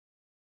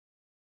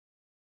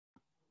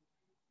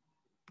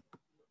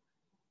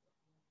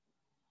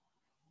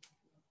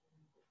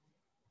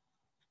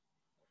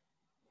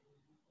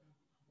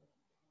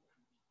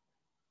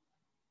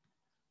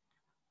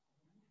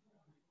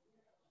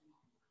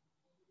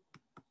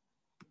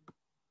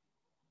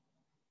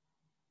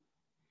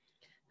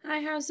Hi,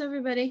 how's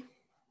everybody?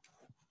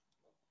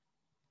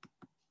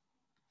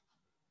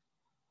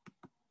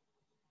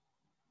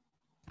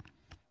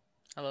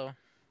 Hello.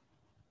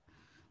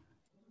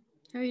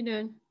 How are you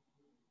doing?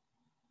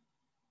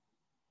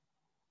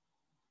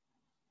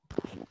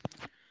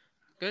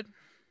 Good.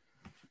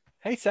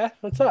 Hey, Seth,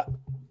 what's up?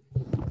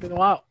 Been a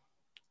while.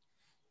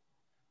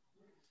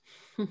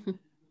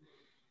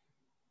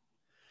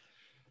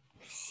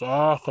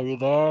 Seth, are you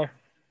there?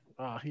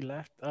 Oh, he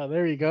left. Oh,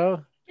 there you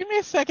go. Give me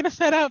a second to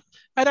set up.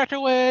 Hi, Dr.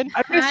 Wynn.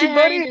 I miss Hi, you, how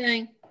are you buddy.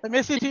 doing? I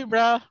miss you too,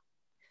 bro.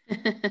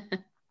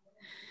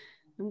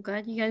 I'm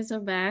glad you guys are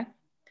back.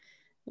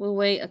 We'll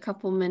wait a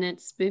couple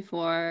minutes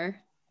before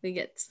we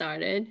get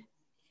started.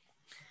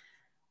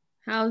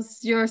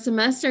 How's your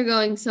semester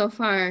going so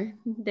far?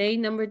 Day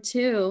number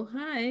 2.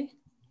 Hi.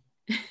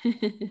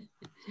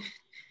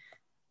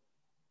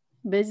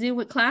 Busy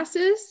with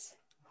classes?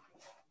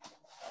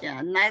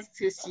 Yeah, nice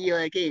to see you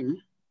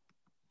again.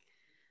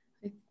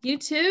 You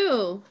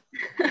too.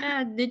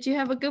 Yeah, did you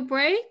have a good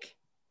break?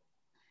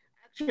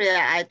 Actually,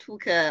 I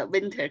took a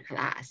winter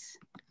class.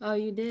 Oh,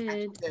 you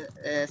did.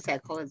 A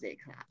psychology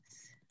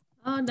class.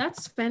 Oh,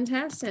 that's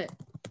fantastic.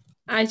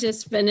 I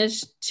just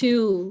finished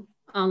 2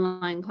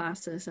 online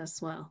classes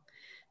as well.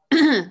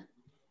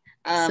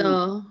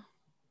 So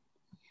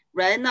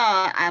right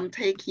now I'm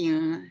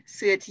taking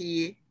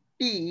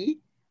 30B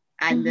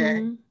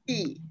and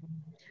D.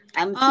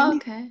 I'm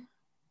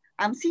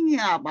thinking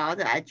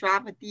about I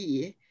drop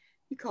D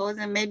because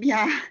maybe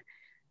I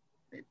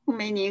too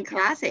many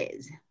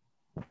classes.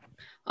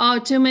 Oh,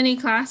 too many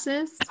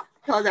classes?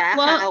 Because I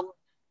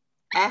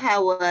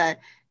have a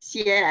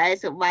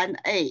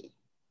CIS30B.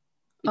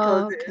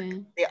 Because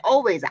they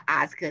always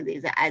ask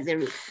this as a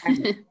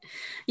requirement.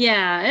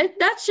 Yeah,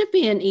 that should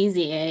be an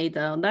easy A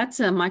though. That's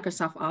a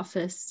Microsoft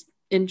Office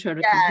intro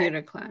to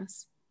computer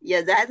class.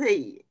 Yeah, that's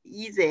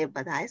easy,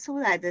 but I saw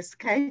that the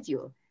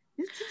schedule.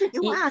 This teacher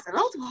give us a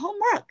lot of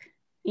homework.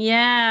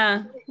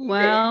 Yeah,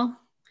 well,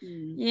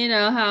 you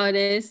know how it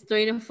is.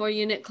 3 to 4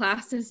 unit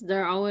classes,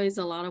 they're always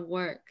a lot of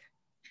work.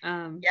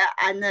 Yeah,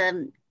 and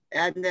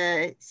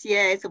the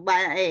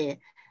CIS30B,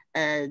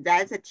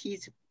 that's a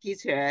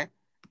teacher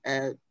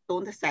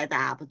don't set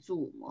up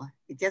Zoom.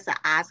 It just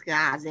ask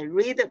us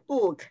read the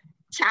book,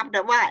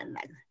 chapter 1,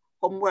 like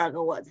homework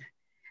was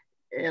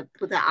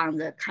put on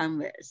the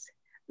canvas,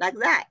 like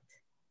that.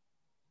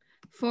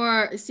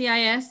 For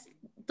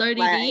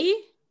CIS30B?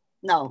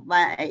 No,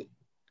 1A.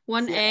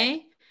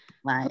 1A?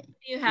 1A. What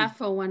do you have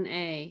for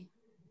 1A?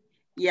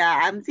 Yeah,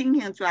 I'm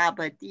thinking drop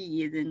a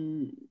D.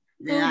 Then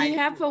who do you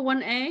have for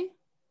 1A?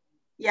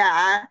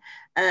 Yeah,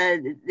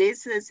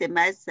 this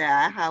semester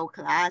I have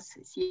class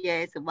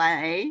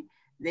CIS30A,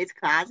 this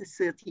class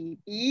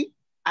 30B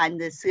and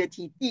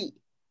 30D.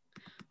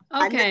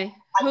 Okay,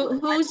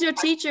 who's your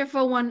teacher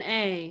for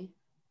 1A?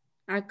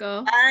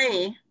 Arco?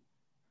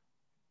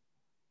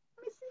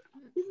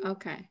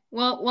 Okay,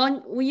 well,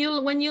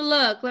 when you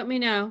look, let me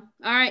know.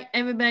 All right,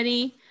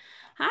 everybody.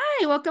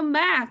 Hi, welcome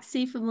back.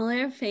 See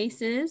familiar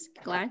faces.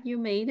 Glad you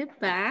made it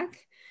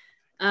back.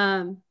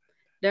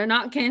 They're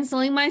not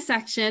canceling my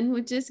section,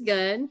 which is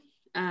good.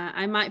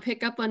 I might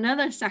pick up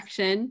another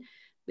section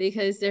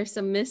because there's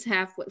some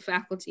mishap with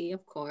faculty,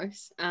 of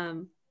course.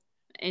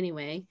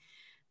 Anyway,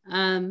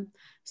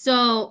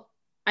 so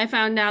I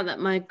found out that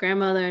my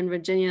grandmother in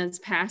Virginia is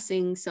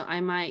passing, so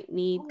I might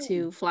need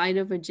to fly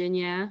to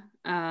Virginia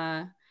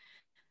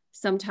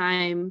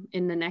sometime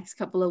in the next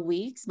couple of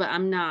weeks, but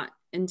I'm not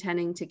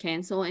intending to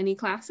cancel any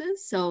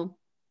classes. So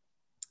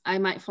I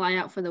might fly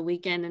out for the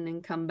weekend and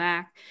then come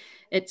back.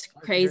 It's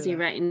crazy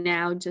right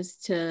now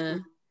just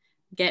to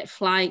get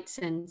flights.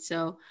 And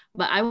so,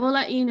 but I will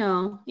let you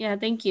know. Yeah,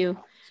 thank you.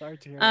 Sorry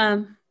to hear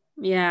that.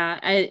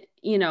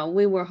 Yeah,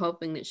 we were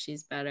hoping that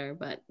she's better,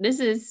 but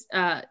this is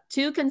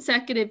 2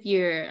 consecutive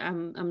year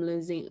I'm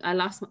losing. I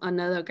lost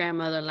another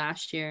grandmother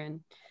last year,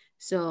 and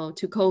so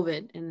to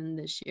COVID, and then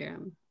this year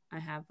I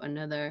have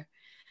another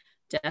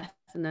death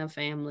in the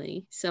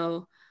family.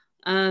 So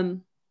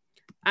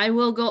I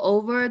will go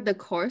over the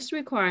course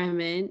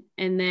requirement,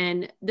 and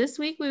then this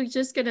week we're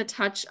just going to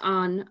touch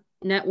on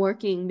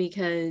networking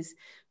because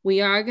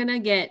we are going to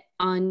get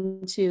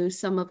onto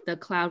some of the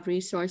cloud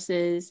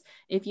resources.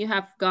 If you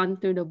have gone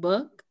through the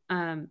book,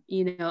 I'm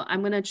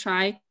going to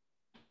try.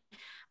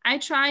 I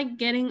tried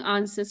getting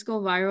on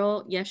Cisco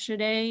Viral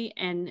yesterday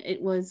and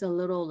it was a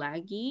little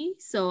laggy.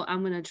 So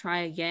I'm going to try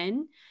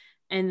again.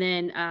 And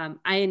then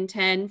I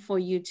intend for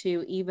you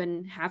to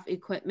even have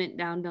equipment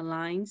down the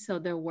line. So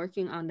they're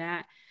working on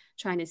that,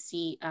 trying to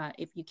see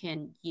if you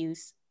can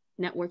use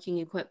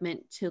networking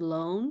equipment to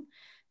loan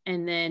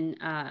and then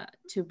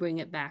to bring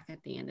it back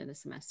at the end of the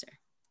semester.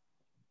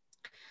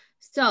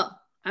 So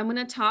I'm going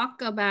to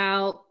talk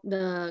about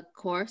the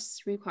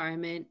course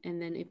requirement.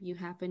 And then if you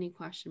have any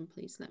question,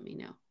 please let me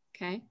know.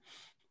 Okay.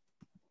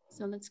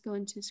 So let's go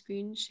into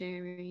screen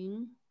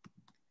sharing.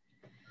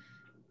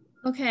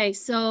 Okay,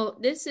 so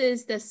this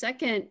is the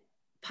second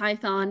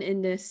Python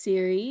in this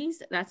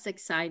series. That's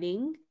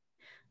exciting.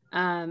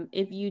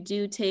 If you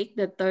do take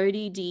the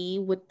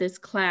 30D with this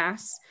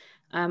class,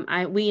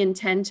 We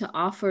intend to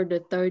offer the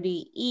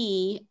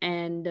 30E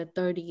and the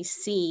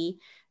 30C.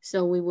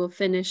 So we will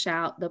finish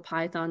out the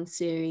Python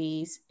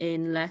series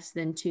in less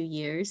than 2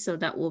 years. So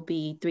that will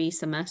be 3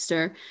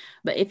 semesters.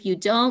 But if you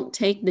don't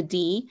take the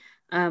D,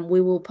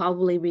 we will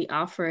probably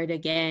reoffer it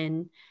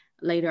again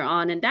later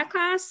on. And that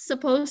class is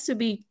supposed to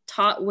be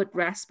taught with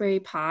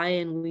Raspberry Pi,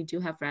 and we do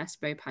have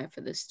Raspberry Pi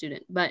for the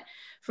student. But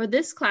for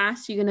this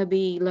class, you're gonna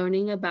be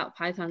learning about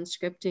Python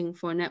scripting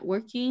for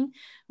networking.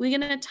 We're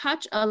gonna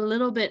touch a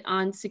little bit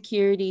on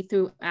security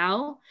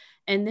throughout.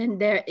 And then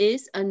there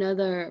is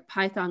another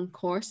Python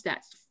course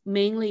that's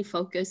mainly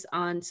focused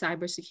on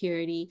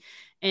cybersecurity.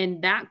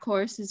 And that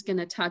course is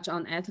gonna touch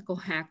on ethical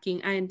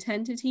hacking. I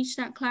intend to teach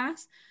that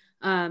class.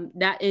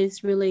 That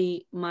is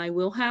really my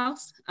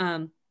wheelhouse.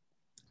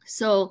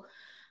 So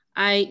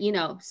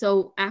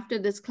so after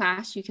this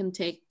class, you can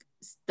take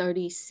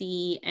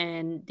 30C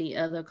and the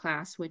other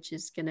class, which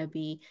is going to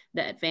be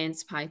the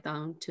advanced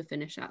Python to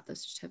finish out the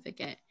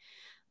certificate.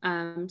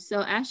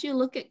 So as you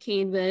look at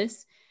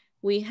Canvas,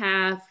 we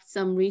have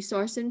some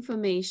resource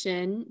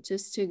information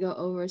just to go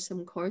over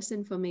some course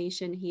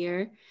information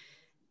here.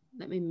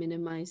 Let me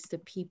minimize the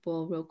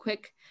people real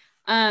quick.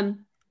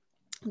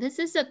 This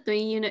is a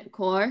 3-unit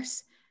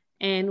course,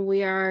 and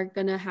we are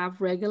gonna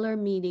have regular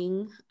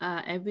meeting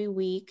every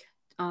week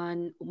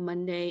on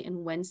Monday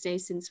and Wednesday.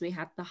 Since we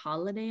have the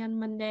holiday on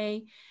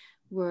Monday,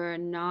 we're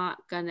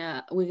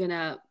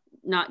gonna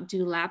not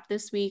do lab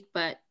this week,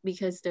 but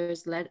because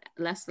there's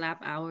less lab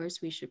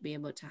hours, we should be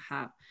able to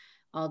have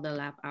all the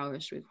lab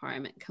hours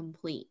requirement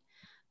complete.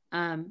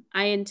 I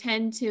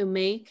intend to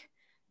make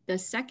the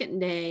second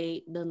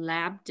day the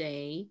lab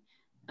day,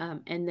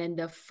 and then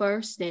the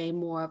first day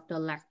more of the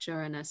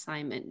lecture and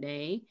assignment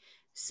day.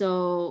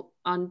 So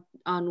on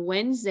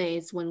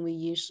Wednesdays when we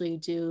usually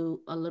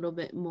do a little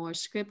bit more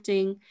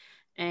scripting,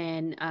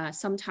 and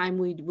sometime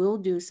we will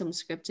do some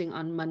scripting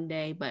on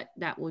Monday, but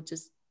that will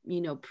just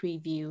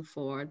preview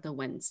for the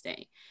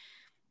Wednesday.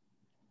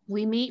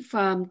 We meet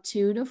from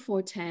 2 to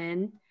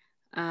 4:10.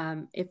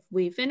 If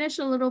we finish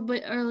a little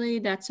bit early,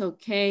 that's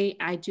okay.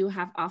 I do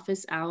have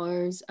office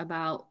hours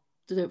about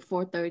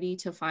 4:30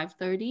 to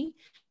 5:30.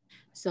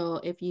 So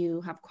if you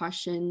have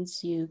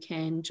questions, you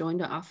can join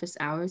the office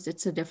hours.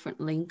 It's a different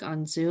link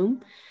on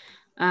Zoom.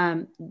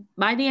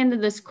 By the end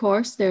of this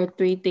course, there are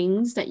 3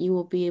 things that you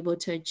will be able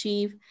to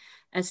achieve.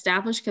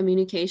 Establish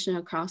communication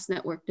across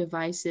network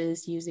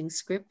devices using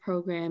script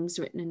programs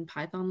written in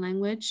Python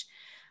language.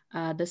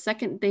 The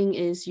second thing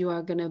is you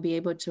are going to be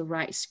able to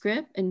write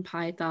script in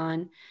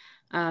Python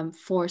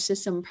for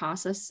system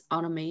process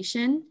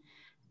automation.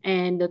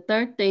 And the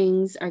third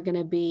things are going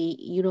to be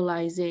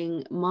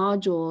utilizing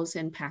modules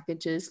and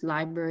packages,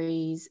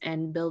 libraries,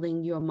 and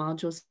building your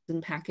modules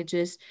and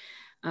packages,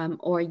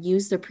 or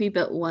use the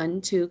pre-built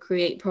one to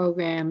create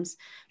programs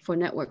for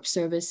network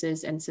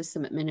services and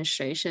system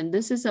administration.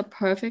 This is a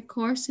perfect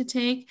course to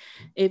take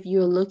if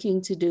you're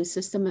looking to do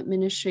system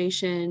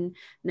administration,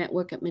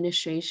 network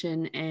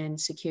administration, and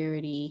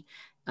security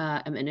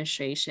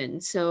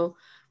administration. So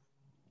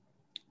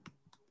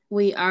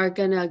we are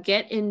gonna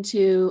get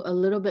into a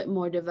little bit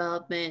more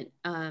development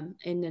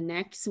in the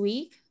next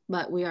week,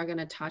 but we are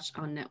gonna touch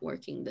on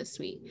networking this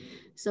week.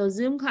 So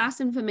Zoom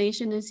class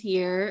information is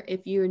here.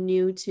 If you're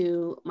new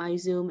to my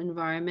Zoom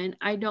environment,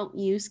 I don't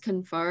use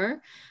Confer.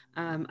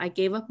 I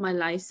gave up my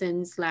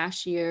license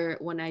last year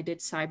when I did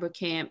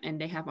CyberCamp, and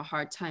they have a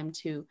hard time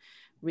to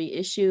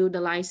reissue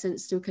the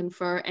license to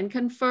Confer. And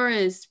Confer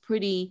is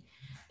pretty,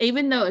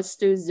 even though it's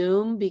through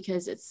Zoom,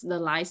 because it's the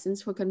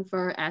license for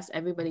Confer, as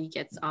everybody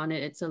gets on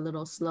it, it's a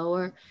little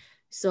slower.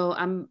 So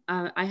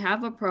I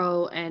have a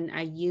Pro and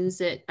I use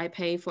it. I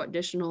pay for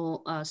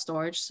additional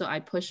storage. So I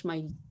push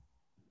my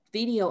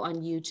video on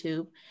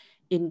YouTube.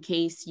 In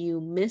case you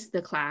missed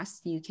the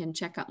class, you can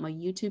check out my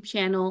YouTube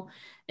channel.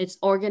 It's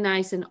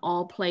organized in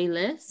all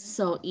playlists.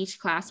 So each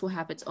class will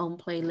have its own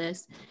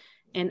playlist.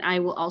 And I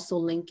will also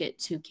link it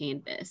to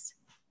Canvas.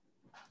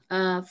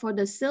 For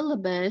the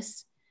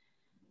syllabus,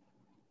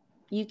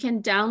 you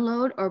can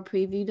download or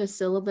preview the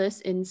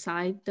syllabus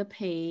inside the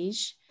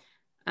page.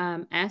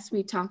 As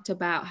we talked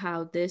about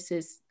how this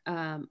is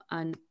a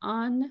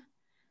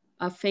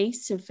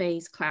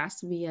face-to-face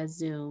class via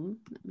Zoom.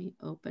 Let me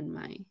open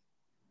my,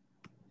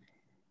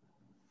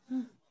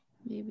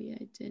 maybe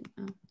I did,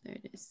 oh, there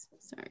it is,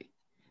 sorry.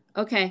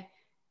 Okay,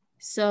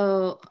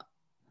 so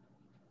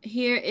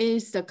here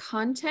is the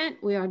content.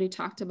 We already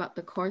talked about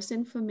the course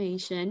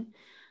information.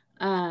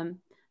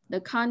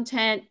 The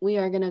content, we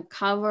are gonna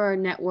cover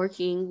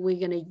networking. We're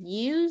gonna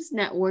use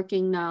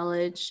networking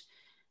knowledge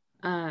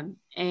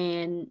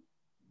and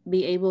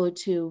be able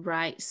to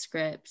write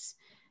scripts.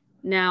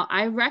 Now,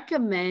 I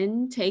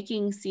recommend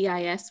taking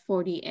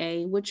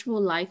CIS30A, which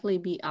will likely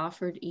be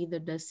offered either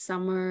this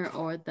summer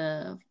or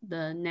the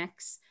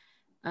next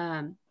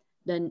in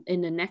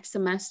the next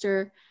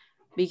semester,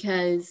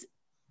 because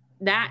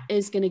that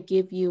is going to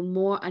give you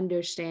more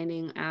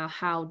understanding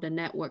how the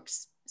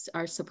networks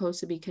are supposed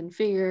to be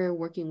configured,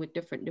 working with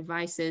different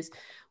devices.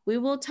 We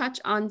will touch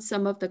on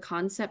some of the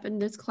concept in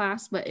this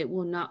class, but it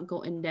will not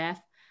go in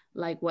depth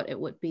like what it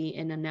would be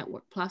in a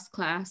Network Plus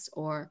class,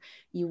 or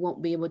you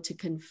won't be able to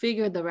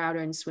configure the router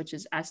and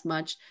switches as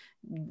much.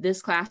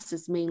 This class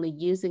is mainly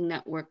using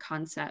network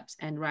concepts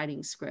and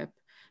writing script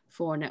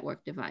for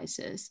network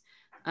devices.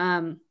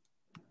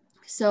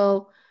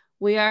 So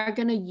we are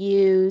going to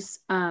use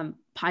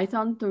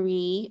Python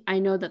 3. I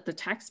know that the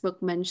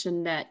textbook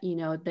mentioned that, you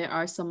know, there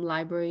are some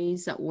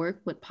libraries that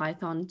work with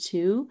Python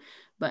 2,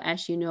 but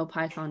as you know,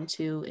 Python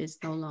 2 is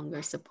no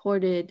longer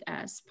supported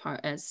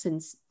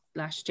since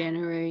last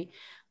January.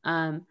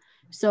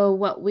 So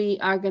what we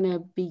are going to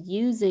be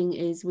using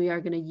is we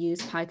are going to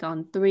use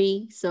Python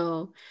 3.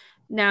 So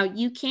now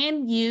you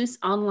can use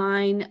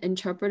online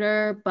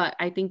interpreter, but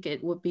I think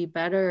it would be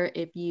better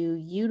if you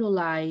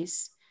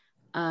utilize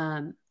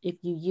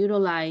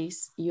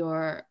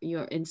your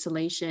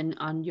installation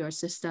on your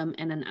system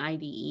and an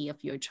IDE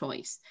of your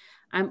choice.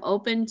 I'm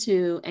open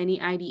to any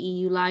IDE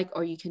you like,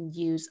 or you can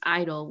use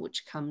IDLE,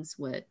 which comes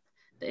with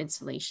the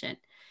installation.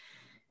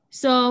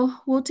 So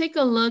we'll take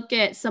a look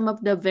at some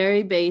of the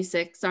very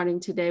basics starting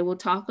today. We'll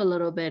talk a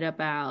little bit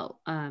about,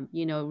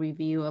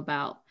 review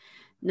about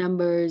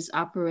numbers,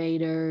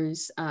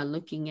 operators,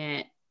 looking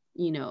at,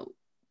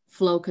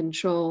 flow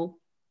control,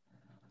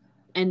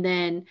 and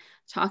then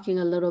talking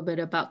a little bit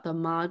about the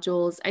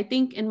modules. I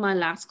think in my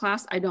last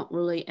class, I don't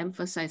really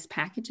emphasize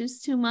packages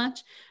too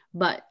much,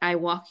 but I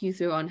walk you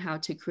through on how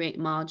to create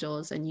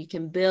modules, and you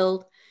can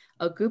build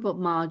a group of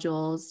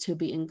modules to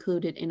be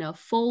included in a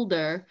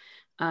folder,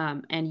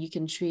 and you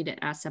can treat it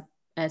as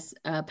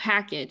a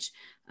package.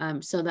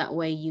 So that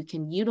way you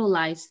can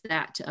utilize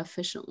that to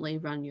efficiently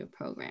run your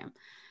program.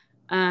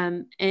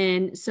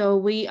 And so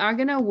we are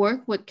gonna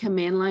work with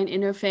command line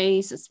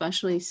interface,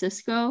 especially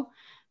Cisco.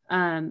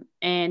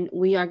 And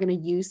we are going to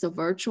use the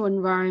virtual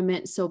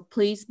environment. So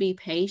please be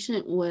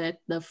patient with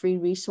the free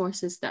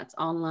resources that's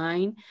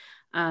online.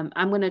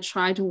 I'm going to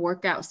try to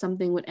work out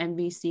something with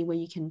NVC where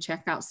you can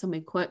check out some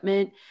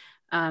equipment.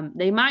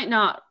 They might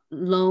not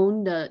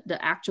loan the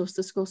actual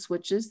Cisco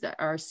switches that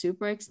are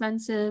super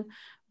expensive,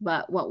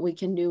 but what we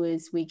can do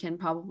is we can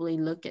probably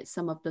look at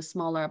some of the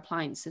smaller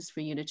appliances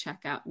for you to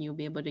check out, and you'll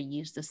be able to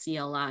use the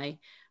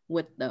CLI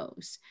with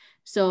those.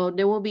 So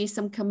there will be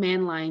some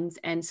command lines,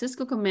 and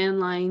Cisco command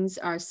lines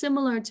are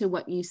similar to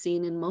what you've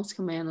seen in most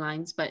command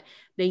lines, but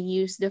they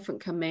use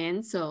different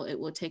commands. So it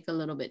will take a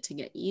little bit to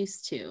get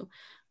used to.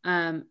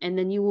 And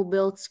then you will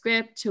build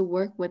script to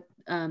work with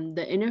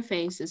the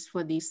interfaces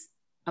for these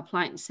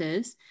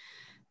appliances.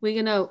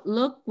 We're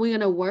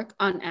gonna work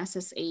on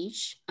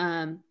SSH.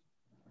 And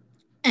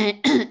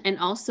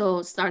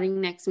also starting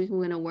next week,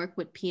 we're gonna work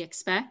with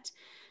pexpect.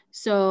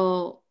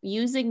 So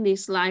using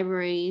these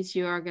libraries,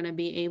 you are going to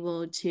be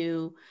able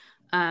to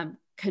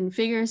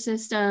configure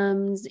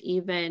systems,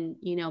 even,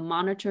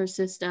 monitor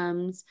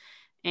systems,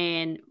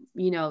 and,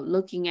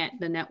 looking at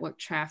the network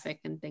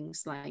traffic and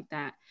things like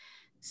that.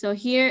 So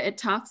here it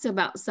talks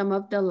about some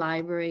of the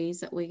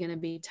libraries that we're going to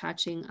be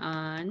touching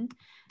on.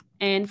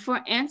 And for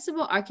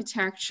Ansible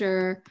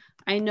architecture,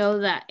 I know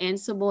that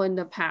Ansible in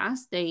the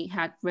past, they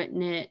had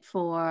written it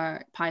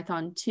for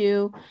Python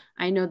 2.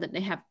 I know that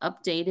they have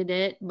updated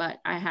it,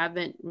 but I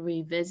haven't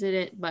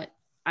revisited it, but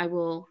I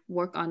will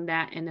work on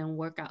that and then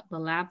work out the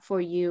lab for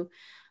you.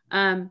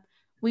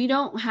 We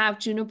don't have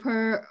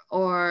Juniper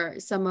or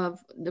some of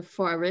the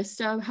for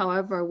Arista.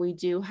 However, we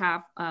do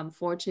have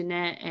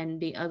Fortinet and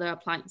the other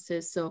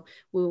appliances. So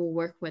we will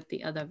work with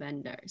the other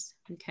vendors,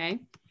 okay?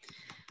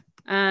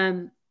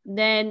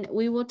 Then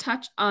we will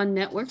touch on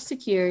network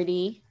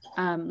security,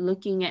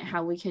 looking at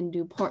how we can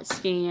do port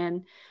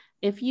scan.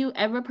 If you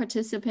ever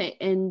participate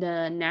in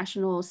the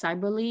National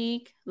Cyber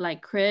League,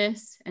 like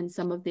Chris and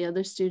some of the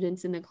other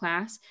students in the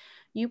class,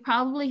 you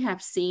probably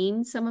have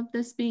seen some of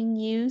this being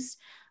used.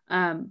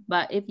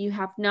 But if you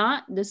have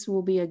not, this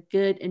will be a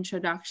good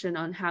introduction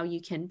on how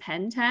you can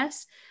pen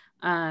test.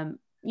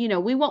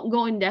 We won't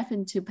go in depth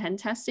into pen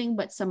testing,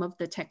 but some of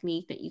the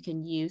technique that you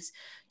can use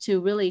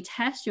to really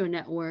test your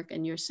network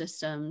and your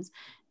systems,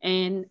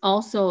 and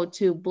also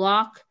to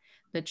block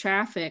the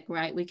traffic,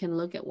 right? We can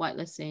look at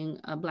whitelisting,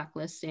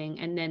 blacklisting,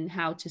 and then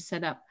how to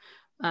set up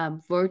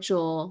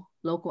virtual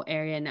local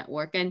area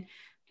network. And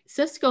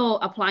Cisco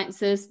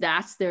appliances,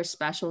 that's their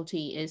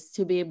specialty, is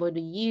to be able to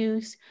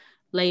use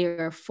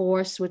layer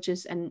 4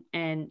 switches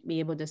and be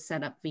able to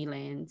set up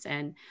VLANs.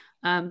 And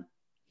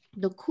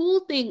the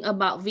cool thing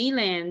about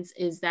VLANs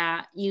is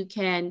that you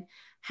can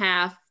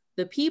have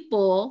the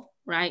people,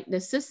 right, the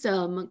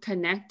system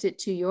connected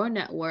to your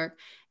network,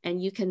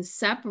 and you can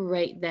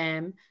separate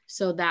them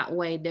so that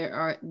way there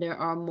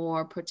are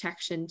more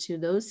protection to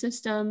those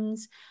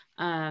systems,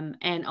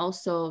 and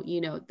also,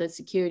 the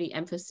security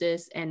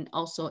emphasis, and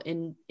also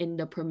in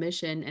the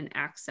permission and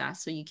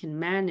access, so you can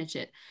manage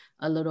it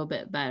a little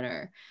bit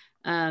better.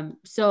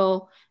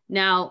 So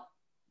now,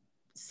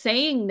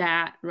 saying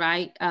that,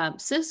 right,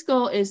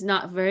 Cisco is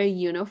not very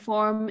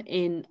uniform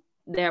in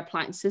their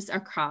appliances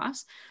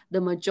across.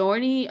 The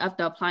majority of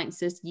the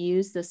appliances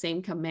use the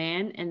same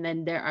command, and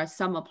then there are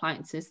some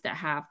appliances that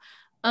have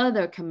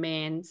other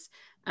commands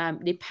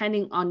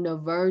depending on the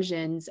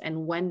versions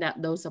and when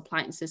those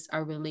appliances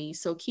are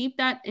released. So keep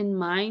that in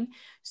mind.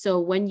 So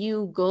when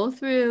you go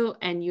through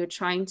and you're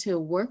trying to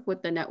work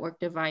with the network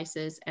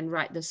devices and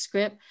write the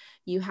script,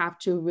 you have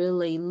to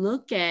really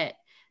look at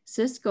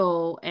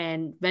Cisco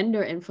and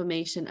vendor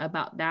information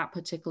about that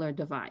particular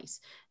device.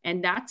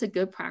 And that's a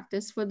good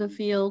practice for the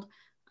field,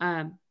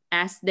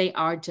 as they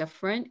are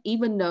different,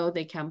 even though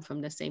they come from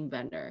the same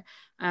vendor.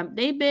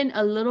 They've been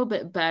a little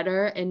bit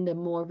better in the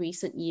more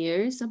recent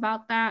years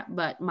about that,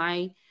 but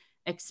my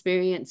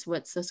experience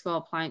with Cisco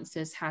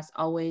appliances has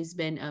always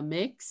been a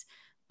mix.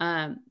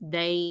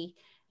 They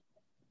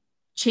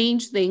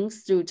change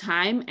things through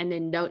time, and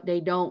then they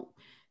don't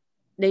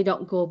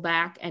go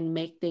back and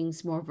make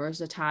things more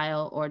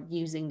versatile or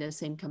using the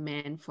same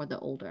command for the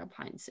older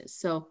appliances.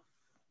 So,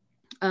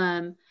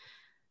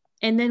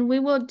 and then we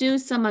will do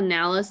some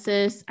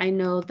analysis. I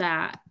know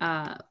that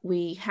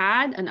we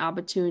had an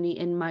opportunity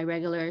in my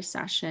regular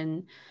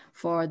session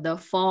for the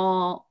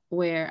fall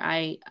where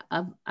I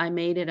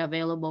made it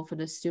available for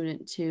the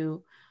student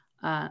to,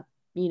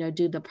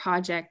 do the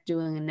project,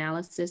 doing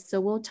analysis.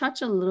 So we'll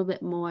touch a little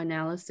bit more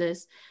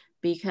analysis,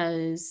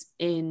 because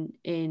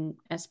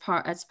as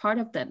part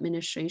of the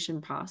administration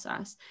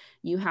process,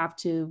 you have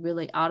to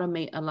really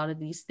automate a lot of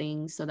these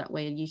things so that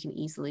way you can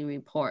easily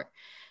report.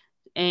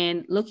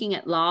 And looking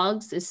at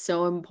logs is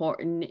so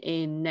important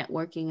in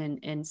networking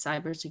and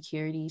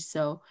cybersecurity.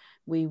 So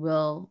we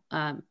will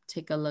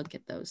take a look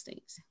at those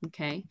things,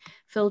 okay?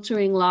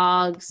 Filtering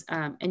logs,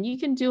 and you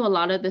can do a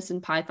lot of this in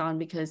Python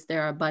because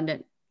there are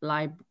abundant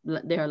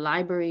there are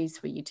libraries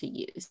for you to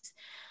use.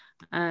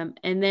 And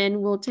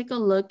then we'll take a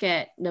look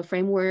at the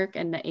framework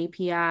and the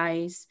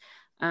APIs,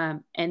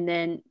 and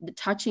then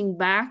touching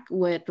back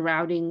with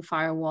routing,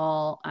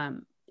 firewall,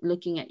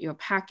 looking at your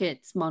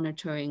packets,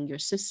 monitoring your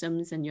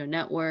systems and your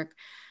network.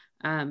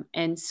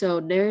 And so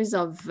there's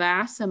a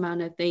vast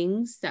amount of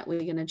things that we're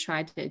going to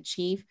try to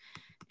achieve,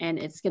 and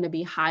it's going to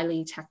be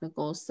highly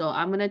technical. So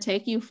I'm going to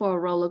take you for a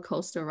roller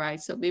coaster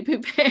ride, so be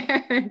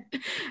prepared.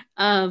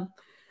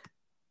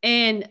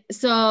 And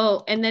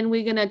then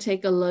we're going to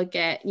take a look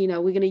at, we're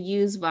going to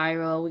use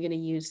viral, we're going to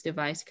use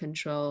device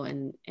control,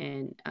 and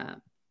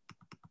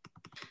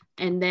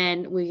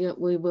then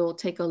we will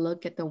take a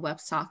look at the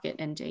WebSocket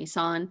and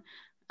JSON,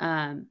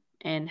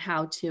 and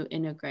how to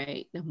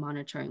integrate the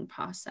monitoring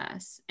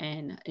process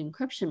and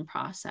encryption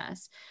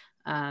process,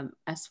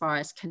 as far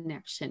as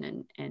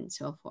connection and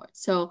so forth.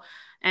 So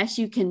as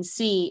you can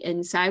see,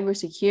 in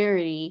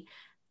cybersecurity,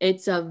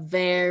 it's a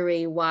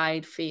very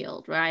wide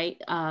field, right?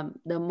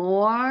 The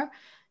more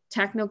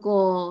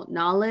technical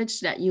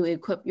knowledge that you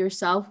equip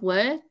yourself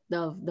with,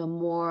 the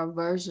more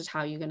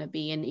versatile you're going to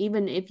be. And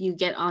even if you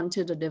get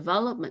onto the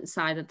development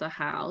side of the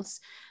house,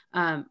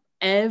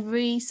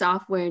 every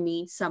software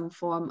needs some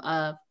form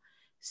of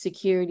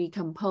security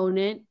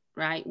component,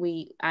 right?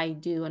 I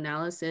do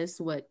analysis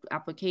with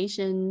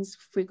applications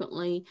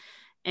frequently,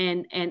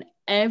 and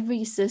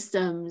every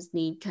systems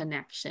need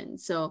connection.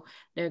 So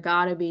there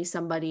gotta be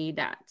somebody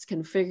that's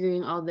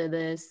configuring all of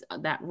this,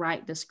 that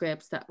write the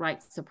scripts, that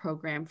writes the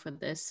program for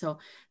this. So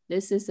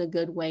this is a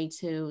good way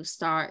to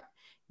start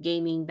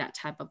gaining that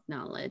type of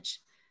knowledge.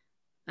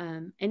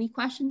 Any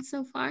questions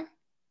so far?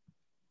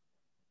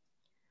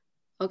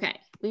 Okay,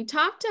 we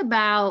talked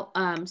about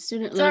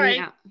student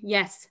learning.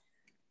 Yes.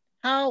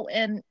 How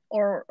and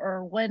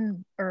or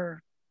when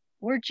or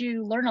where'd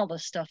you learn all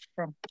this stuff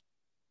from?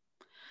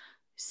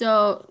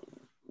 So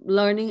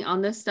learning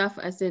on this stuff,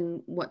 as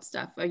in what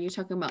stuff? Are you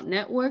talking about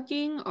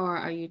networking, or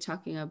are you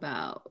talking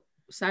about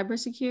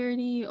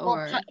cybersecurity,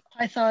 or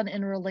Python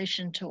in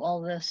relation to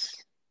all this?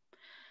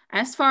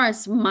 As far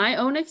as my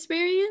own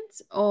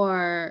experience,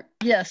 or?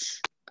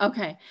 Yes.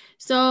 Okay,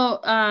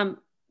 so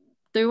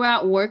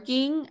throughout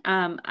working,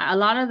 a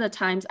lot of the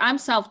times I'm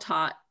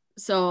self-taught.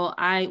 So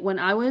when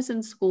I was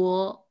in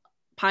school,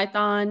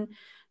 Python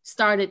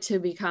started to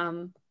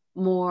become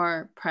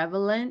more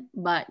prevalent,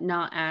 but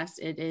not as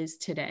it is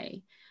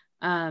today.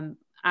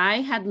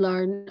 I had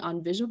learned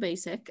on Visual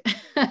Basic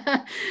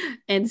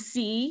and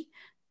C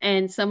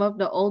and some of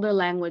the older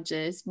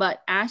languages,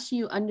 but as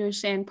you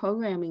understand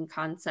programming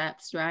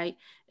concepts, right,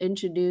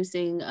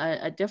 introducing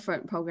a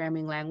different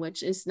programming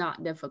language is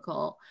not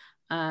difficult.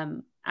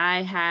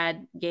 I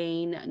had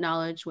gained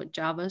knowledge with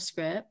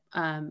JavaScript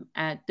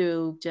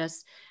through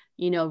just,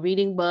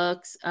 reading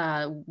books,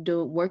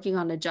 working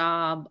on the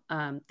job,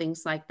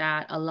 things like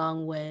that,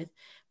 along with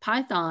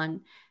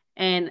Python.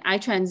 And I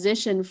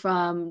transitioned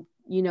from,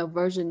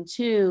 version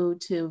 2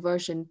 to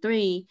version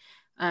 3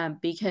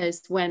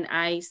 because when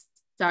I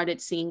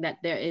started seeing that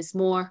there is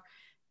more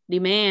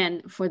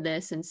demand for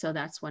this. And so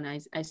that's when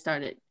I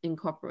started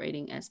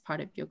incorporating as part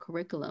of your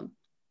curriculum.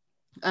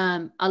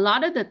 A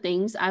lot of the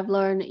things I've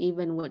learned,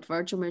 even with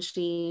virtual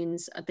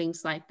machines,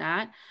 things like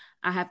that,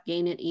 I have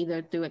gained it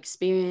either through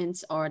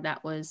experience or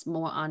that was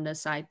more on the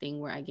side thing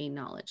where I gained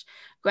knowledge.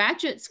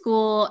 Graduate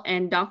school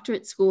and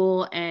doctorate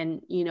school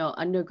and,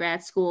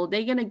 undergrad school,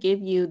 they're going to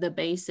give you the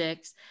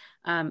basics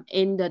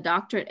In the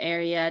doctorate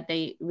area,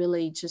 they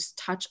really just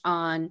touch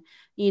on,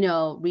 you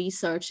know,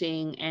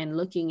 researching and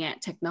looking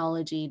at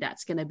technology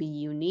that's going to be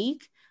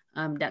unique,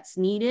 that's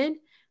needed.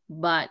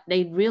 But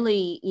they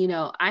really, you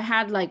know, I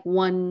had like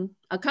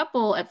a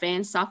couple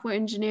advanced software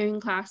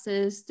engineering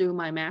classes through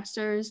my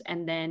master's,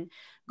 and then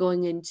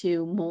going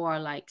into more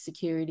like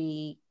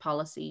security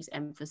policies,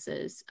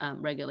 emphasis,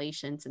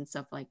 regulations and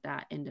stuff like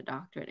that in the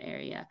doctorate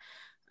area.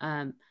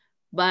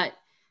 But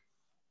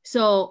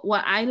so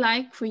what I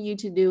like for you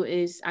to do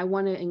is I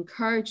want to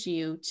encourage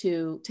you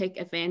to take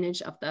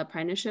advantage of the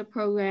apprenticeship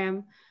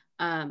program.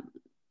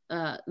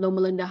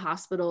 Loma Linda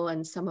Hospital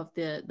and some of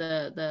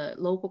the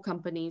local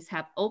companies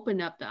have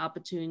opened up the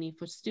opportunity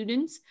for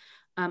students.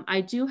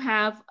 I do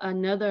have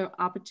another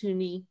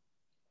opportunity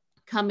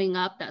coming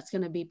up that's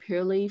going to be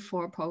purely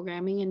for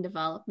programming and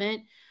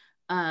development.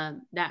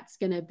 That's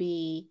going to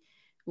be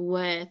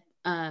with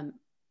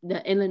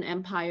the Inland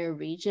Empire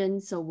region.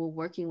 So we're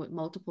working with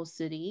multiple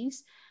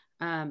cities.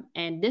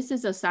 And this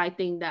is a side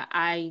thing that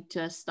I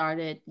just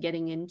started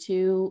getting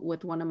into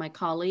with one of my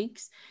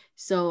colleagues.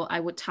 So I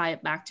would tie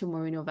it back to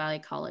Moreno Valley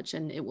College,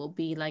 and it will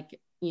be like,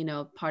 you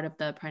know, part of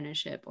the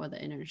apprenticeship or the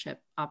internship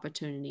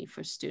opportunity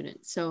for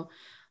students. So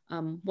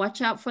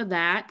watch out for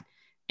that.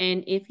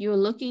 And if you're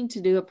looking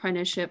to do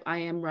apprenticeship, I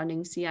am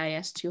running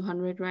CIS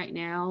 200 right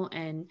now.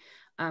 And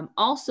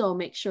also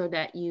make sure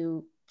that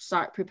you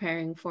start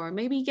preparing for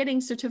maybe getting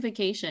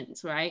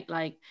certifications, right?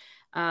 Like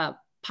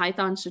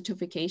Python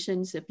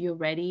certifications, if you're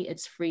ready,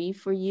 it's free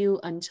for you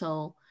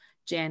until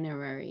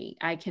January.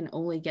 I can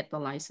only get the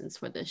license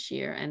for this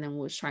year, and then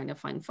we're trying to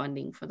find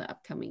funding for the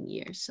upcoming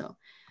year. So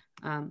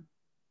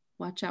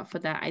watch out for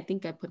that. I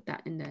think I put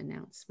that in the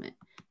announcement.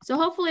 So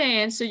hopefully I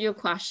answered your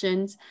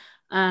questions.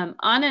 On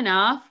and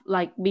off,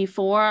 like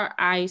before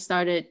I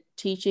started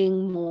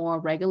teaching more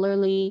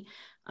regularly,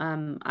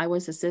 I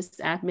was a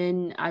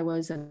sysadmin, I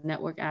was a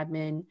network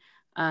admin,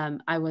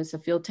 I was a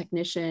field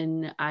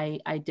technician.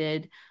 I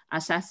did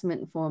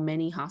assessment for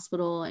many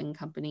hospital and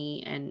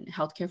company and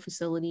healthcare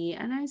facility,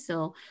 and I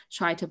still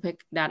try to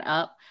pick that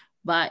up.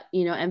 But,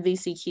 you know,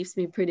 MVC keeps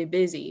me pretty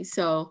busy.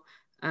 So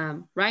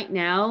right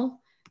now,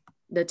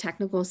 the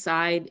technical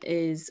side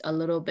is a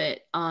little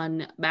bit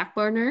on back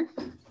burner,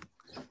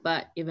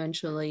 but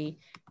eventually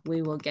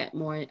we will get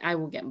more, I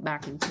will get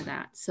back into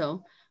that.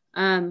 So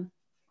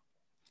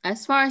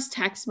as far as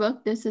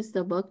textbook, this is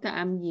the book that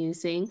I'm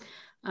using.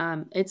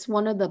 It's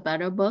one of the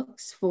better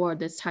books for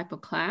this type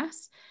of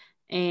class.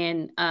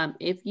 And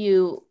if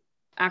you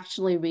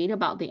actually read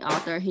about the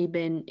author, he's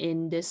been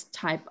in this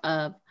type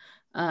of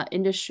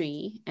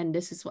industry, and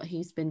this is what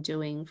he's been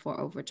doing for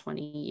over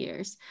 20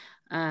 years.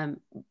 You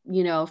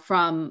know,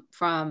 from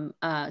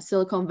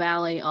Silicon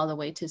Valley all the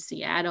way to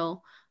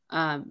Seattle.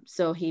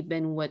 So he's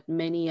been with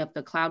many of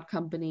the cloud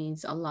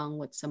companies, along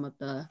with some of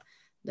the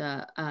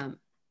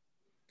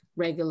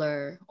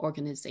regular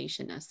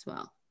organization as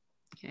well.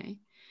 Okay.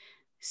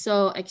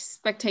 So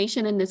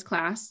expectation in this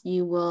class,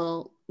 you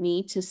will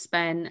need to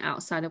spend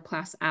outside of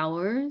class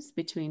hours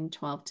between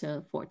 12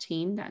 to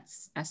 14,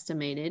 that's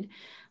estimated,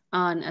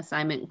 on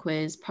assignment,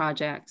 quiz,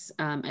 projects,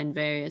 and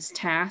various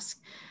tasks.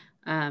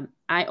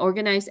 I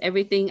organize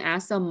everything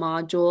as a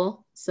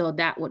module, so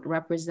that would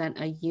represent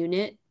a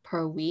unit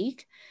per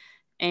week.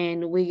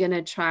 And we're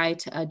gonna try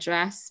to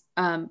address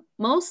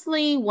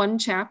mostly one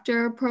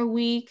chapter per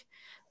week,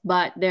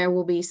 but there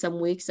will be some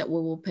weeks that we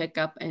will pick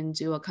up and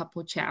do a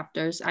couple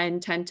chapters. I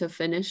intend to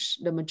finish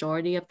the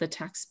majority of the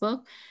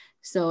textbook.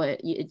 So it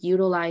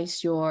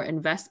utilize your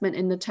investment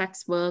in the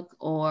textbook,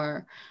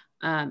 or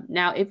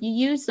now if you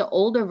use the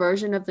older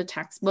version of the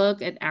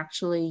textbook, it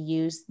actually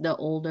used the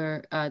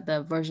older,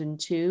 the version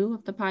 2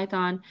 of the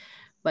Python,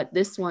 but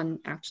this one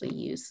actually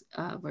used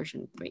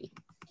version 3.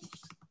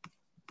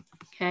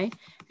 Okay,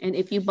 and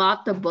if you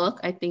bought the book,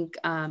 I think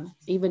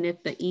even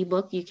if the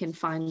ebook, you can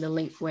find the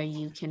link where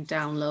you can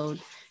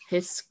download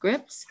his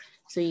scripts,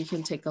 so you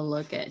can take a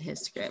look at his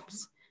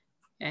scripts.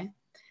 Okay,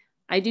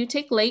 I do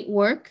take late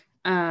work.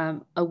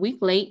 A week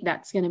late,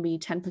 that's going to be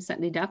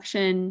 10%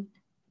 deduction.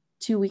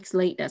 2 weeks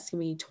late, that's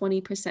going to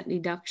be 20%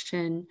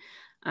 deduction.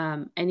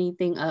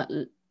 Anything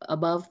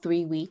above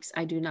 3 weeks,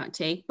 I do not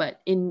take.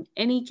 But in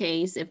any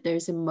case, if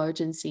there's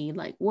emergency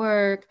like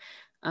work,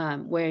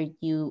 where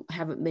you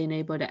haven't been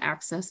able to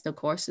access the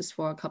courses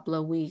for a couple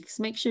of weeks,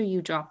 make sure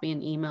you drop me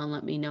an email and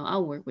let me know.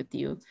 I'll work with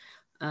you.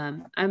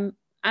 I'm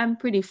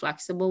pretty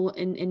flexible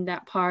in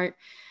that part.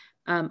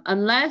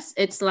 Unless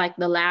it's like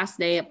the last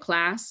day of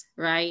class,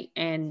 right?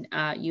 And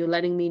you're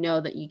letting me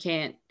know that you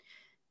can't,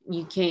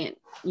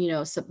 you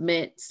know,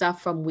 submit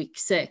stuff from week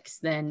 6,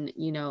 then,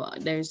 you know,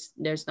 there's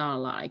not a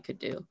lot I could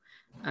do.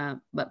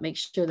 But make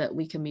sure that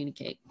we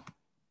communicate.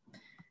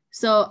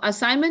 So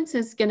assignments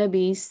is going to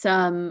be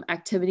some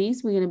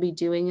activities we're going to be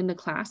doing in the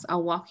class.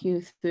 I'll walk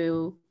you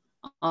through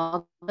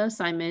all the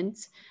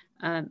assignments.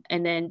 And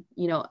then,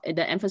 you know,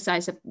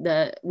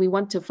 we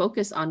want to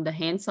focus on the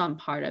hands-on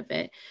part of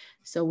it.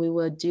 So we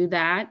will do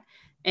that.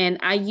 And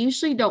I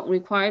usually don't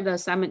require the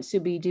assignments to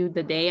be due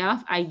the day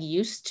of. I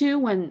used to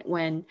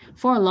when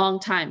for a long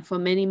time, for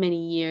many,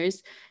 many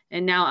years.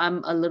 And now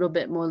I'm a little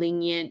bit more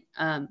lenient.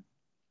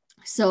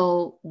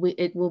 So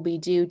it will be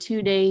due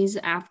 2 days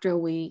after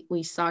we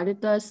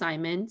started the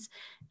assignments.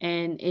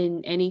 And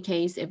in any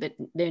case, if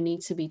there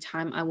needs to be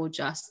time, I will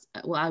adjust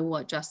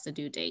the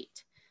due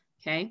date.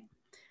 Okay.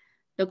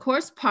 The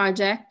course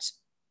project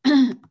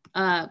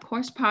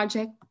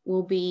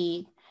will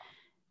be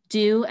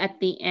due at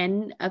the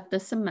end of the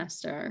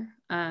semester.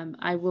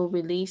 I will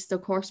release the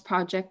course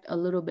project a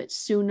little bit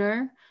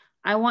sooner.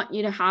 I want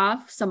you to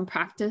have some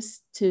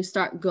practice to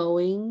start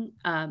going,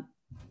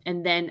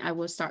 and then I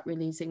will start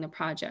releasing the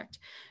project.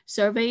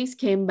 Surveys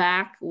came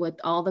back with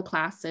all the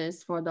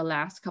classes for the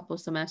last couple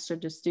of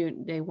semesters.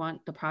 They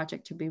want the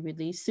project to be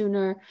released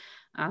sooner,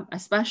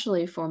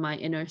 especially for my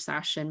inner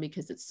session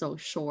because it's so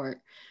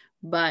short.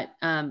 But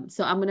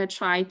so I'm gonna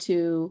try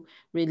to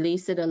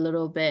release it a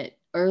little bit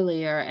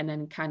earlier and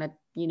then kind of,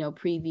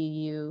 preview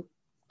you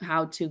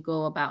how to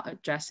go about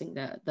addressing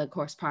the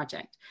course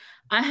project.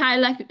 I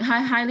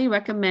highly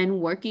recommend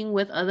working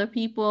with other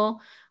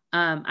people.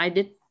 I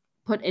did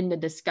put in the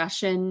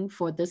discussion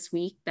for this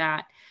week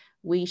that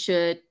we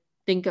should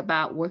think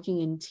about working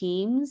in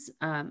teams,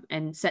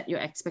 and set your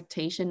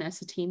expectation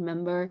as a team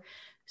member.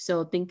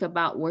 So think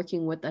about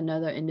working with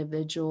another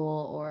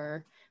individual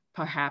or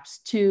perhaps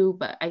 2,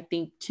 but I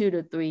think 2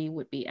 to 3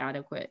 would be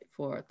adequate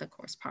for the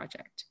course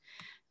project.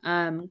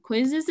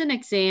 Quizzes and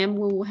exam,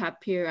 we will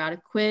have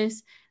periodic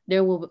quiz.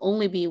 There will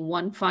only be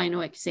one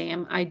final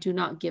exam. I do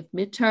not give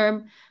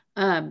midterm.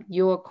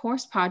 Your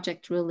course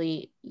project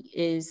really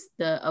is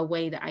a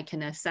way that I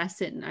can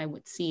assess it, and I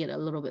would see it a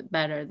little bit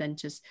better than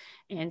just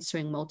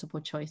answering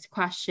multiple choice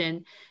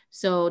question.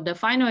 So the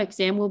final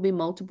exam will be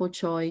multiple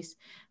choice.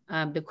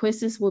 The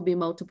quizzes will be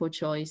multiple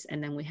choice,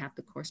 and then we have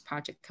the course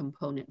project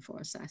component for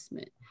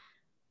assessment.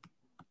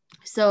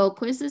 So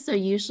quizzes are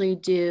usually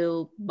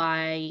due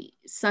by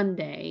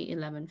Sunday,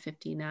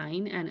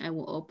 11:59, and I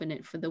will open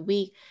it for the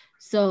week.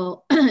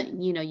 So,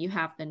 you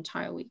have the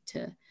entire week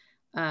to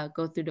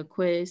go through the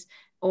quiz.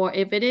 Or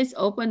if it is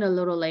open a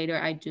little later,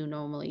 I do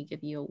normally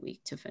give you a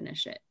week to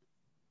finish it.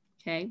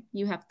 Okay,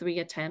 you have 3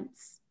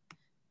 attempts.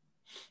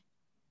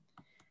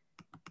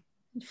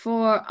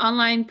 For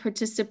online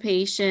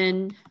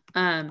participation,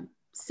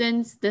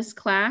 since this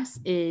class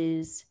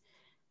is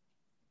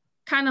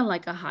kind of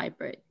like a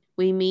hybrid,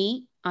 we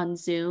meet on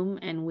Zoom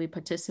and we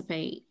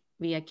participate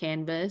via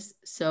Canvas.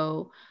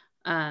 So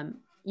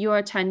your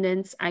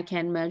attendance, I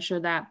can measure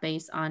that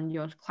based on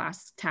your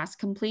class task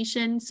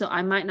completion. So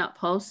I might not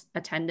post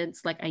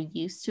attendance like I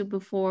used to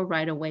before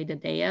right away the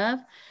day of,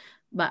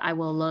 but I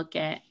will look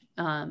at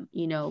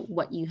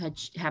what you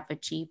have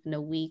achieved in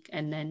a week,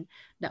 and then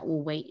that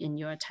will weigh in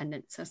your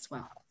attendance as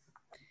well.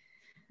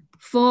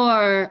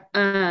 For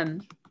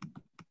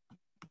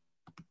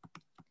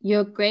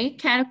your grade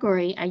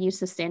category, I use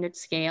the standard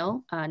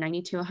scale.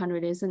 90 to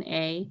 100 is an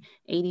A,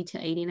 80 to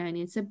 89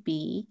 is a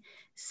B,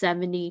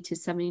 70 to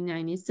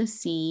 79 is a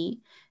C,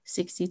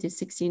 60 to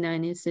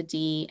 69 is a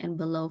D, and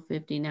below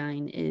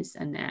 59 is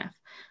an F.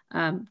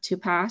 To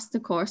pass the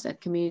course at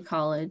community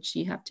college,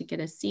 you have to get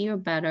a C or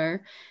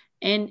better.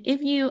 And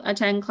if you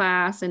attend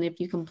class and if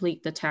you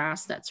complete the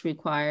task that's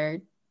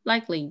required,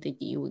 likely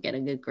that you will get a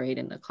good grade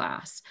in the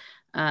class.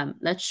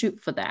 Let's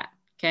shoot for that,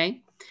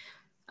 okay?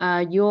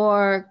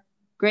 Your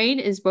grade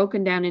is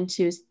broken down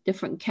into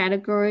different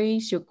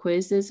categories. Your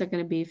quizzes are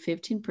going to be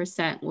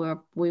 15%, where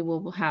we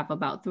will have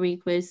about 3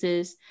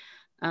 quizzes.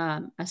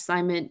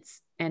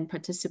 Assignments and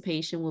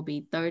participation will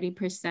be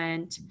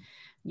 30%.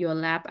 Your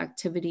lab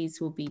activities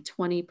will be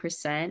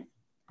 20%.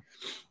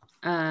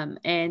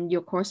 And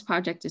your course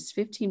project is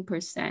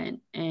 15%,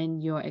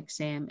 and your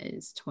exam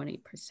is 20%.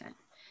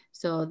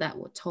 So that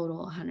will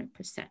total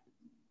 100%.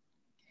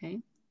 Okay.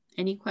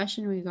 Any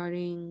question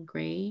regarding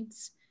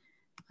grades,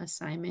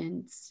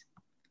 assignments?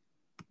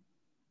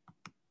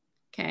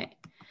 Okay.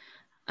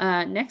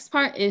 Next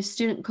part is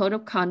student code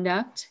of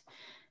conduct.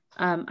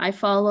 I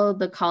follow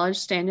the college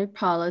standard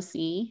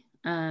policy.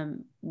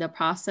 The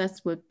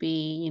process would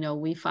be,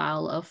 we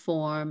file a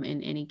form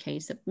in any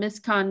case of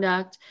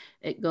misconduct.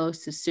 It goes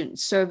to student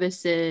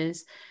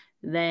services,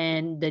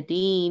 then the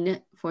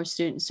dean for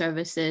student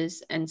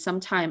services, and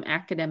sometime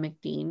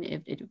academic dean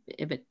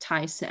if it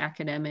ties to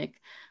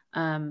academic,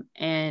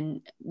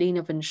 and dean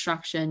of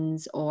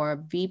instructions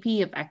or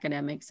VP of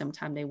academics.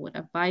 Sometimes they would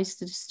advise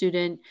the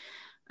student,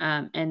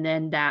 and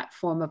then that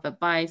form of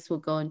advice will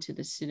go into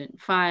the student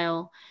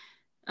file.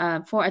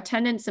 For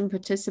attendance and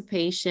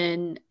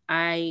participation,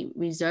 I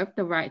reserve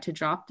the right to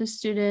drop the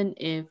student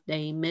if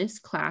they miss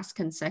class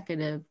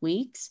consecutive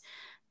weeks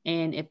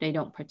and if they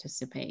don't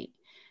participate.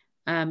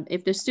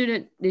 If the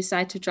student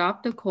decides to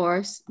drop the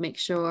course, make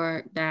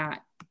sure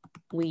that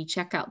we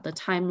check out the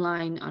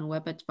timeline on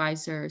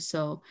WebAdvisor,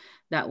 so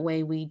that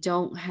way we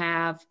don't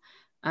have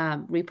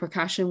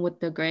repercussion with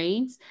the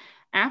grades.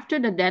 After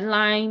the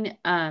deadline,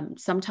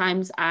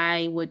 sometimes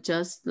I would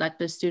just let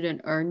the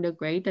student earn the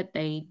grade that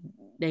they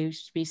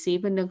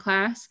receive in the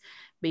class,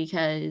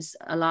 because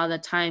a lot of the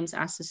times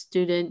as a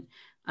student,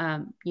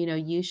 you know,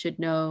 you should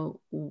know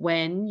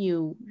when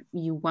you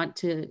want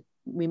to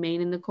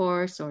remain in the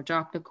course or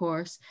drop the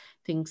course,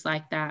 things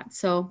like that.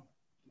 So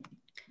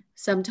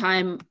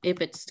sometime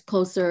if it's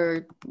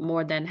closer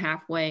more than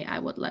halfway, I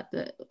would let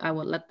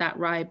that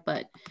ride,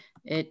 but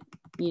it,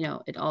 you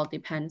know, it all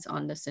depends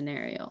on the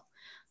scenario.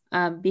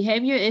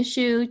 Behavior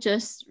issue,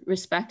 just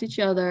respect each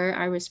other.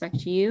 I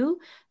respect you,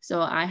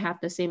 so I have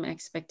the same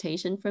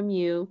expectation from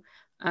you.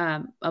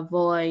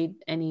 Avoid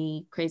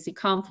any crazy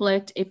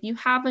conflict. If you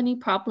have any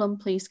problem,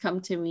 please come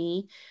to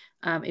me.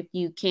 If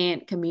you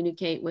can't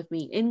communicate with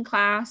me in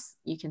class,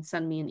 you can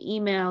send me an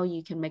email.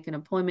 You can make an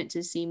appointment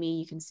to see me.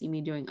 You can see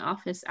me during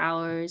office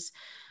hours.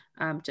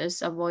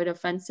 Just avoid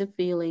offensive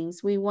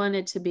feelings. We want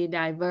it to be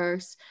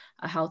diverse,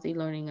 a healthy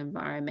learning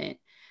environment.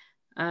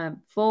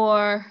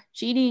 For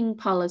cheating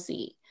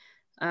policy,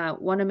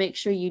 want to make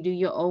sure you do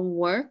your own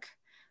work.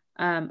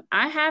 I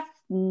have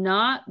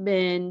not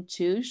been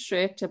too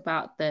strict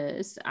about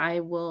this.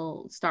 I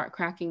will start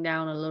cracking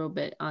down a little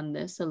bit on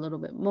this a little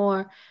bit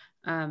more.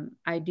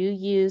 I do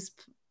use,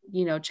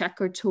 you know,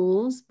 checker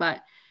tools,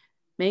 but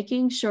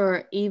making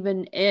sure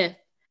even if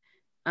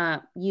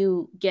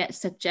you get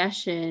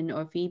suggestion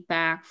or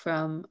feedback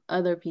from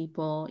other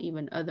people,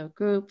 even other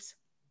groups,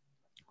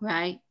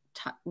 right?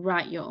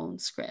 Write your own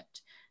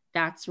script.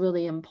 That's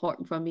really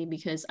important for me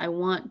because I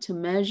want to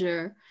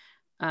measure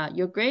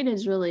your grade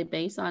is really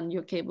based on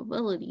your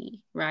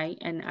capability, right?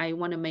 And I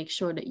want to make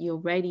sure that you're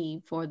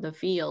ready for the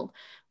field.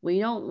 We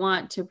don't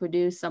want to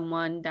produce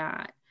someone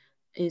that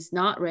is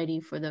not ready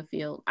for the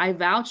field. I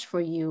vouch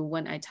for you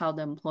when I tell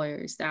the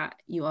employers that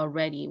you are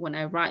ready, when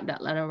I write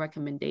that letter of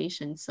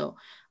recommendation. So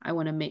I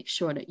want to make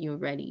sure that you're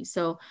ready.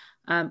 So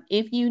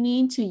if you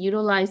need to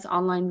utilize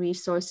online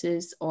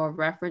resources or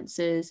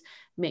references,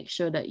 make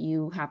sure that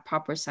you have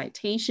proper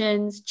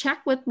citations.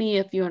 Check with me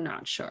if you're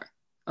not sure,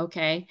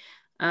 okay?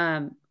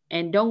 And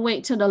don't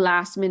wait till the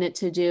last minute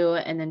to do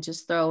it and then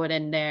just throw it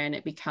in there and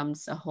it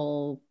becomes a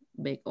whole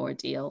big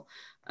ordeal.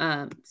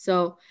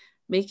 So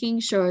making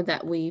sure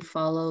that we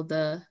follow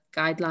the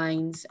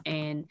guidelines.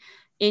 And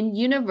in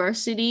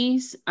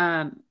universities,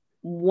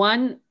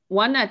 one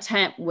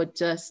attempt would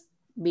just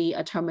be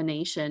a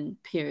termination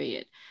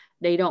period.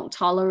 They don't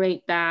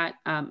tolerate that.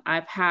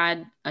 I've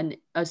had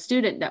a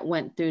student that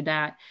went through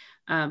that.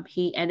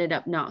 He ended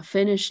up not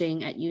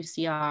finishing at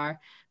UCR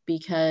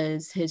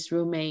because his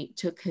roommate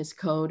took his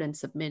code and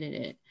submitted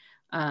it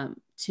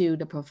to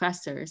the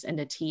professors, and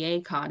the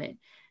TA caught it,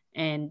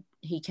 and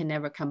he can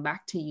never come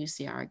back to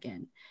UCR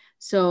again.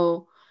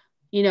 So,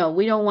 you know,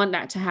 we don't want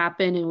that to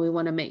happen, and we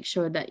want to make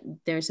sure that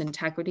there's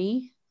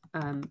integrity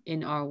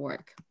in our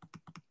work.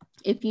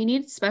 If you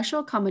need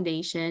special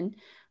accommodation,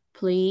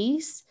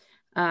 please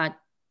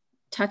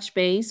touch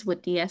base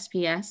with the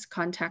SPS,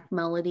 contact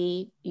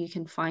Melody. You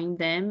can find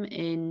them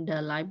in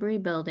the library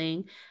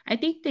building. I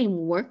think they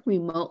work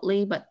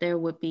remotely, but there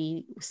would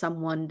be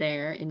someone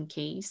there in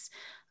case.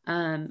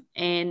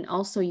 And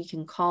also you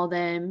can call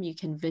them, you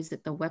can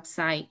visit the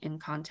website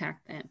and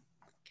contact them,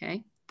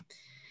 okay?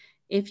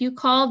 If you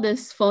call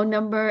this phone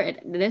number,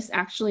 this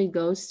actually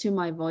goes to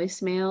my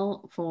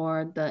voicemail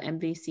for the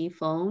MVC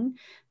phone.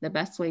 The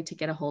best way to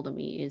get a hold of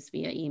me is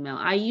via email.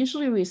 I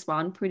usually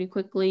respond pretty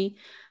quickly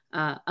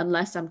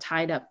unless I'm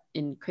tied up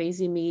in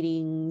crazy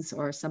meetings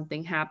or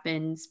something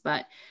happens.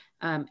 But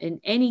in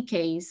any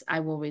case,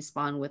 I will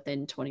respond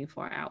within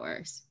 24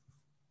 hours.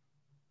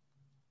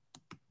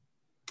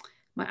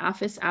 My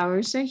office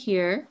hours are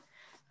here.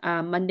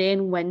 Monday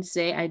and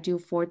Wednesday, I do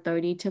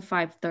 4:30 to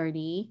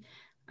 5:30.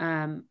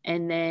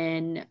 And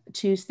then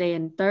Tuesday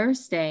and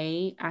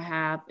Thursday, I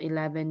have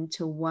 11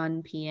 to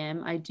 1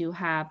 p.m. I do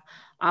have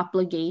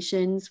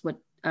obligations with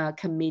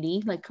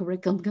committee, like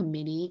curriculum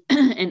committee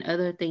and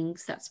other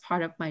things that's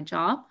part of my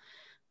job.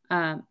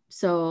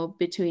 So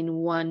between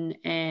 1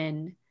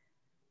 and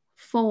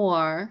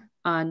 4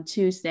 on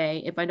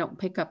Tuesday, if I don't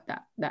pick up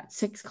that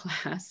 6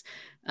 class,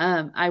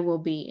 I will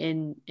be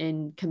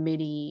in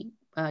committee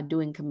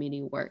doing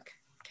committee work,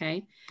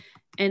 okay?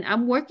 And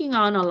I'm working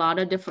on a lot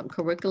of different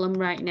curriculum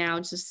right now,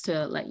 just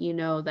to let you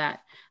know that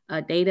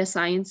data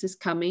science is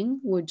coming.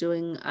 We're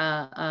doing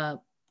a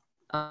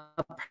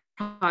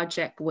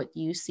project with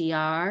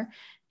UCR,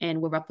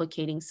 and we're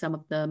replicating some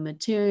of the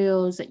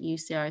materials that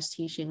UCR is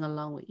teaching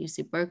along with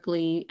UC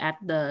Berkeley at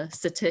the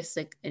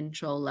statistic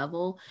intro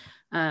level.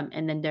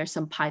 And then there's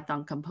some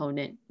Python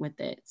component with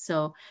it.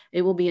 So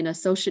it will be an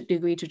associate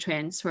degree to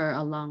transfer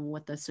along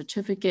with a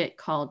certificate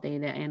called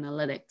data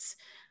analytics.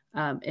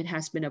 It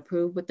has been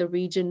approved with the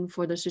region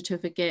for the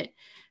certificate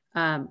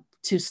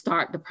to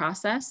start the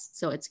process.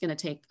 So it's going to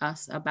take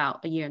us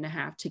about 1.5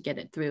 years to get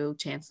it through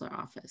Chancellor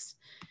office.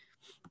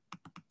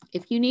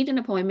 If you need an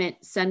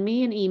appointment, send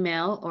me an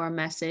email or a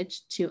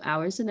message 2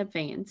 hours in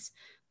advance.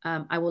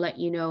 I will let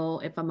you know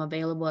if I'm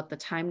available at the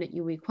time that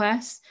you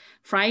request.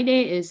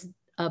 Friday is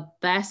a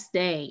best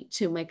day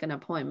to make an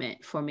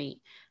appointment for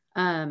me.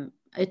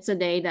 it's a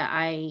day that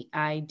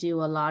I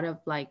do a lot of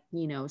like,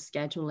 you know,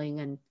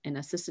 scheduling and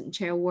assistant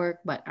chair work,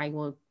 but I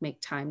will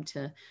make time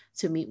to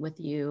meet with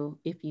you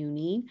if you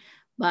need.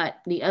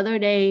 But the other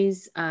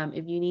days,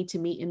 if you need to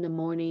meet in the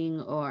morning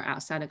or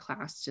outside of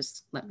class,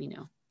 just let me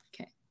know.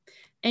 Okay.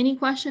 Any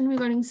question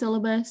regarding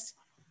syllabus?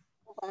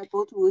 I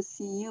go to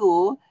see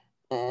you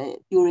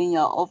during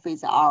your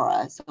office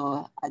hour,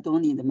 so I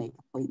don't need to make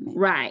appointment.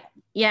 Right.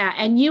 Yeah.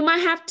 And you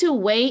might have to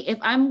wait. If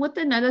I'm with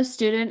another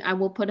student, I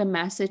will put a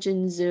message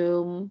in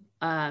Zoom,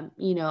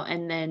 you know,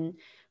 and then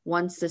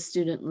once the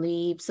student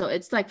leaves. So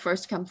it's like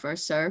first come,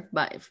 first serve.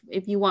 But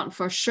if you want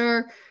for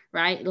sure,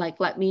 right, like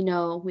let me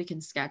know, we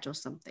can schedule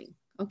something.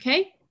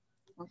 Okay.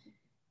 Okay.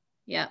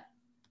 Yeah.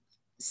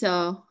 So,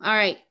 all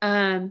right.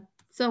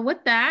 So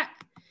with that,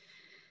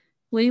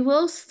 we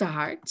will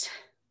start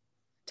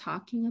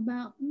talking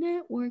about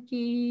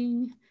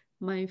networking.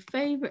 My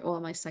favorite, well,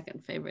 my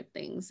second favorite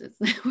things is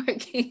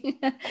networking.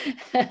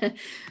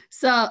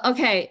 So,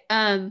 okay.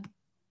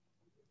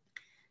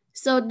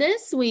 So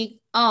this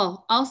week,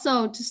 oh,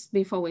 also just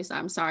before we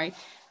start, I'm sorry.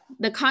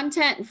 The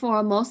content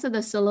for most of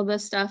the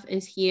syllabus stuff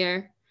is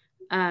here.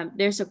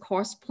 There's a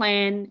course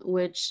plan,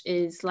 which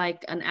is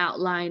like an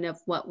outline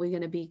of what we're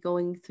going to be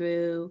going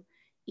through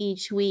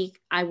each week.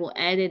 I will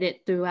edit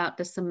it throughout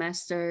the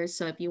semester.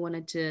 So if you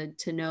wanted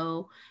to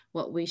know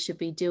what we should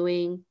be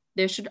doing,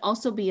 there should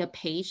also be a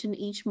page in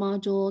each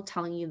module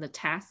telling you the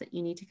tasks that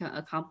you need to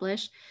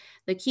accomplish.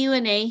 The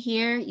Q&A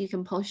here, you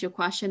can post your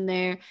question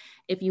there.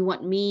 If you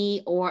want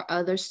me or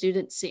other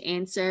students to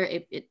answer,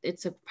 if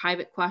it's a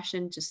private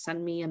question, just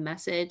send me a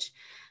message.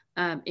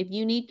 If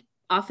you need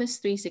Office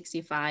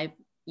 365,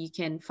 you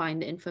can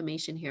find the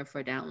information here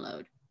for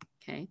download.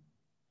 Okay.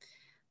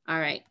 All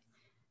right.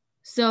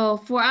 So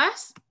for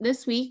us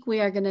this week, we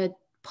are going to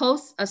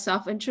post a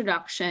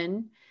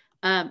self-introduction.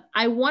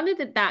 I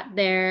wanted that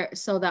there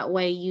so that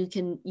way you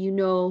can, you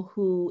know,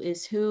 who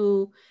is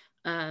who,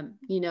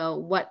 you know,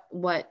 what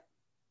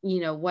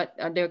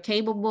are they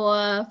capable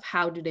of,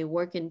 how do they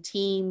work in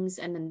teams,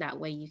 and then that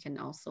way you can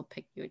also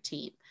pick your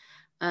team.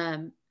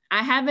 I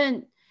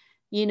haven't,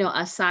 you know,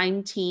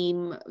 assigned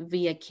team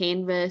via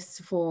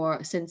Canvas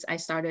since I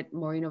started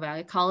Moreno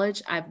Valley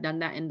College. I've done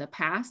that in the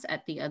past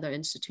at the other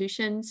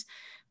institutions.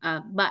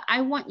 But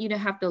I want you to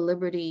have the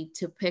liberty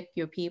to pick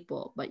your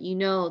people, but you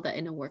know that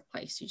in a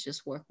workplace, you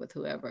just work with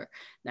whoever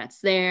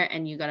that's there,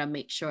 and you got to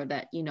make sure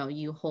that, you know,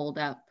 you hold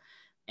up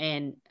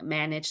and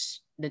manage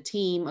the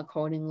team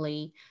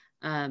accordingly.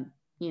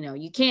 You know,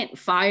 you can't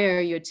fire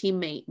your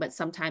teammate, but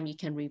sometimes you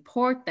can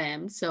report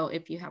them. So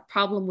if you have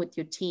problem with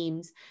your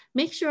teams,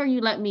 make sure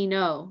you let me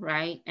know,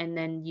 right? And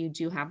then you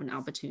do have an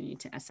opportunity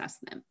to assess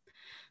them.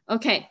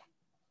 Okay,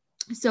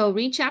 so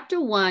read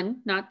chapter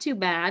 1, not too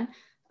bad.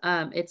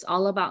 It's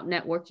all about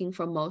networking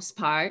for most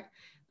part.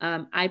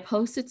 I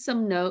posted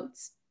some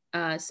notes,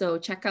 so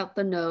check out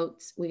the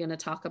notes. We're going to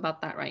talk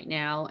about that right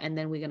now, and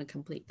then we're going to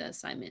complete the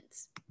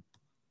assignments.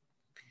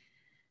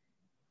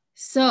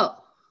 So,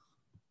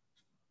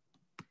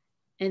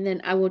 and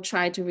then I will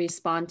try to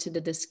respond to the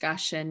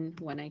discussion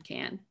when I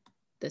can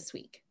this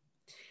week.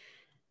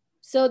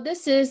 So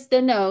this is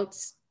the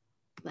notes.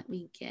 Let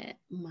me get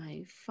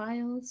my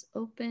files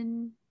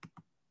open,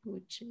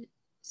 which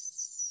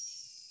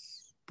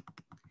is,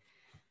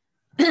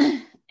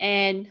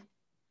 and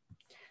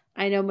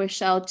I know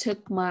Michelle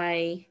took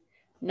my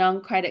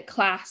non-credit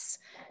class,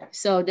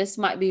 so this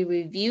might be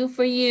review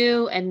for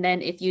you. And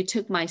then if you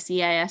took my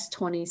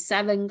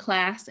CIS27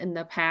 class in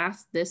the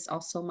past, this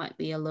also might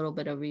be a little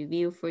bit of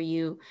review for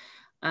you.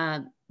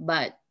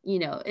 But you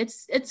know,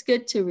 it's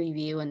good to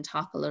review and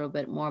talk a little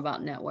bit more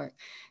about network.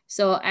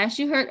 So as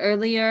you heard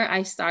earlier,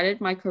 I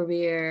started my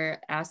career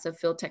as a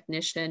field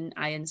technician.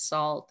 I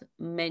installed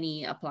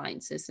many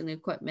appliances and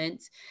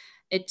equipment.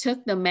 It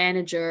took the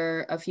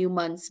manager a few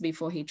months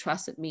before he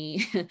trusted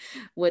me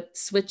with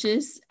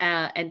switches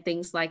and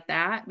things like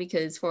that,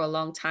 because for a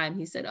long time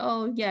he said,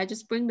 oh yeah,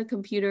 just bring the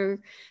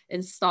computer,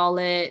 install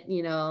it,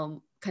 you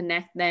know,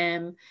 connect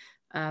them,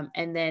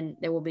 and then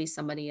there will be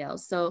somebody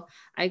else. So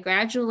I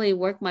gradually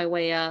worked my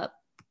way up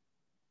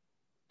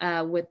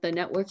with the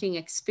networking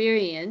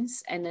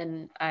experience, and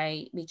then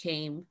I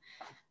became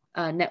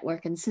a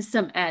network and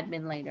system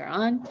admin later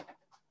on.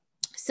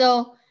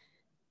 So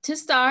to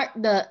start,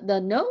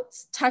 the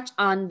notes touch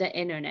on the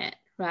internet,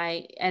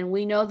 right? And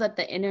we know that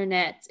the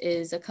internet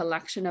is a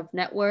collection of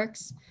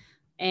networks.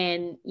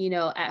 And, you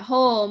know, at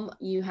home,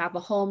 you have a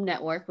home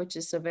network, which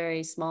is a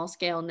very small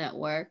scale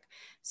network.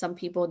 Some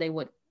people, they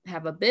would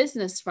have a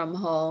business from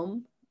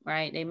home,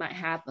 right? They might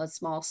have a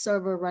small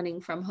server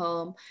running from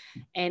home.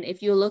 And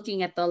if you're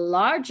looking at the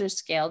larger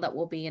scale, that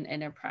will be an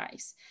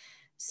enterprise.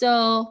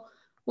 So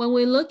when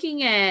we're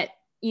looking at,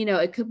 you know,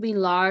 it could be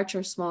large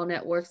or small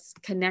networks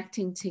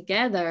connecting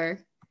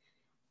together,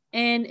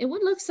 and it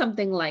would look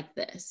something like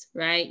this,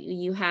 right?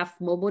 You have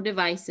mobile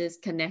devices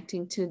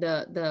connecting to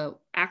the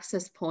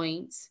access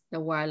points, the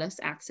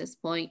wireless access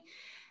point.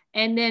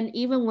 And then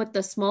even with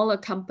the smaller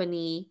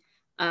company,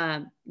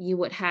 you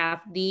would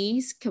have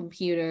these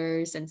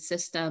computers and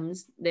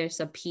systems. There's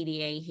a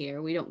PDA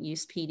here. We don't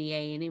use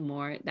PDA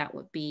anymore. That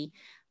would be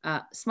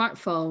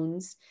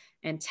smartphones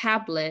and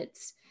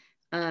tablets.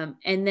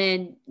 And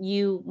then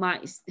you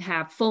might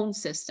have phone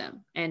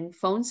system, and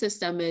phone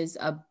system is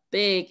a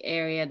big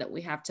area that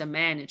we have to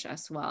manage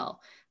as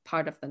well,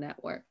 part of the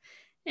network.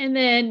 And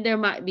then there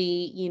might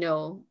be, you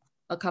know,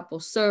 a couple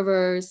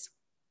servers.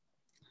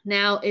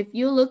 Now, if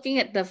you're looking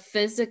at the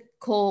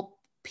physical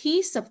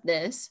piece of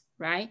this,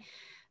 right?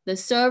 The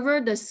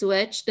server, the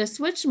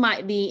switch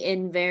might be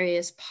in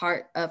various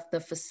part of the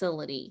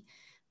facility.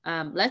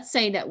 Let's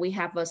say that we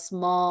have a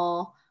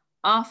small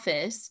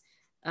office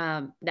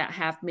that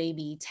have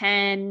maybe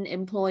 10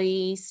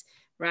 employees,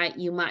 right?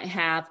 You might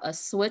have a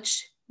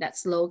switch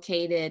that's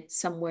located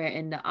somewhere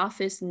in the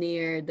office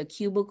near the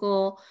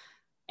cubicle,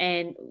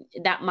 and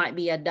that might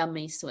be a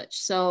dummy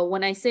switch. So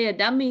when I say a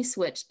dummy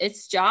switch,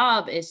 its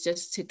job is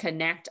just to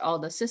connect all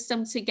the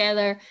systems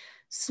together,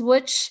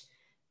 switch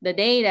the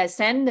data,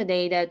 send the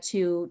data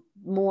to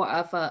more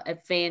of an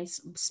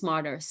advanced,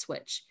 smarter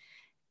switch.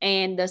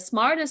 And the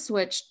smarter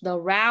switch, the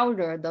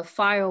router, the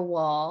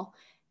firewall,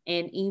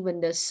 and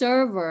even the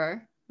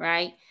server,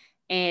 right?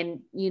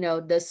 And, you know,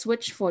 the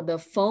switch for the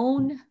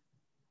phone,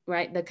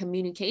 right? The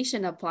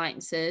communication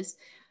appliances,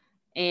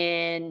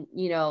 and,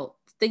 you know,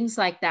 things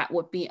like that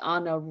would be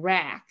on a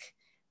rack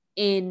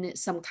in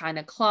some kind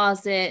of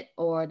closet,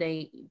 or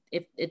they,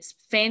 if it's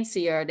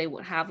fancier, they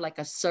would have like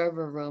a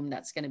server room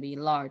that's going to be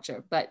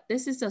larger. But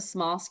this is a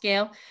small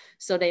scale,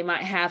 so they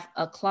might have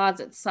a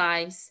closet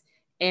size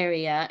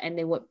area, and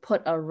they would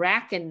put a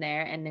rack in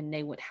there, and then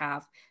they would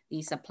have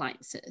these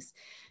appliances.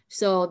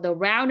 So the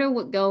router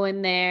would go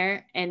in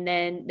there, and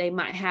then they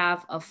might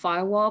have a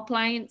firewall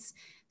appliance.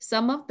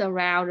 Some of the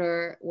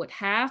router would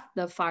have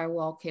the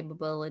firewall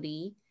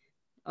capability,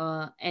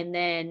 and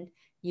then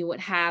you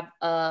would have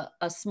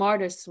a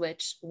smarter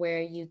switch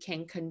where you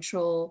can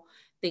control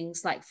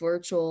things like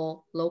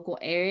virtual local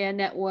area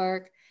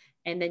network.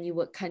 And then you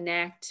would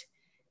connect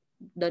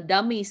the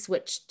dummy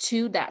switch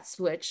to that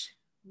switch,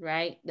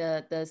 right?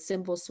 The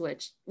simple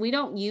switch. We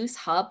don't use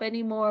hub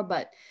anymore,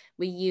 but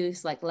we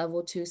use like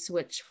level 2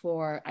 switch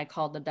for, I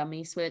call the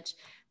dummy switch.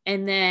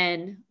 And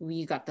then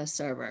we got the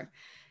server.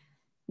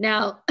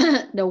 Now,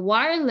 the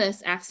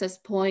wireless access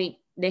point,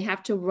 they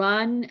have to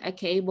run a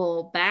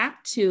cable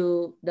back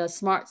to the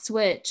smart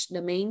switch,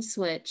 the main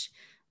switch.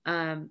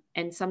 And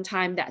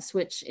sometimes that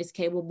switch is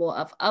capable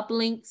of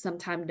uplink,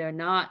 sometimes they're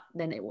not.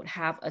 Then it would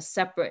have a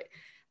separate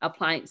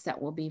appliance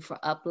that will be for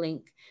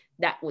uplink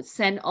that would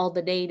send all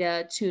the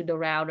data to the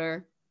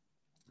router.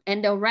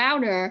 And the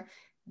router,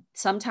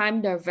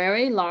 sometimes they're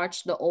very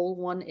large. The old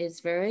one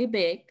is very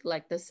big,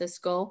 like the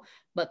Cisco,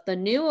 but the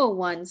newer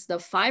ones, the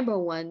fiber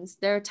ones,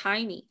 they're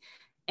tiny.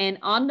 And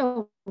on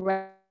the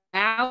router,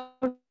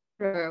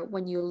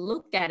 when you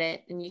look at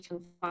it, and you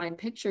can find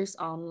pictures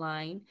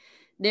online,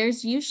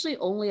 there's usually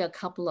only a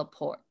couple of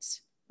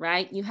ports,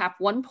 right? You have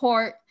one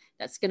port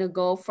that's going to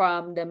go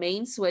from the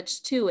main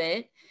switch to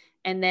it,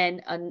 and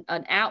then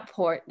an out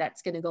port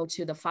that's going to go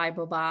to the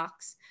fiber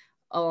box,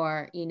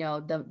 or, you know,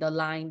 the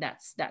line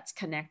that's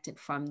connected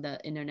from the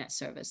internet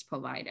service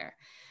provider.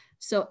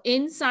 So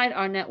inside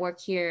our network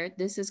here,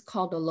 this is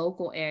called the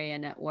local area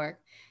network.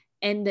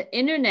 And the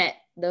internet,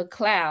 the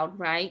cloud,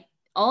 right?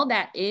 All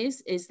that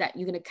is that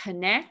you're going to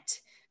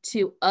connect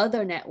to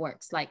other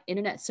networks like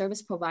internet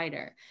service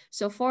provider.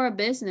 So for a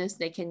business,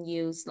 they can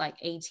use like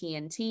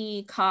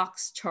AT&T,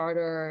 Cox,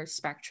 Charter,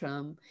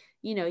 Spectrum,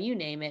 you know, you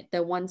name it,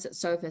 the ones that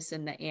surface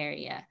in the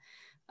area.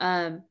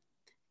 And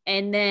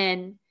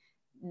then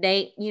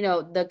they, you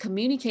know, the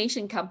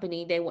communication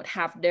company, they would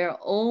have their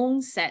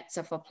own sets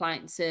of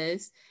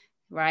appliances,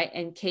 right?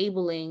 And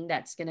cabling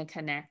that's going to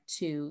connect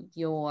to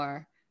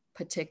your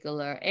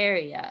particular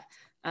area.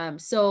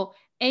 So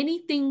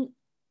anything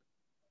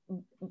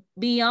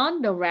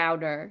beyond the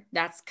router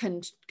that's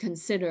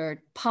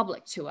considered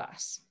public to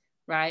us,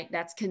 right?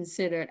 That's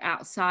considered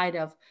outside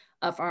of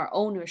our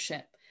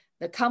ownership.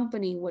 The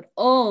company would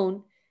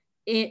own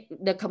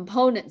the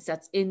components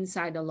that's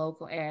inside the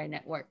local area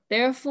network.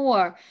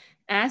 Therefore,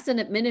 as an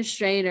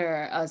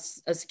administrator, a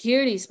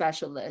security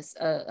specialist,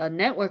 a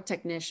network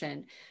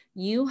technician,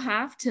 you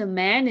have to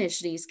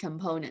manage these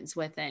components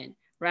within,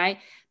 right?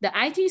 The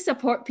IT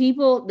support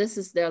people, this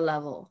is their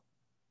level,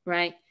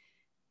 right?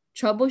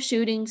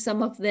 Troubleshooting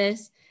some of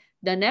this.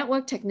 The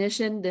network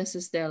technician, this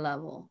is their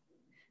level.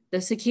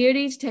 The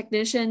security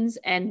technicians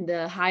and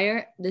the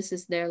higher, this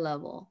is their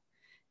level.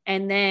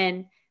 And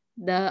then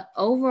the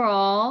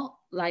overall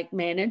like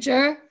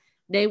manager,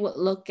 they would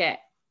look at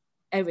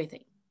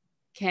everything,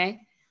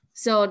 okay?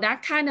 So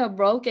that kind of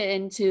broke it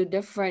into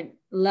different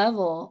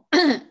level.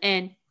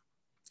 And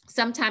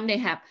sometimes they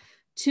have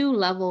 2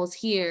 levels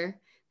here,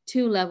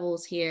 2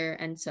 levels here,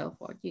 and so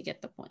forth. You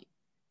get the point.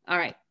 All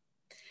right.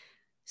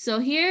 So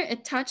here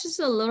it touches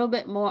a little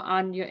bit more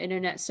on your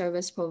internet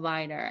service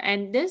provider.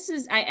 And this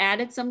is, I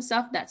added some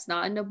stuff that's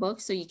not in the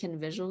book so you can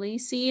visually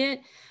see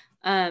it.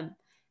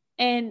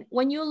 And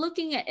when you're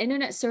looking at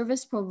internet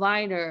service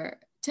provider,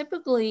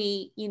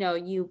 typically, you know,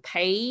 you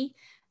pay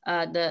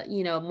the,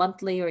 you know,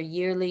 monthly or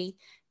yearly,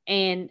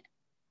 and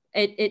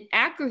it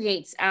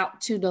aggregates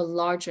out to the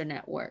larger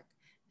network.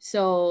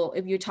 So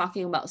if you're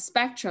talking about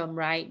Spectrum,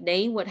 right,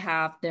 they would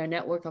have their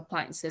network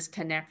appliances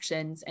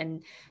connections.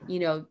 And, you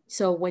know,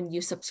 so when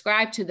you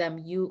subscribe to them,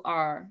 you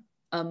are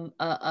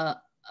a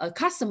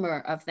customer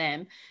of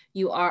them.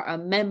 You are a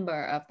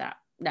member of that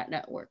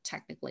network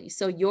technically.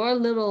 So your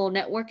little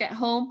network at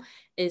home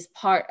is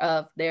part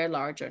of their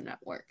larger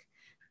network.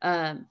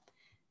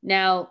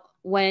 Now,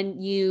 when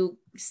you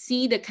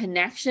see the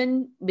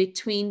connection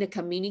between the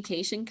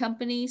communication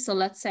companies, so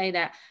let's say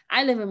that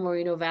I live in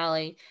Moreno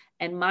Valley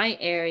and my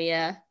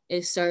area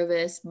is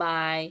serviced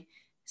by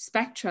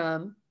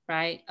Spectrum,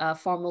 right?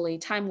 Formerly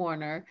Time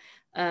Warner.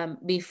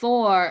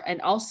 Before,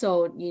 and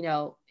also, you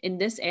know, in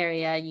this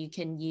area, you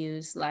can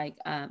use like,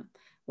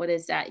 what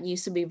is that? It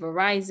used to be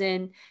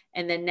Verizon,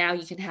 and then now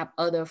you can have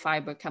other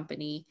fiber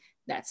company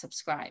that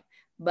subscribe.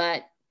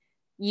 But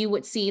you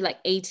would see like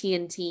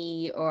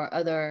AT&T or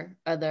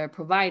other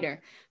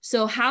provider.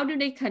 So how do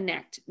they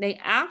connect? They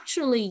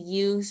actually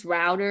use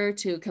router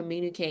to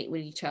communicate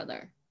with each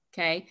other,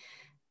 okay?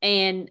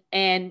 And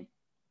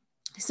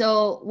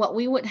so what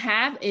we would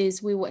have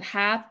is we would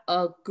have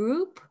a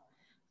group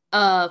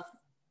of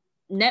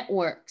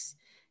networks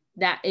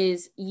that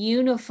is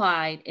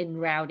unified in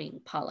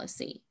routing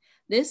policy.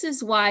 This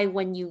is why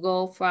when you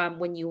go from,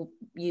 when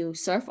you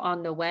surf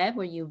on the web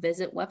or you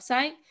visit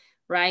website,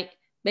 right?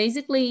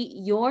 Basically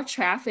your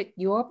traffic,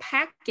 your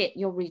packet,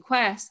 your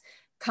request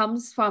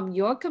comes from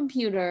your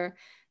computer.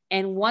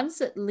 And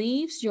once it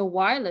leaves your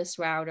wireless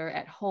router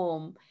at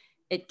home,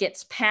 it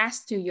gets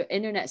passed to your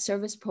internet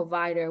service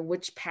provider,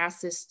 which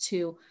passes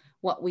to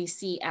what we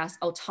see as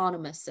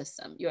autonomous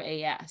system, your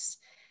AS.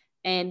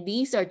 And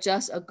these are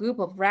just a group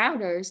of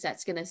routers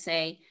that's going to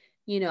say,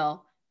 you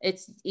know,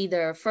 it's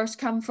either first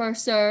come,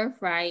 first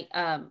serve, right?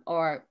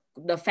 Or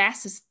the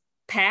fastest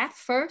path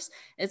first.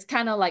 It's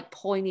kind of like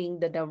pointing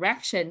the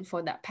direction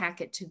for that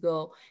packet to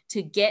go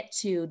to get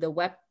to the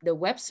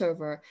web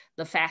server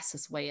the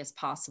fastest way as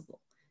possible.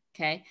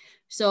 Okay.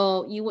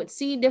 So you would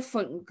see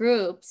different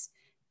groups,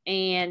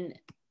 and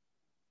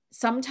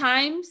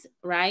sometimes,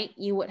 right,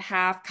 you would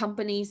have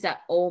companies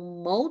that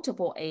own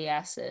multiple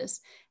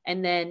ASs,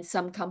 and then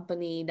some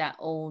company that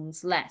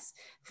owns less.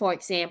 For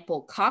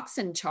example, Cox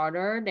and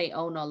Charter, they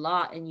own a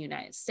lot in the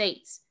United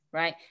States,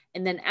 right?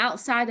 And then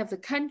outside of the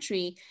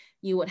country,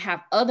 you would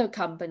have other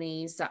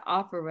companies that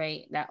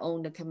operate, that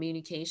own the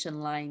communication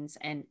lines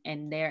and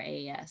their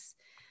AS.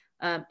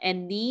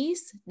 And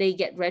these, they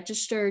get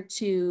registered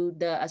to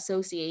the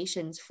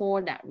associations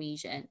for that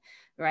region,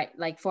 right?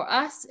 Like for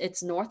us,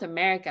 it's North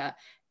America.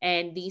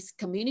 And these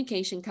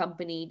communication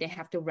company, they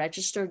have to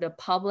register the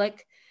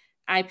public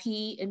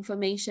IP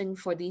information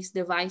for these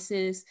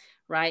devices,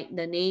 right?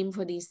 The name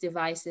for these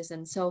devices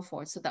and so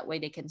forth. So that way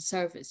they can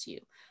service you.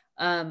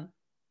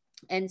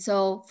 And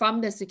so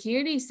from the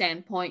security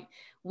standpoint,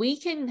 we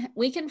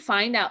can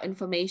find out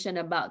information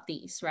about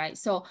these, right?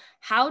 So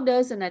how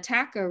does an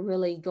attacker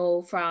really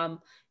go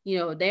from, you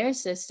know, their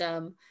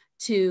system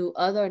to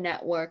other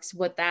networks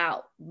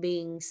without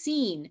being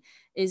seen?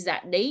 Is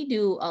that they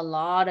do a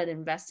lot of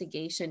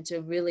investigation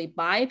to really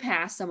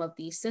bypass some of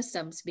these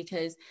systems,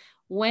 because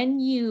when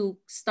you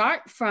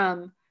start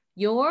from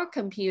your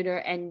computer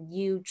and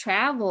you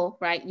travel,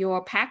 right,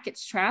 your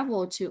packets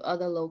travel to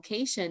other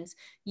locations,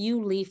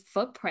 you leave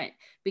footprint,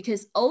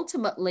 because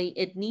ultimately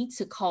it needs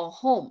to call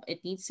home.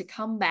 It needs to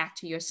come back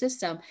to your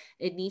system.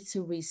 It needs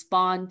to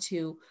respond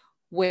to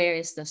where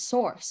is the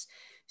source.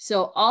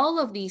 So all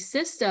of these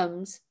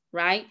systems,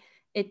 right,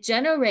 it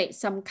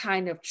generates some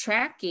kind of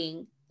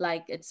tracking,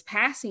 like it's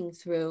passing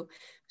through.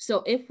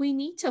 So if we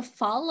need to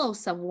follow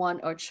someone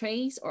or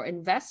trace or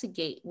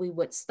investigate, we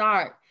would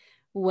start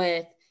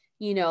with,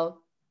 you know,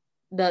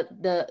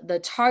 the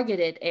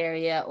targeted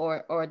area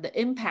or the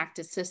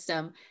impacted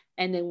system,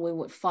 and then we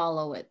would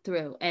follow it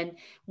through. And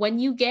when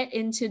you get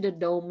into the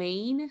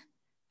domain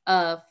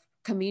of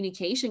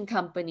communication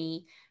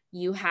company,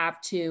 you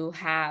have to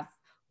have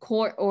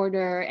court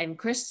order, and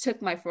Chris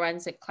took my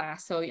forensic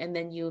class. So, and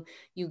then you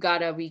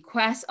gotta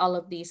request all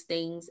of these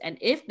things. And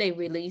if they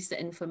release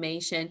the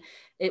information,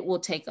 it will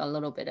take a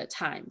little bit of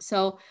time.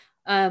 So,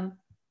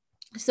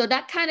 so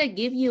that kind of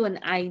give you an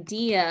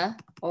idea,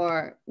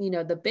 or, you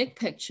know, the big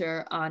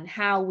picture on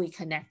how we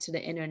connect to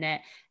the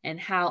internet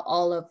and how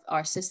all of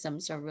our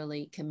systems are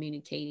really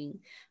communicating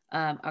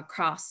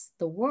across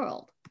the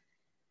world.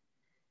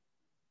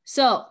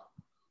 So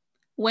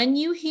when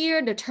you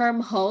hear the term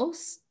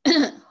host,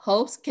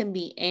 host can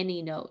be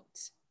any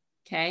nodes,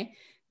 okay?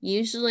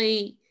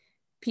 Usually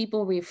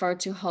people refer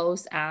to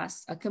host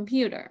as a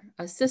computer,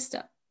 a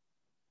system,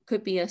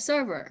 could be a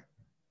server,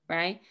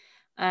 right?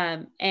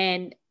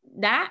 And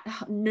that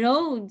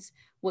nodes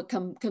would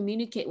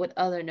communicate with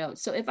other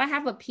nodes. So if I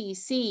have a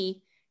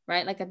PC,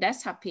 right, like a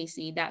desktop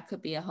PC, that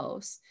could be a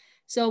host.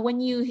 So when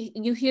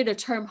you hear the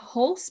term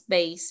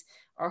host-based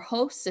or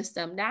host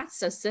system,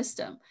 that's a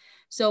system.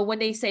 So when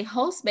they say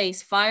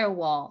host-based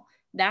firewall,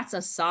 that's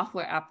a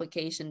software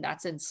application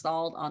that's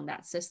installed on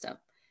that system,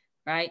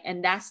 right?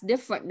 And that's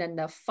different than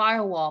the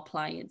firewall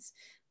appliance,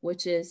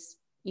 which is,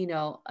 you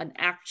know, an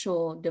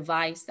actual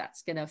device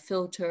that's going to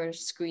filter,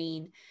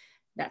 screen,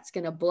 that's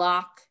going to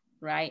block,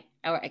 right?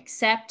 Or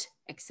accept,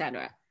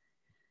 etc.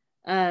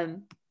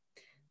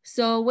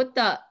 So with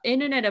the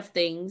Internet of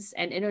Things,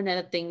 and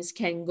Internet of Things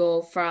can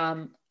go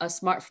from a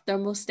smart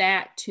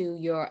thermostat to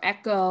your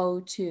Echo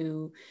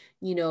to,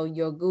 you know,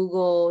 your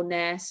Google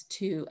Nest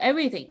to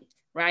everything,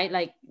 right?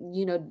 Like,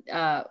 you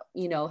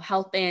know,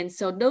 health bands.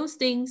 So those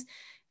things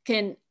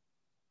can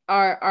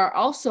are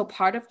also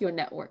part of your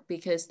network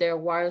because they're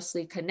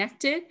wirelessly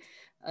connected.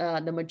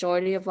 The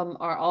majority of them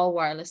are all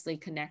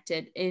wirelessly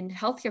connected. In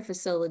healthcare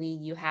facility,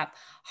 you have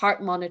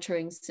heart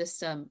monitoring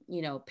system,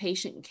 you know,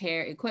 patient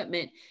care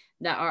equipment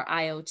that are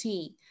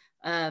IoT.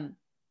 And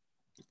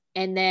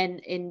then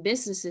in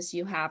businesses,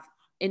 you have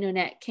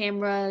internet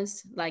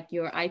cameras, like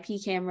your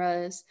IP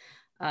cameras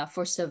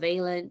for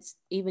surveillance,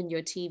 even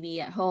your TV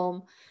at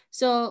home.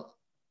 So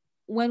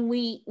when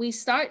we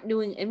start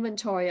doing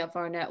inventory of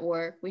our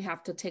network, we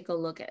have to take a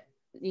look at,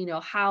 you know,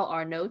 how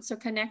our nodes are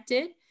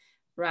connected,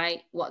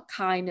 right? What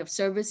kind of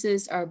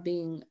services are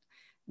being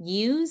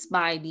used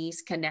by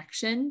these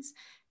connections.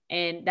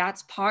 And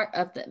that's part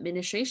of the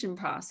administration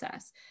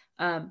process.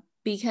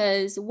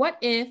 Because what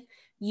if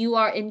you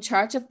are in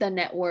charge of the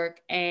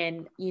network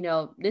and, you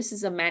know, this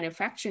is a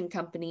manufacturing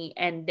company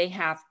and they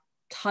have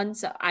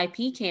tons of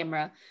IP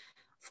camera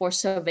for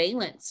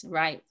surveillance,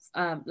 right?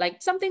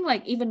 Like something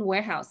like even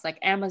warehouse, like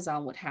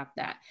Amazon would have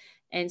that.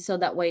 And so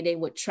that way they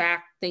would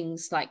track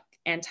things like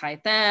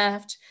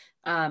anti-theft,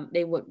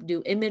 they would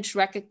do image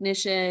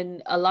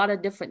recognition, a lot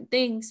of different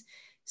things.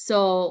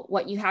 So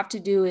what you have to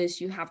do is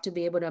you have to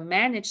be able to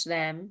manage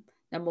them.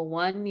 Number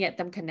one, get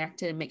them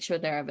connected and make sure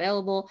they're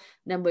available.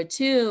 Number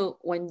two,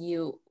 when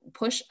you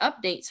push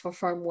updates for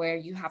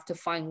firmware, you have to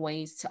find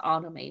ways to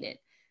automate it,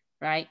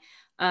 right?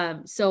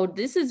 So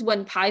this is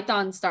when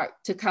Python start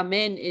to come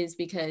in, is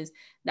because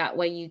that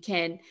way you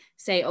can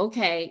say,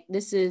 okay,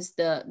 this is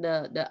the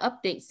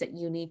updates that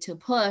you need to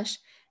push,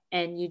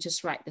 and you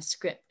just write the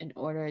script in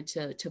order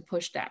to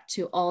push that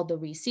to all the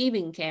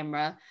receiving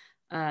camera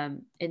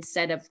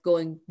instead of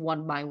going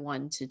one by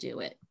one to do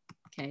it.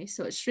 Okay,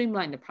 so it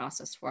streamlined the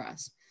process for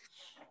us.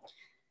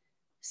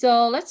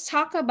 So let's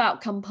talk about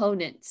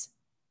components.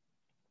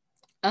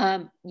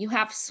 You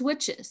have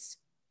switches,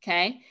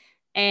 okay?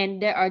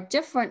 And there are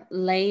different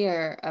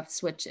layer of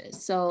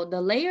switches. So the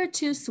layer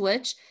 2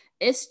 switch,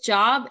 its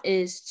job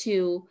is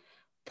to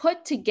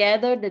put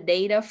together the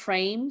data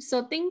frame.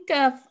 So think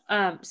of,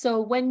 so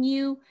when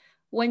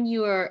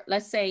you're,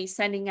 let's say,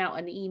 sending out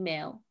an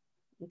email,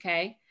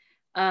 okay?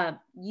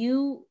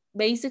 You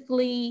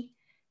basically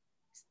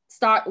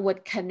start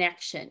with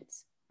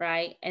connections,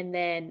 right? And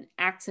then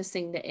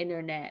accessing the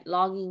internet,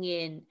 logging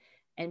in,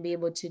 and be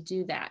able to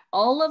do that.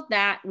 All of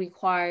that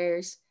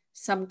requires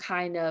some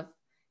kind of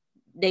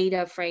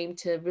data frame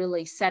to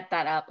really set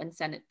that up and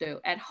send it through.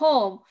 At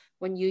home,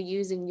 when you're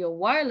using your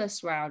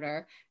wireless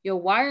router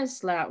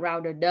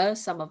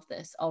does some of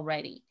this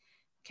already,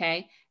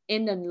 okay?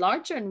 In a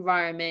larger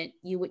environment,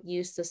 you would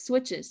use the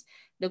switches.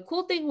 The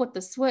cool thing with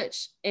the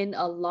switch in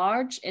a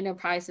large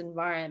enterprise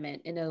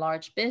environment, in a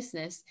large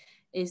business,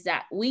 is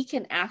that we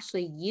can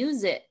actually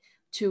use it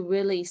to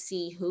really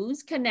see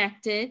who's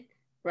connected,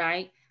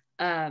 right?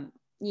 You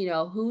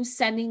know, who's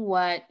sending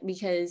what,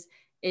 because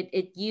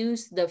it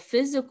used the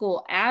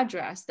physical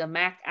address, the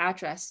MAC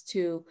address,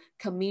 to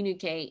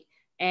communicate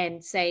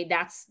and say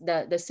that's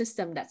the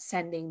system that's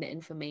sending the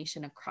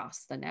information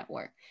across the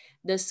network.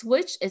 The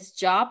switch, its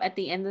job at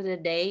the end of the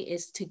day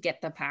is to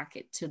get the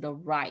packet to the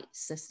right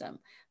system.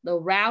 The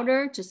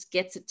router just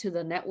gets it to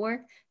the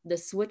network. The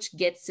switch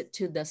gets it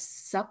to the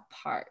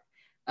subpart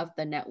of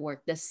the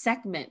network, the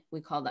segment, we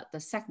call that the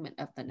segment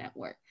of the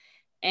network.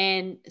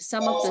 And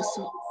some of the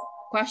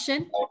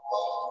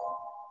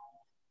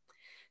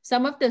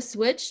some of the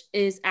switch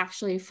is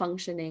actually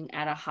functioning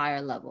at a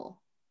higher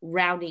level,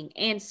 routing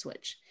and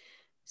switch.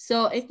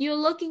 So if you're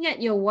looking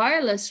at your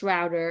wireless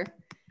router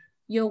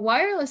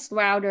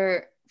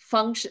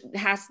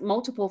has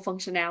multiple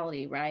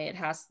functionality, right? It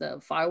has the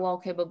firewall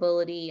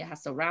capability, it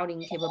has the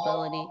routing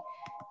capability,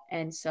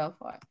 and so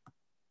forth.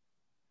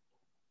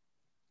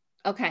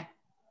 Okay.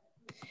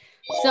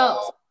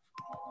 So,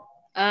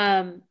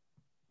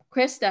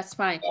 Chris, that's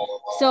fine.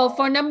 So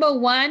for number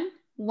one,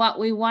 what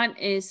we want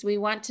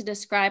to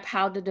describe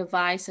how the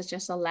device, such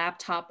as a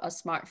laptop, a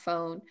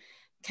smartphone,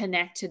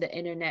 connect to the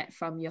internet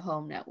from your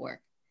home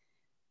network.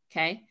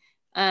 Okay.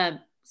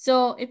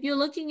 So if you're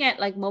looking at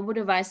like mobile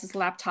devices,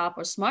 laptop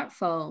or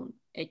smartphone,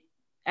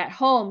 at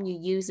home, you're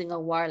using a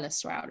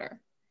wireless router,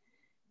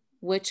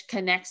 which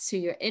connects to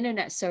your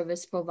internet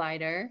service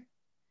provider,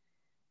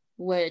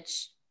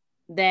 which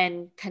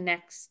then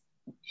connects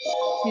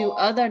to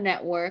other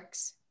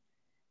networks,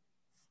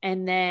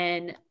 and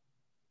then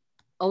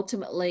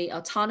ultimately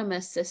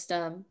autonomous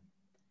system.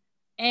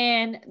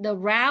 And the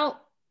route,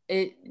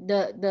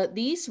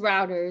 these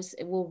routers,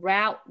 it will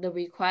route the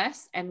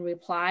request and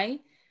reply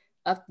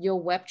of your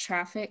web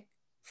traffic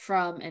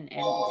from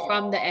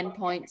the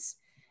endpoints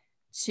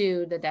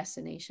to the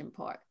destination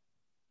port.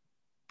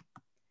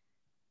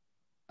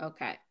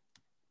 Okay.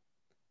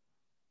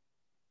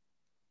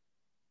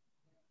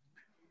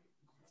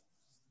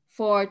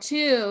 For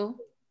 2,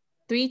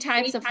 3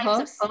 types of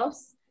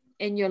hosts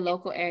in your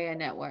local area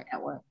network.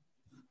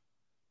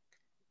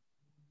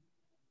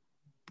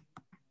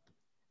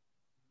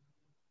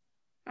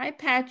 Hi,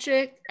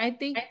 Patrick. I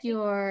think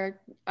you're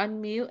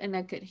unmute and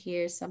I could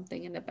hear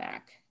something in the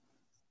back.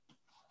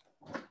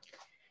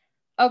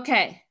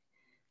 Okay.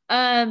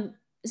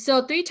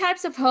 So 3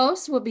 types of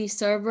hosts will be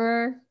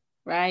server,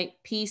 right?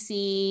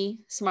 PC,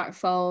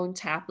 smartphone,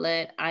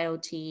 tablet,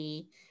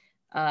 IoT,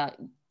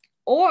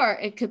 or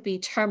it could be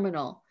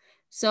terminal.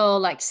 So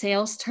like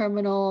sales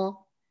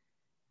terminal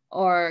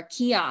or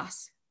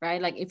kiosk,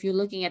 right? Like if you're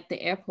looking at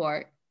the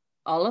airport,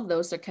 all of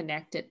those are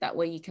connected. That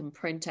way you can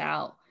print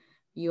out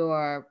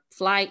your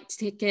flight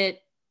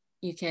ticket.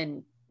 You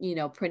can, you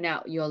know, print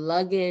out your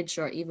luggage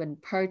or even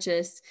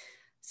purchase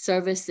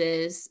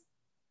services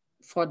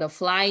for the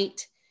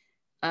flight.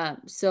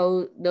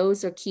 So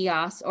those are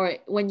kiosks. Or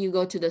when you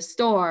go to the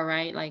store,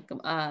 right? Like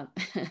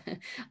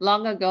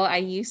long ago, I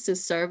used to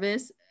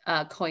service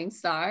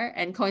Coinstar,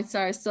 and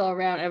Coinstar is still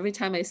around. Every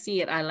time I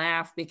see it, I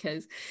laugh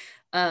because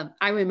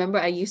I remember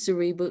I used to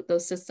reboot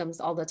those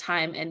systems all the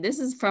time. And this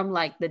is from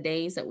like the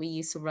days that we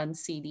used to run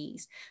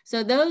CDs.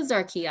 So those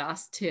are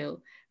kiosks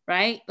too,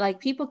 right? Like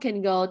people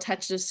can go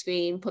touch the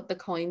screen, put the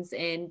coins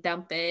in,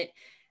 dump it.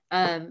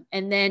 And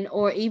then,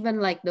 or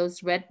even like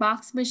those red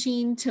box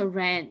machine to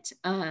rent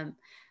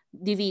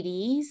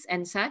DVDs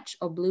and such,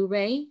 or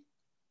Blu-ray.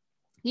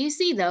 You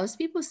see those,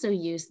 people still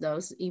use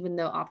those, even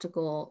though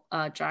optical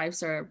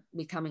drives are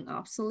becoming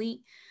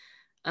obsolete.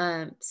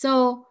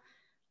 So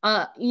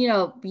you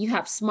know, you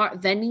have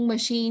smart vending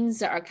machines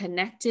that are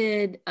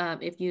connected.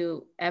 If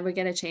you ever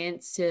get a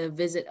chance to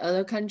visit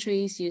other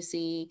countries, you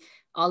see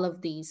all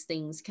of these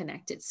things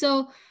connected.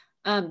 So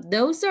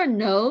those are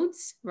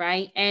nodes,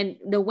 right? And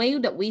the way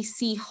that we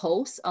see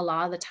hosts a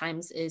lot of the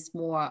times is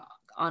more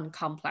on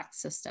complex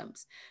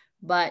systems.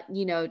 But,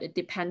 you know, it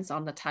depends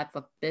on the type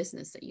of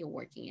business that you're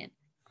working in.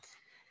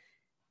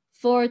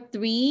 For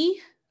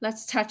 3,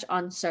 let's touch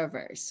on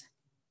servers.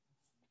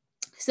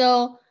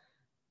 So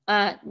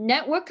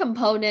network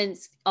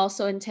components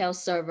also entail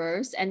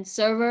servers, and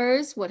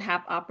servers would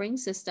have operating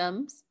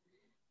systems.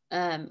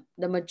 The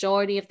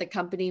majority of the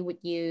company would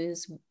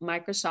use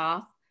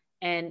Microsoft,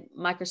 and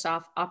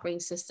Microsoft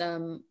operating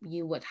system,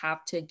 you would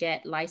have to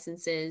get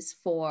licenses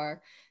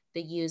for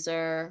the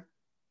users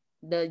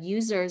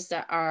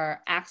that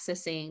are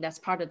accessing, that's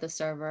part of the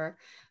server.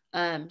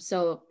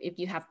 So if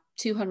you have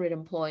 200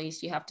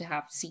 employees, you have to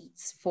have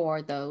seats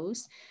for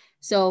those.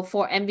 So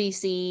for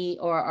MVC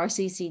or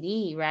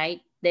RCCD, right,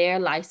 their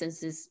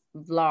license is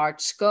large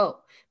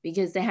scope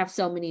because they have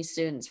so many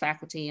students,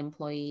 faculty,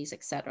 employees,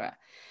 etc.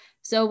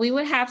 So we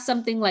would have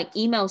something like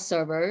email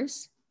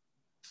servers,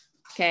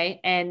 okay?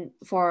 And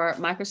for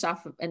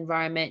Microsoft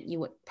environment, you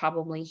would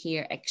probably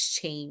hear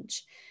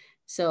Exchange.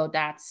 So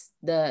that's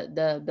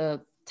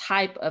the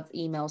type of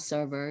email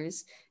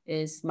servers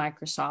is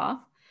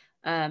Microsoft.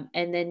 And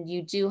then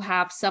you do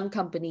have some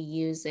company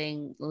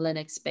using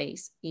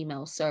Linux-based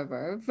email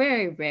server,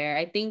 very rare.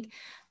 I think,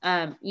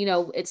 you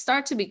know, it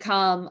starts to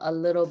become a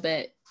little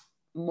bit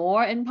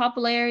more in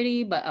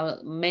popularity,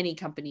 but many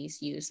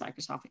companies use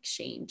Microsoft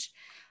Exchange.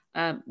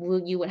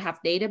 You would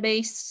have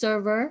database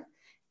server,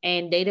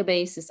 and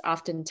database is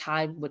often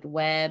tied with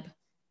web,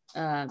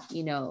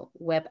 you know,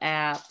 web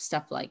app,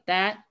 stuff like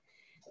that.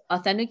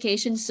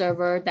 Authentication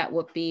server, that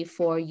would be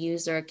for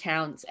user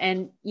accounts.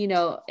 And, you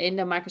know, in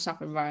the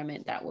Microsoft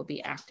environment, that would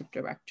be Active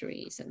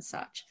Directories and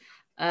such.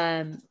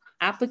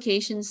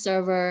 Application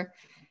server,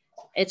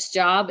 its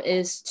job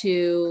is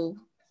to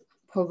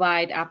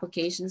provide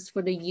applications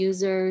for the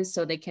users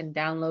so they can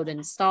download,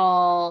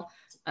 install,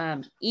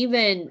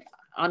 even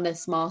on a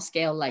small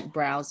scale like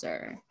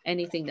browser,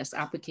 anything that's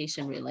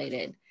application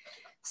related.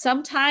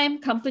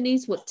 Sometimes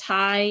companies would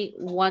tie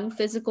one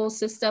physical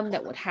system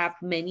that would have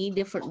many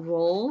different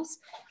roles.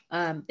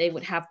 They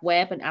would have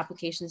web and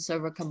application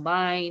server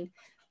combined,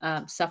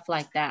 stuff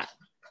like that.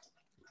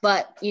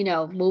 But, you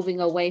know,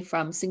 moving away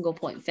from single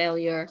point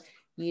failure,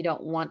 you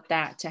don't want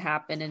that to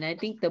happen. And I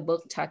think the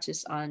book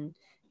touches on,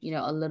 you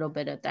know, a little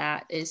bit of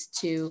that, is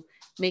to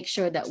make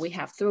sure that we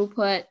have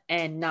throughput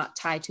and not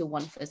tied to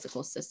one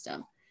physical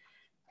system.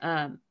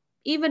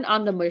 Even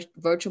on the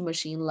virtual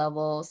machine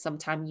level,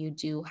 sometimes you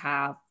do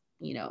have,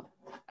 you know,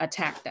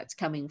 attack that's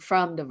coming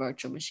from the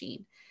virtual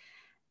machine.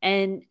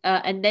 And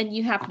then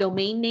you have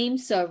domain name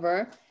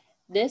server.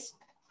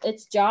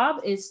 Its job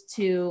is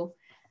to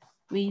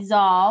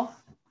resolve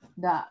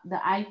the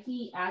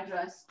IP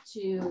address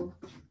to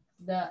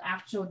the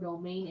actual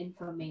domain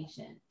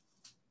information.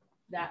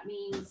 That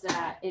means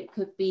that it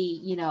could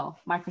be, you know,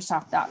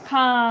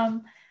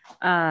 Microsoft.com,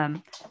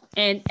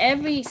 and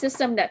every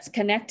system that's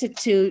connected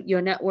to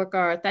your network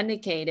or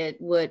authenticated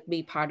would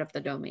be part of the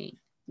domain.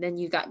 Then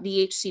you got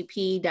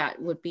DHCP,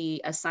 that would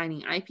be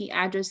assigning IP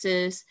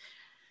addresses.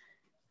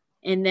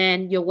 And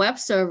then your web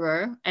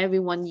server,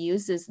 everyone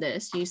uses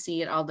this. You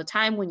see it all the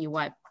time when you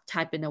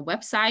type in a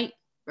website.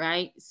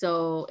 right?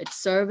 So it's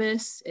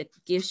service, it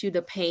gives you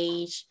the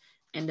page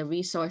and the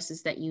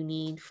resources that you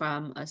need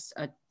from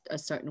a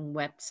certain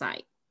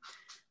website.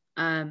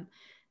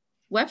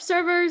 Web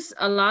servers,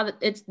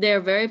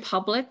 they're very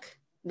public.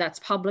 That's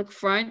public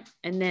front.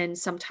 And then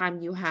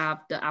sometimes you have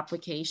the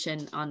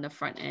application on the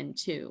front end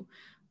too.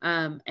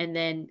 And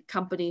then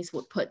companies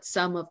would put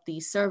some of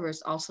these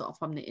servers also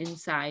from the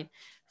inside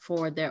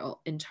for their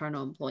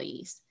internal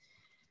employees.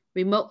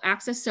 Remote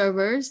access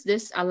servers,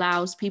 this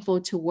allows people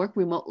to work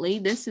remotely.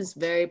 This is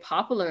very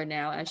popular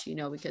now, as you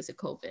know, because of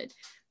COVID.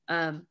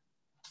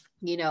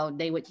 You know,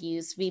 they would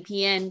use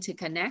VPN to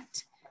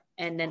connect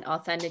and then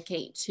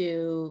authenticate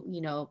to,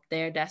 you know,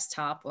 their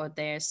desktop or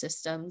their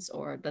systems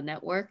or the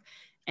network.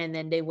 And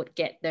then they would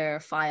get their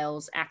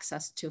files,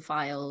 access to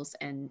files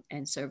and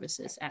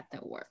services at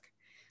their work.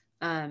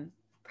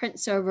 Print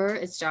server,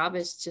 its job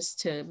is just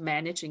to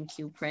manage and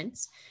queue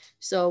prints.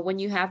 So when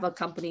you have a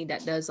company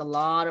that does a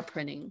lot of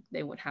printing,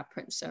 they would have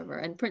print server,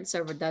 and print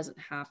server doesn't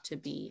have to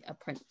be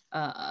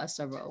a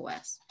server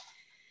OS.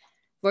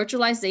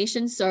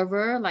 Virtualization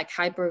server like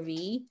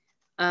Hyper-V,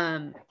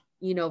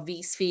 you know,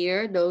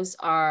 vSphere, those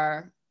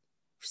are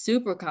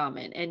super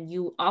common and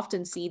you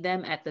often see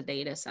them at the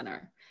data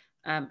center.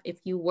 If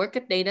you work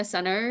at data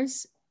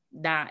centers,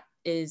 that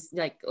is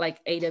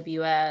like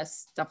AWS,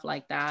 stuff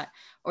like that,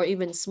 or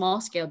even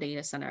small scale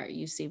data center,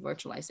 you see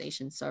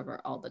virtualization server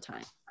all the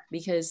time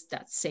because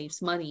that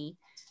saves money,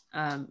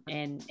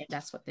 and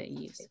that's what they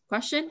use.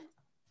 Question?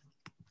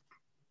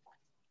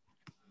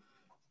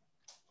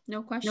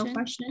 No question? No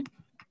question?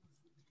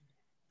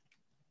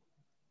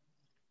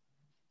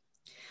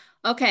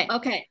 Okay.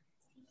 Okay.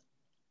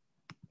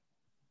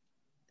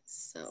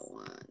 So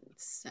 1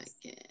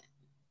 second.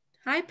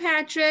 Hi,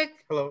 Patrick.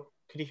 Hello,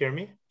 could you hear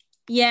me?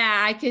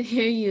 Yeah, I could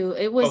hear you.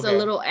 It was Okay. a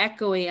little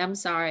echoey. I'm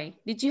sorry.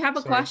 Did you have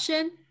a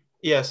question?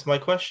 Yes, my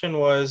question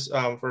was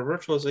for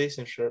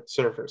virtualization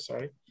server,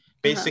 sorry.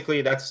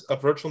 Basically, that's a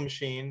virtual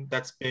machine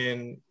that's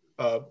been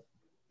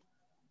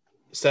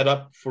set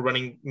up for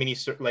running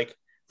like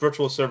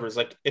virtual servers.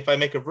 Like if I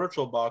make a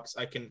virtual box,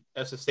 I can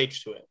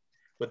SSH to it.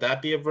 Would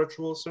that be a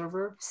virtual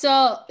server?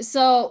 So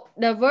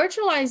the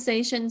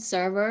virtualization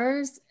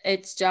servers,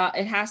 it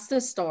has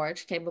the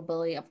storage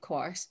capability, of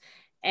course.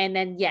 And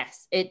then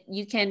yes,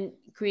 you can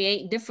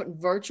create different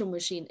virtual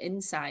machine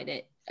inside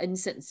it,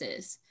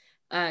 instances.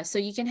 So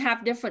you can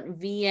have different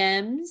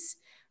VMs,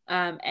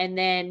 and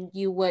then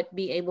you would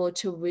be able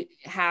to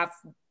have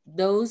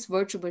those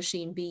virtual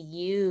machines be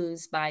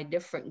used by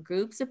different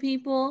groups of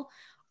people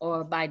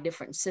or by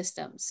different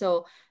systems.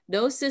 So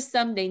those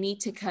systems, they need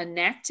to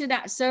connect to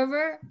that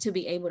server to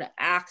be able to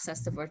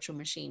access the virtual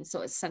machine.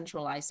 So it's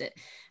centralized it.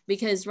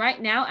 Because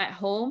right now at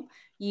home,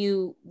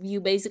 you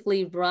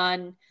basically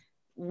run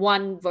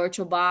one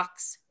virtual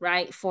box,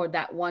 right, for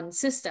that one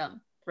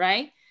system,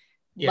 right?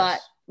 Yes.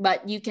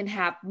 But you can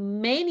have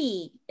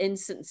many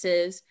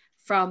instances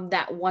from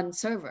that one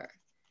server.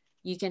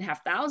 You can have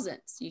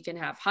thousands, you can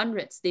have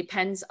hundreds,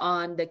 depends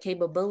on the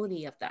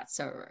capability of that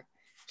server.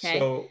 Okay.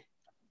 So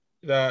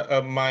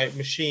my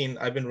machine,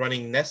 I've been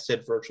running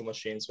nested virtual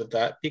machines. Would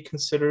that be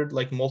considered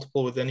like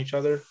multiple within each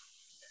other,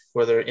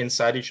 where they're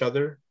inside each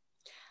other?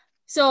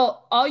 So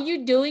all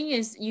you're doing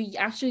is you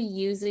actually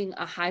using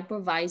a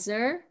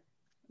hypervisor,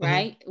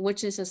 right? Mm-hmm.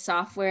 Which is a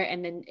software,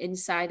 and then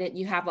inside it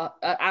you have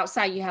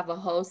outside you have a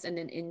host, and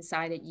then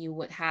inside it you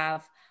would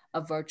have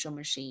a virtual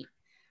machine.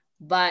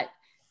 But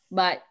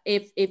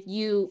if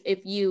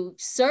you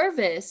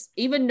service,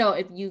 even though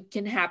if you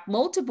can have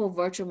multiple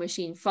virtual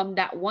machines from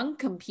that one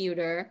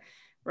computer,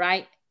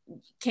 right?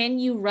 Can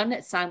you run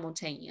it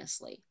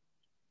simultaneously?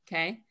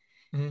 Okay.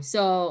 Mm-hmm.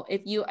 So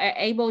if you are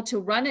able to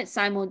run it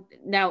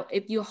now,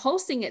 if you're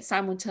hosting it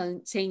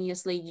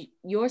simultaneously,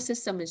 your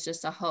system is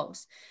just a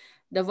host.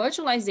 The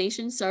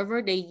virtualization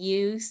server, they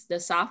use the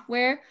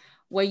software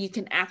where you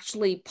can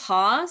actually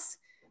pause,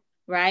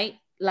 right?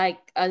 Like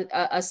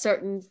a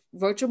certain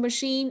virtual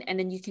machine, and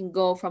then you can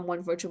go from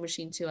one virtual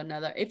machine to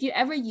another. If you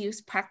ever use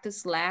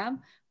Practice Lab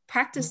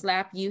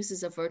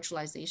uses a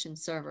virtualization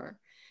server,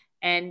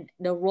 and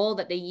the role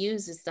that they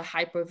use is the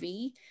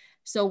Hyper-V.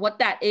 So what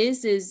that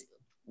is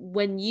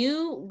when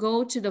you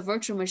go to the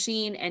virtual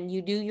machine and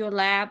you do your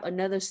lab,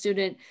 another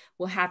student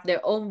will have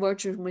their own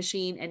virtual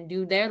machine and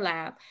do their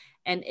lab.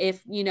 And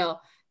if, you know,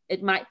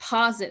 it might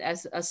pause it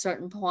at a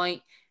certain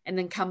point and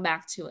then come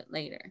back to it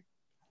later.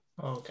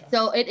 Okay.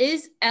 So it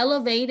is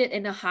elevated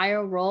in a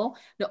higher role.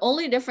 The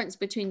only difference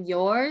between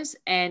yours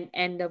and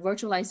the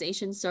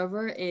virtualization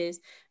server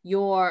is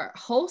your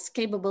host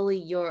capability,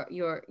 your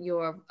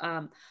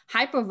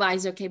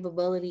hypervisor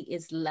capability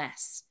is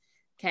less.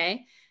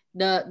 Okay.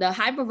 The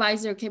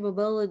hypervisor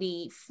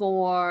capability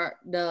for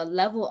the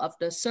level of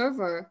the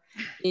server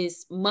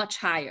is much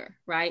higher,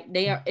 right?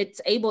 It's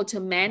able to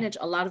manage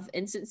a lot of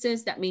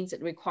instances. That means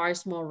it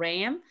requires more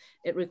RAM.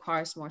 It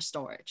requires more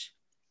storage.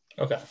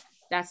 Okay.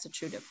 That's the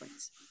true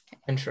difference. Okay.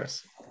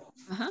 Interesting.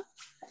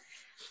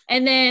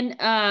 And then,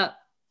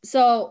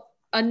 so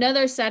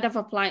another set of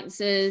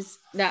appliances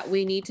that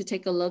we need to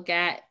take a look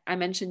at, I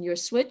mentioned your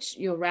switch,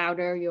 your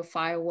router, your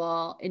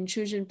firewall,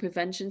 intrusion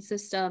prevention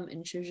system,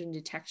 intrusion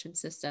detection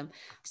system.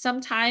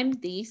 Sometimes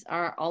these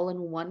are all in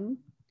one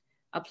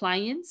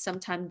appliance,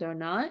 sometimes they're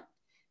not,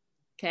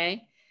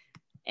 okay?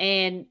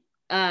 And,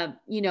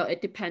 you know,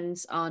 it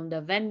depends on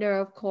the vendor,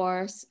 of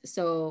course.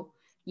 So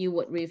you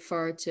would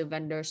refer to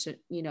vendors,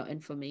 you know,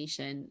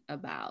 information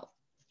about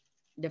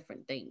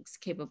different things,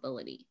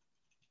 capability.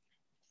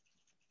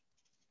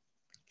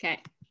 Okay.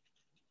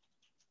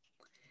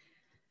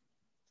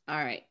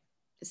 All right.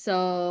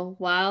 So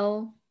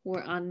while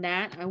we're on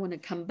that, I want to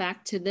come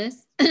back to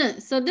this.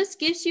 So this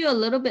gives you a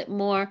little bit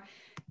more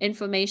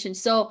information.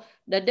 So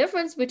the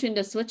difference between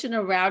the switch and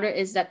the router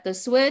is that the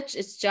switch,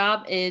 its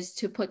job is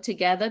to put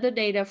together the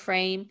data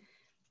frame,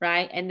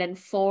 right? And then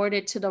forward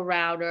it to the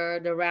router.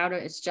 The router,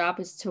 its job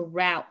is to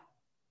route,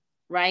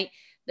 right?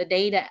 The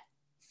data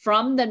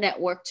from the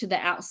network to the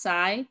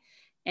outside,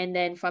 and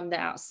then from the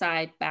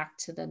outside back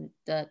to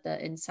the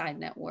inside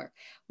network.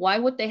 Why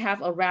would they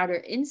have a router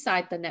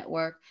inside the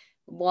network?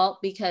 Well,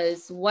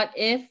 because what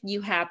if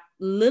you have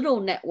little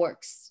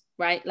networks,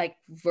 right? Like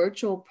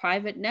virtual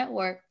private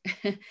network,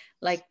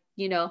 like,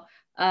 you know,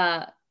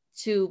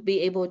 to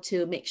be able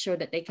to make sure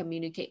that they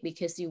communicate,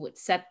 because you would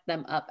set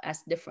them up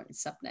as different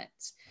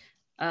subnets.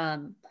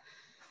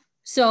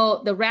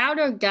 So the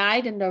router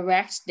guide and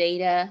directs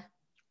data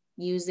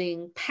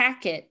using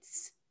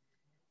packets,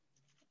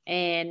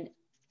 and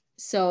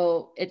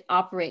so it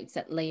operates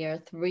at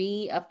layer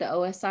 3 of the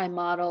OSI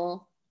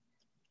model.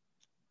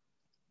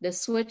 The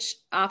switch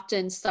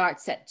often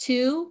starts at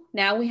 2.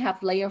 Now we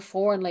have layer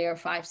 4 and layer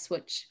 5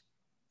 switch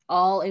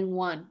all in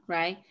one,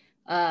 right?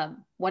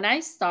 When I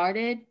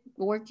started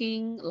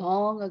working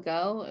long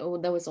ago,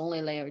 there was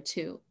only layer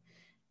 2.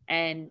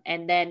 And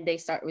then they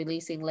start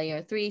releasing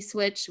layer 3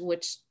 switch,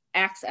 which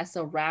acts as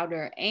a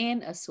router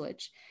and a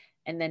switch.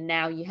 And then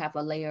now you have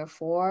a layer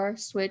 4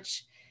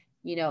 switch.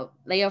 You know,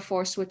 layer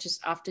 4 switch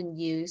is often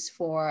used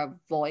for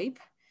VoIP,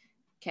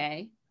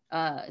 okay?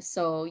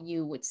 So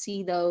you would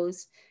see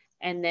those.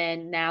 And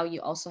then now you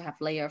also have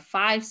layer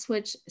 5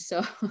 switch.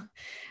 So,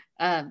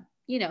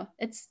 you know,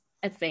 it's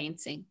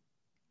advancing.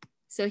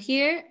 So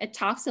here it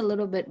talks a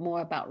little bit more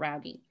about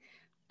routing.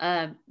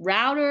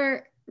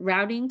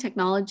 Routing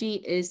technology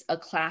is a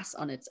class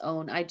on its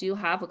own. I do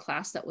have a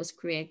class that was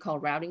created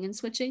called Routing and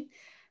Switching.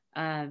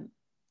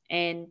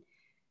 And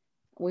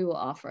we will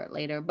offer it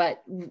later,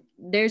 but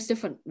there's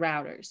different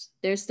routers.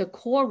 There's the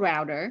core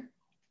router,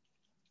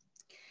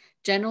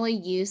 generally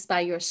used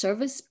by your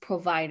service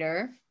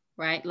provider,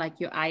 right? Like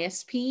your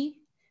ISP.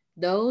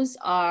 Those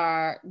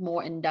are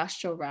more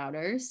industrial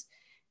routers,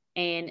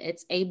 and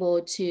it's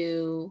able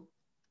to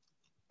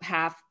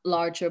have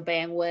larger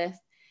bandwidth.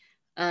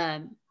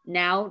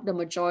 Now the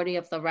majority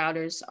of the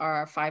routers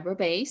are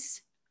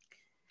fiber-based.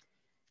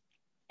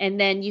 And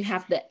then you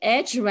have the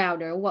edge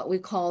router, what we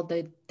call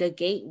the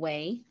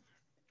gateway.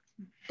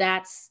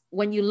 That's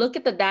when you look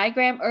at the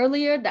diagram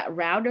earlier, that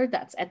router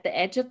that's at the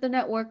edge of the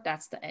network,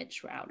 that's the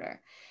edge router.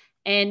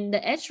 And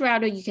the edge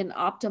router, you can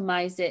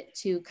optimize it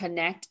to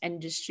connect and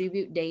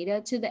distribute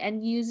data to the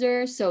end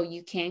user, so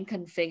you can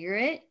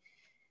configure it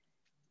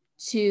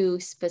to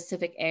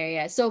specific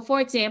areas. So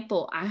for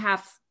example, I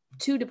have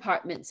 2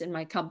 departments in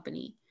my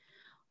company.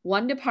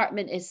 One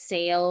department is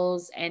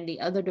sales and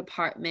the other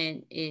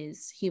department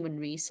is human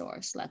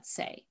resource, let's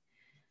say.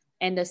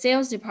 And the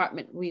sales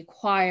department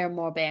require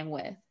more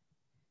bandwidth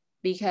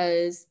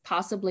because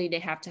possibly they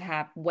have to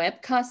have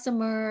web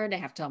customer, they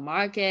have to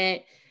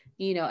market,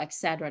 you know,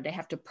 etc. They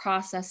have to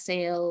process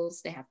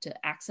sales, they have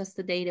to access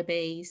the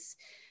database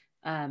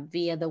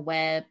via the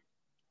web.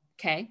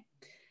 Okay.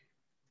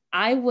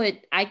 I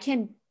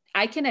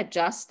can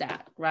adjust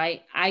that,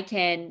 right? I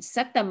can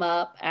set them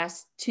up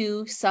as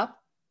 2 sub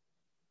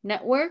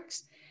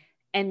networks,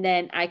 and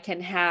then I can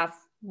have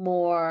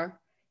more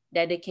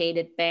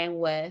dedicated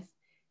bandwidth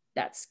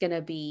that's going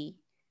to be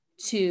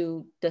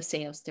to the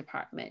sales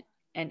department.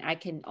 And I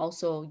can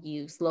also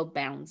use load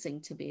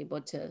balancing to be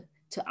able to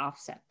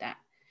offset that.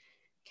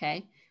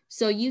 Okay.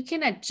 So you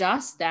can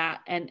adjust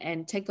that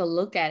and take a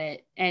look at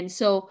it. And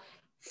so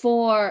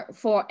for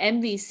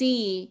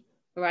MVC,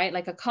 right,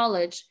 like a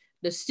college,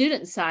 the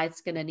student side is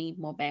going to need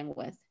more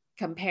bandwidth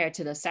compared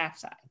to the staff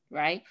side,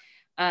 right?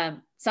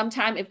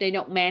 Sometimes if they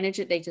don't manage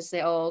it, they just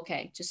say, oh,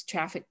 okay, just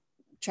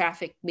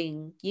traffic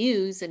being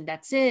used and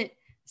that's it,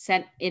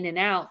 sent in and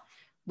out.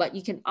 But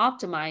you can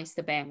optimize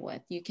the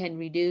bandwidth. You can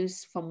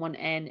reduce from one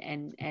end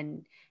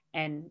and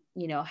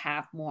you know,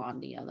 have more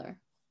on the other.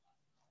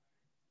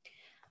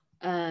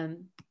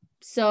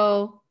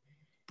 So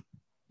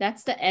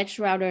that's the edge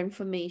router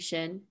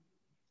information.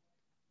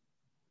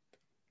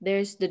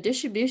 There's the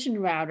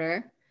distribution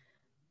router.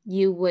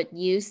 You would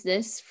use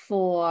this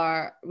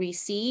for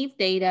receive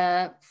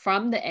data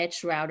from the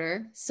edge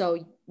router.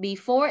 So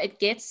before it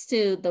gets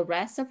to the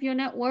rest of your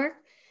network,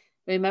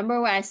 remember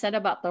what I said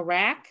about the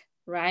rack,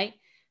 right?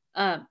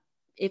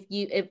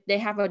 If they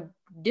have a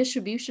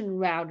distribution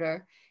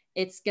router,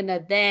 it's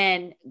gonna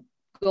then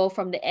go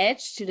from the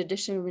edge to the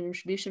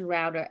distribution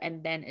router,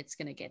 and then it's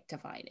going to get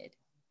divided.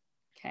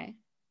 Okay.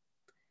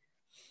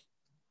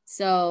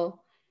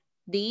 So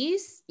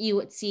these, you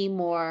would see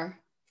more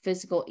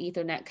physical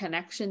Ethernet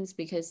connections,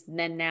 because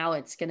then now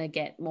it's going to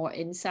get more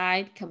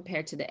inside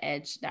compared to the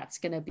edge. That's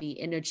going to be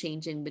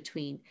interchanging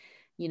between,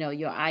 you know,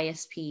 your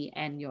ISP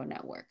and your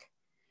network.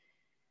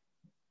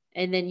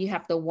 And then you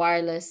have the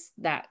wireless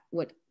that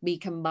would be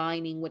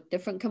combining with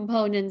different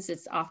components.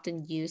 It's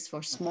often used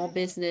for small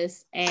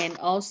business and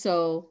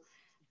also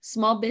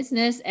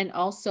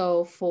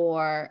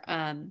for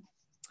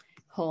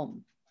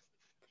home.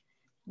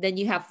 Then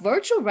you have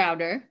virtual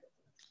router.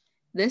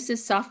 This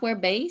is software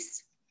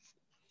based.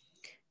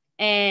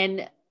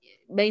 And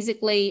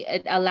basically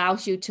it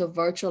allows you to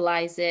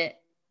virtualize it.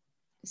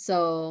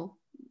 So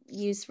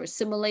used for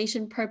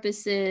simulation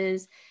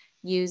purposes,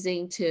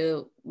 using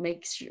to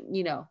make sure,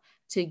 you know,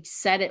 to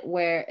set it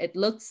where it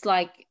looks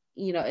like,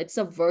 you know, it's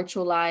a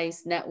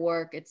virtualized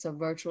network, it's a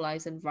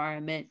virtualized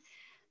environment.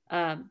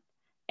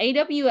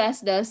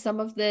 AWS does some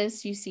of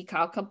this. You see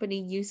Cloud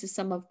Company uses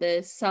some of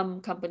this. Some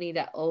company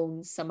that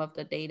owns some of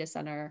the data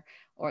center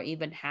or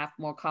even have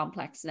more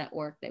complex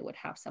network, they would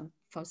have some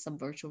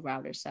virtual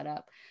router set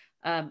up.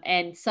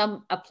 And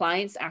some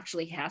appliance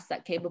actually has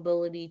that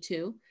capability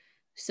too.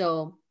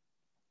 So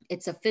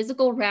it's a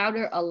physical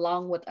router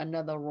along with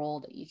another role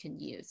that you can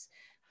use.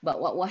 But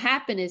what will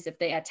happen is if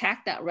they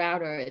attack that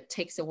router, it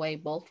takes away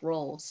both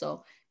roles.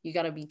 So you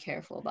got to be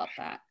careful about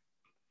that.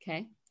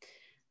 Okay.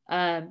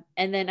 And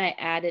then I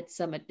added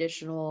some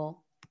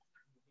additional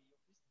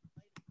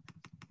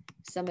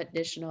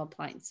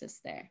appliances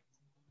there.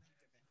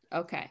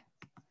 Okay.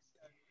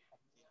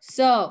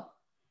 So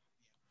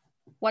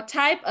what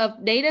type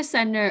of data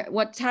center,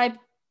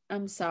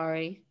 I'm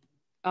sorry.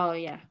 Oh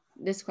yeah,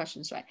 this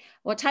question's right.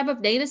 What type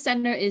of data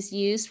center is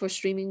used for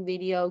streaming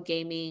video,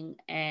 gaming,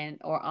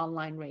 or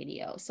online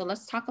radio? So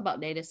let's talk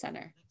about data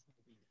center.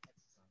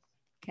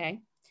 Okay.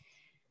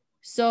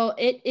 So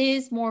it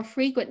is more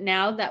frequent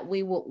now that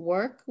we would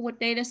work with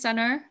data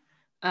center.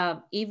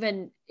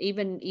 Even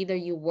either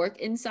you work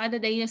inside the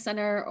data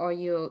center or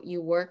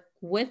you work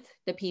with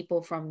the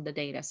people from the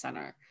data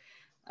center.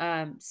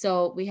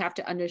 So we have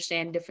to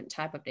understand different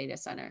type of data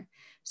center.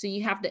 So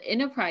you have the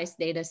enterprise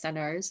data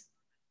centers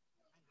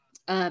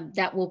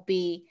that will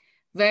be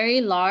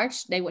very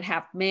large. They would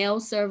have mail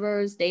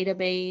servers,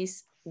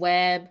 database,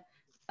 web,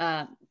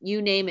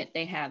 you name it,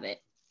 they have it,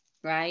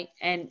 right?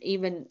 And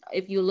even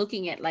if you're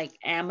looking at like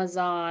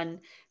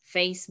Amazon,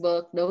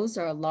 Facebook, those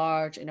are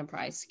large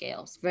enterprise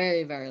scales,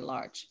 very, very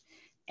large.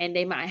 And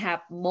they might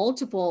have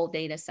multiple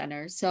data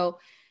centers. So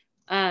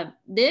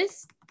they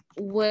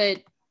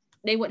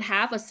would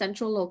have a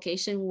central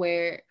location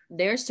where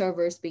their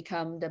servers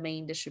become the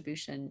main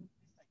distribution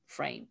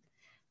frame.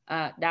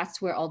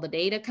 That's where all the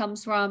data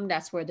comes from.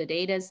 That's where the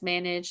data is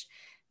managed.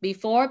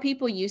 Before,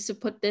 people used to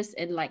put this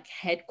in like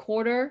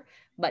headquarters,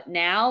 but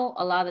now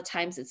a lot of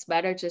times it's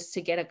better just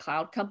to get a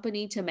cloud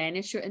company to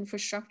manage your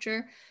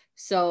infrastructure.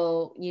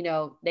 So, you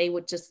know, they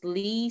would just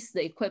lease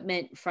the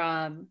equipment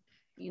from,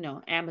 you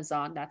know,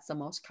 Amazon, that's the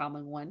most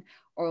common one,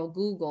 or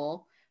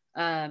Google,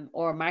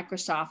 or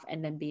Microsoft,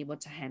 and then be able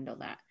to handle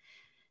that.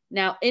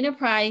 Now,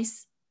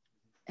 enterprise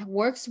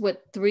works with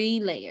 3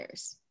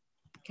 layers,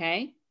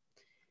 okay?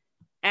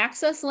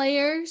 Access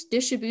layers,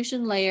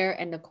 distribution layer,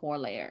 and the core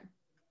layer.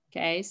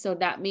 Okay, so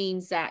that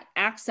means that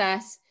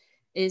access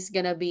is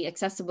going to be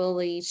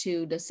accessibility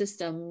to the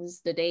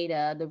systems, the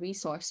data, the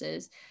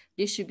resources.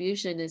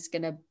 Distribution is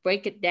going to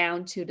break it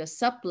down to the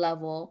sub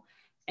level,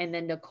 and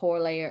then the core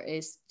layer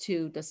is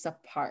to the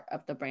sub part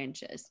of the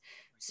branches.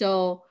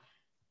 So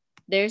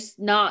there's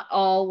not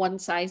all one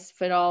size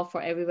fit all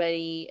for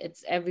everybody.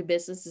 It's every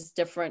business is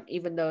different,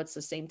 even though it's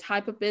the same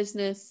type of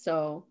business.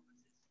 So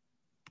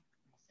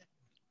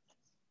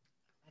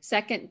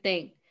second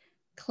thing,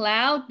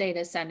 cloud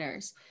data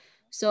centers.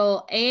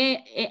 So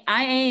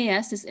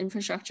IaaS is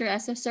infrastructure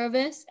as a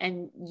service,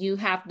 and you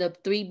have the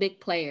 3 big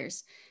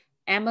players,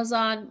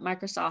 Amazon,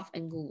 Microsoft,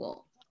 and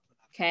Google,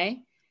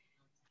 okay?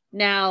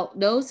 Now,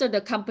 those are the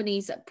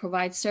companies that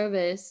provide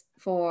service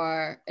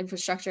for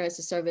infrastructure as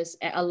a service,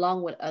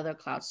 along with other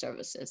cloud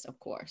services, of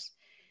course.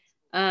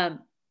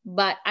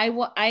 But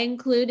I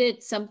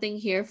included something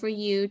here for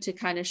you to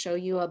kind of show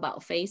you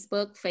about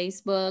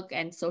Facebook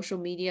and social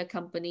media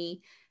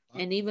company,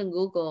 and even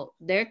Google,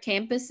 their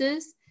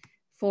campuses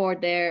for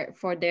their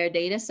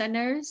data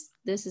centers.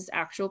 This is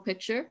actual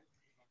picture,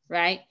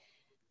 right?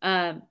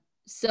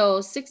 So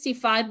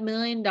 $65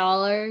 million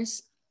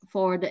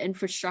for the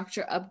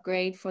infrastructure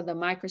upgrade for the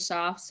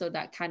Microsoft. So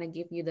that kind of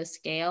give you the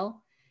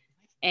scale.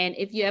 And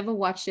if you ever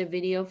watch the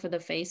video for the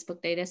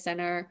Facebook data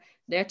center,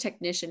 their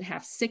technician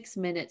have 6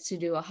 minutes to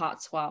do a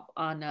hot swap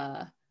on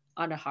a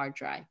hard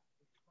drive.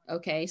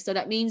 Okay, so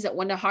that means that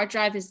when the hard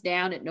drive is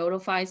down, it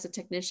notifies the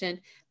technician.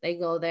 They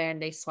go there and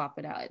they swap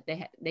it out.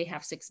 They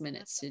have 6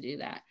 minutes to do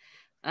that.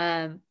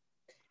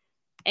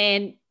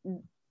 And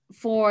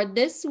for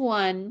this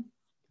one,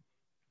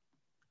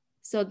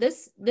 so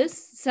this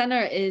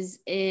center is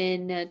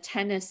in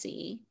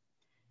Tennessee,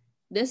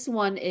 This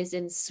one is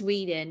in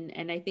Sweden,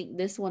 and I think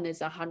this one is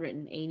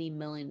 $180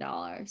 million.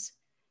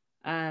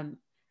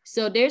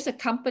 So there's a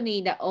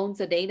company that owns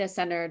a data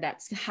center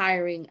that's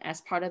hiring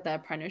as part of the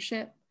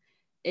apprenticeship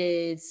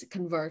is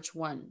Converge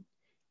One.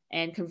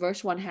 And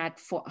Converge One had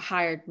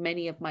hired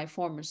many of my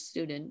former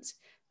students.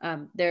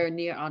 They're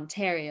near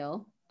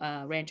Ontario,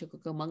 Rancho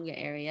Cucamonga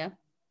area.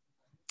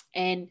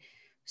 And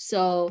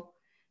so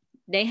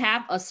they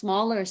have a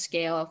smaller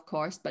scale, of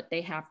course, but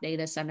they have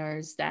data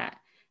centers that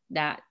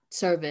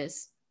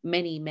service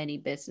many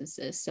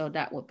businesses. So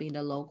that would be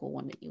the local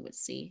one that you would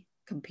see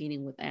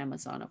competing with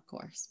Amazon, of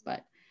course.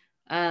 But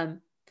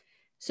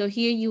so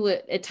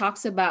here it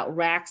talks about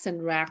racks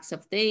and racks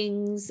of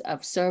things,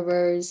 of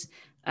servers,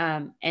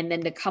 and then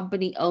the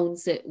company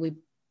owns it.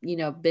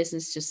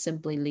 Business just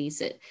simply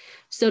lease it.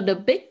 So the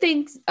big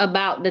thing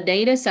about the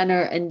data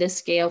center in this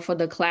scale for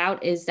the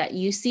cloud is that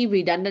you see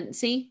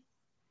redundancy,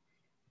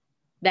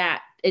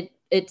 that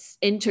it's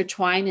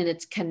intertwined and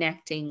it's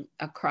connecting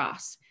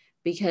across,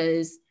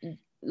 because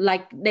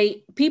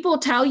people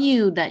tell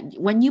you that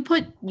when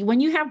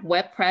you have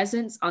web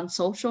presence on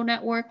social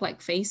network like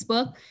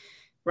Facebook,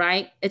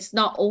 right? It's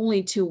not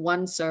only to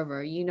one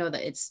server,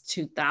 that it's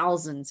to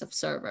thousands of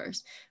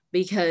servers,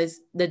 because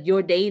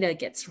your data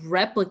gets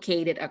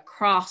replicated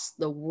across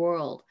the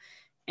world,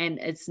 and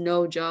it's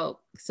no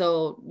joke.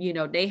 So,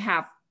 they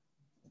have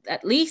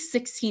at least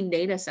 16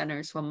 data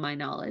centers from my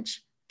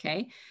knowledge.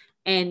 Okay.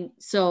 And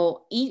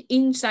so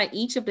inside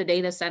each of the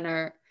data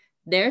center,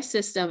 their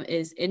system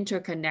is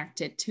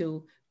interconnected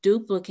to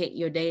duplicate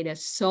your data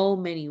so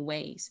many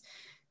ways.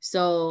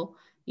 So,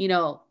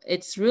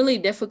 it's really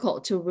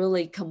difficult to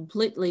really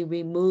completely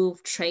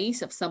remove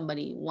trace of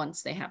somebody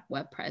once they have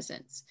web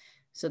presence.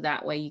 So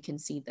that way you can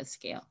see the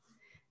scale.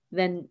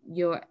 Then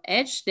your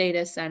edge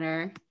data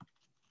center,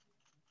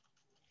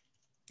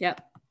 yep.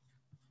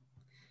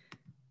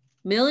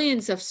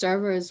 Millions of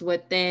servers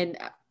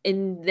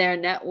in their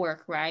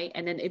network, right?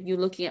 And then if you're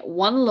looking at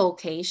one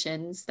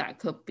locations, that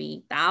could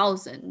be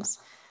thousands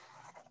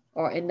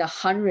or in the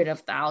hundred of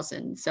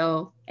thousands.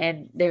 So,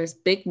 and there's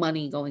big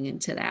money going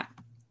into that.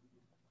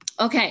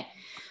 Okay,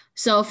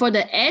 so for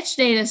the edge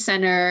data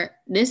center,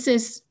 this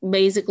is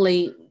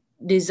basically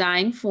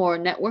designed for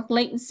network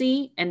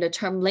latency, and the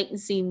term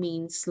latency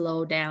means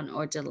slow down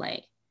or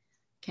delay.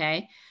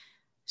 Okay,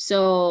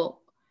 so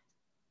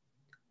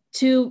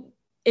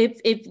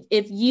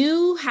if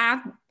you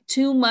have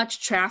too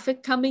much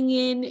traffic coming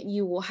in,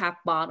 you will have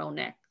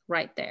bottleneck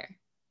right there.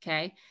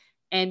 Okay.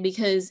 And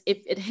because if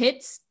it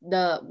hits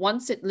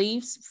once it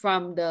leaves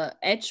from the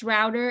edge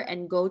router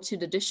and go to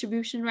the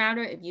distribution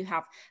router, if you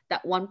have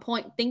that one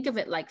point, think of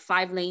it like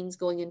 5 lanes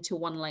going into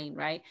 1 lane,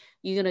 right?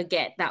 You're going to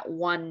get that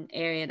one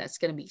area that's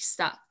going to be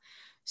stuck.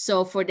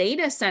 So for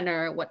data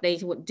center, what they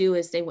would do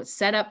is they would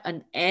set up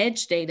an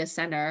edge data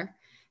center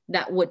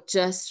that would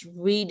just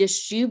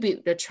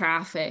redistribute the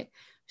traffic.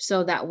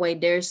 So that way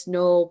there's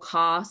no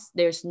cost,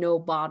 there's no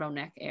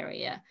bottleneck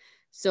area.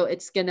 So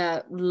it's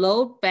gonna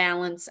load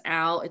balance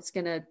out, it's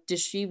gonna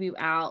distribute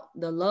out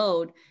the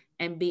load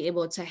and be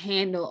able to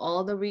handle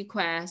all the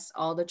requests,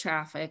 all the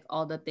traffic,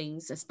 all the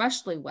things,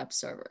 especially web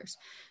servers.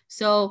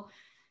 So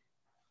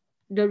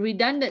the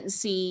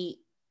redundancy,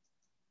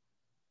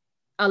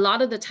 a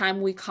lot of the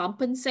time we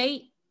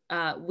compensate.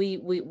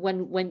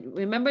 When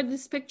remember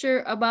this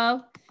picture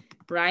above,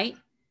 right?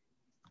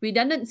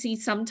 Redundancy,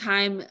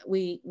 sometime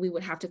we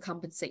would have to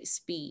compensate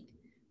speed,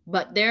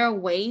 but there are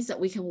ways that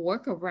we can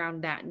work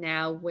around that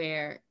now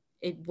where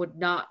it would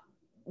not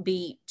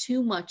be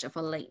too much of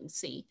a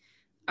latency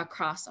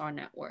across our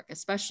network,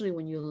 especially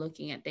when you're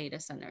looking at data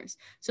centers.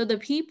 So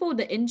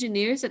the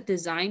engineers that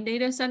design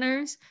data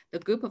centers, the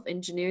group of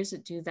engineers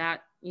that do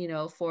that,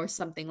 for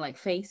something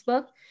like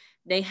Facebook,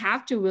 they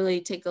have to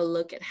really take a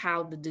look at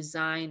how the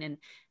design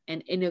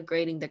and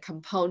integrating the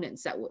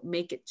components that would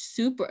make it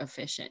super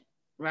efficient,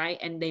 right?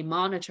 And they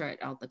monitor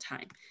it all the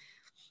time.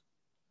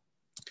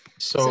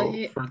 So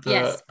for the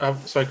yes.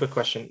 Sorry, quick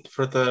question.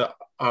 For the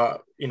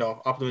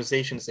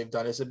optimizations they've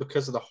done, is it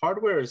because of the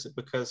hardware, or is it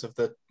because of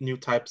the new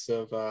types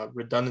of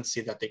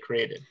redundancy that they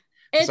created?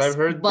 Because I've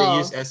heard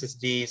both. They use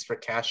SSDs for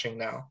caching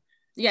now.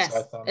 Yes,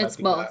 So it's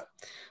both.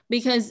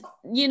 Because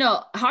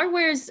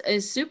hardware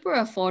is super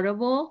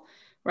affordable,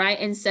 right?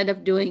 Instead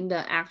of doing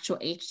the actual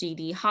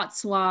HDD hot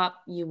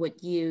swap, you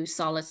would use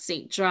solid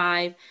state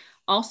drive.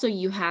 Also,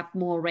 you have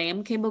more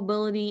RAM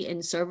capability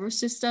in server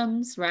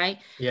systems, right?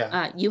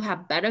 Yeah. You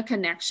have better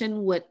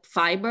connection with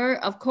fiber.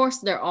 Of course,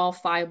 they're all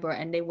fiber,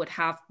 and they would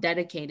have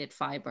dedicated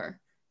fiber.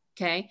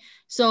 Okay.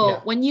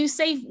 So when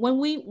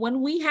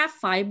we have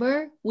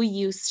fiber, we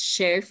use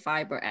shared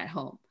fiber at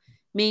home,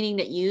 meaning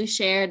that you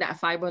share that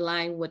fiber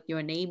line with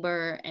your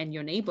neighbor and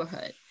your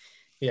neighborhood.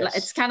 Yes.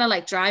 It's kind of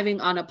like driving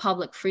on a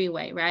public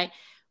freeway, right?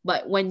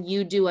 But when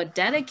you do a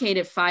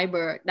dedicated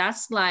fiber,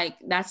 that's like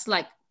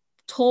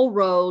toll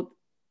road,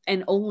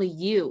 and only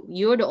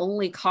you're the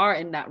only car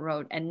in that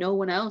road and no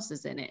one else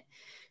is in it.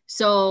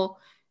 So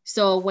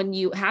when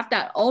you have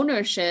that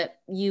ownership,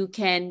 you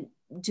can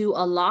do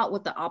a lot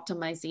with the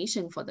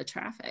optimization for the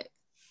traffic.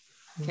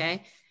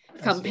 Okay.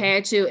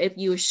 compared to if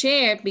you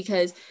share,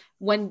 because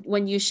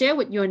when you share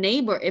with your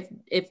neighbor,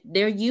 if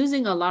they're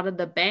using a lot of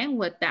the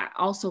bandwidth, that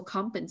also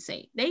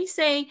compensate. They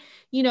say,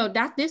 you know,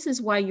 that this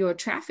is why your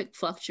traffic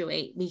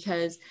fluctuate,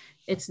 because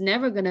it's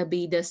never going to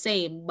be the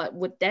same. But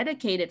with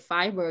dedicated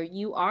fiber,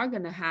 you are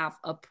going to have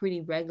a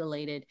pretty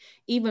regulated,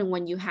 even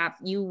when you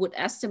would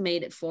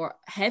estimate it for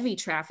heavy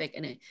traffic,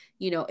 and it,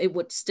 you know, it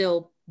would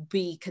still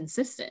be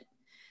consistent.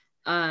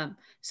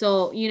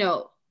 So, you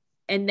know,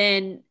 and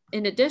then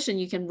in addition,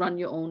 you can run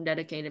your own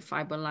dedicated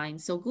fiber line.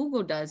 So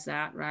Google does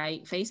that,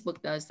 right? Facebook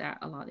does that.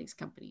 A lot of these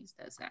companies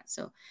does that.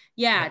 So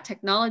yeah,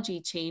 technology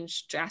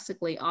changed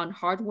drastically on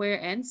hardware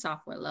and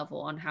software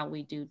level on how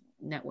we do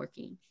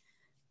networking.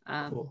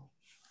 Cool.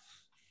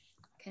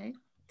 Okay.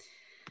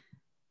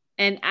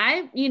 And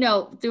I, you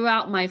know,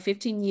 throughout my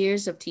 15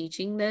 years of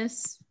teaching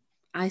this,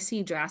 I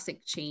see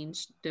drastic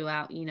change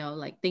throughout, you know,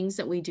 like things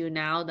that we do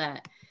now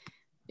that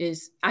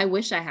is, I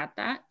wish I had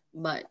that,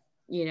 but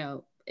you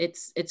know,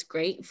 it's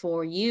great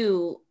for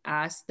you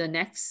as the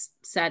next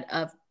set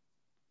of,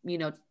 you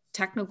know,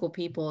 technical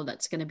people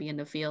that's going to be in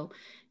the field.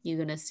 You're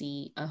going to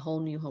see a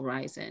whole new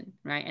horizon,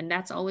 right? And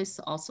that's always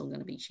also going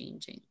to be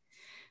changing.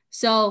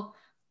 So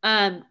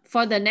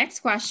for the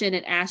next question,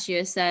 it asks you,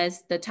 it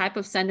says the type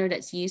of sender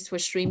that's used for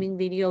streaming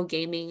video,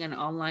 gaming, and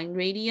online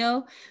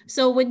radio.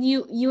 So when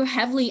you're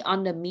heavily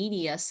on the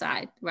media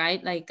side,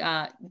 right? Like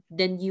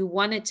then you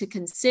wanted to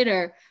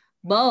consider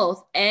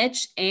both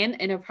edge and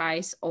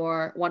enterprise,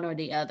 or one or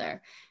the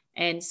other.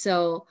 And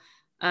so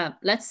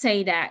let's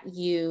say that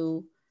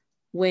you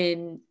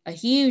win a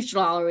huge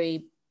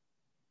lottery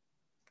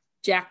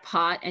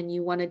jackpot and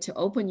you wanted to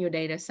open your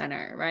data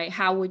center, right?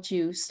 How would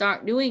you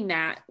start doing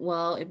that?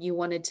 Well, if you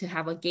wanted to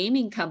have a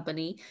gaming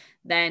company,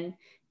 then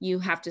you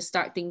have to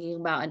start thinking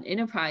about an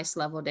enterprise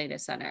level data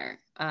center,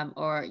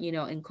 or, you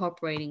know,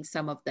 incorporating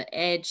some of the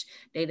edge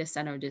data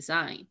center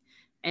design.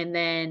 And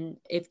then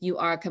if you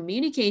are a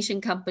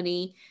communication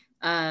company,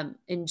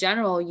 in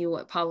general, you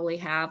would probably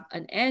have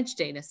an edge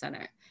data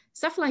center,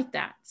 stuff like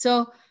that.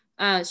 So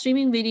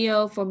streaming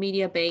video for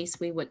media base,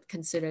 we would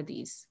consider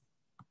these,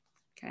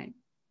 okay?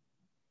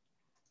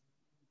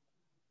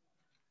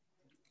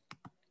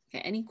 Okay,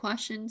 any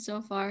questions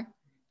so far?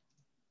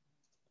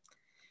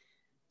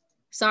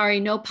 Sorry,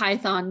 no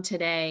Python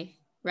today,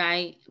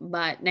 right?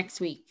 But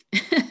next week,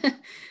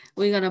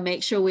 we're gonna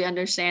make sure we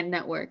understand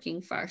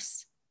networking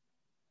first.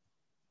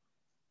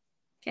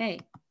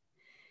 Okay,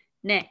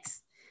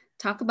 next,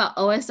 talk about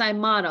OSI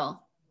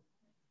model,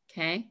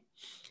 okay?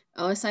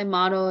 OSI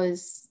model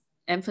is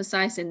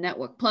emphasized in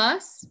Network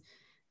Plus.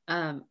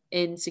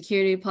 In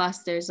Security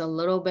Plus, there's a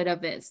little bit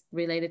of it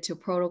related to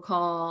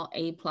protocol.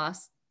 A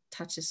Plus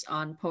touches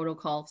on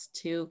protocols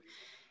too.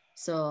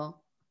 So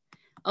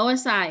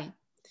OSI,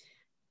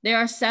 there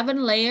are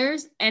 7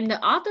 layers, and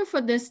the author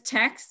for this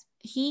text,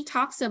 he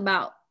talks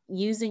about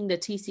using the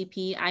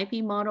TCP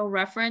IP model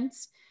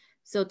reference.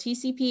 So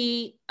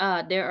TCP,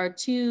 there are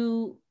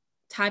 2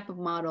 type of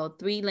model,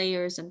 3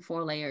 layers and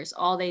 4 layers.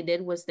 All they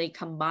did was they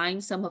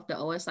combined some of the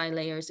OSI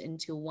layers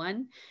into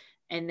one,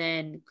 and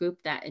then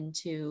group that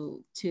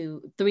into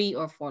 3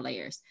 or 4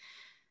 layers.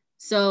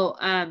 So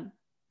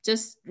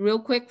just real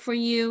quick for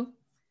you,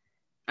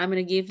 I'm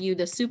going to give you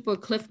the super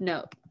cliff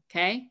note,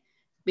 okay?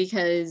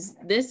 Because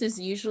this is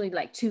usually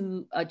like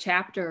a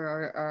chapter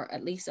or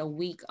at least a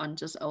week on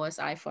just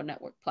OSI for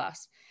Network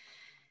Plus.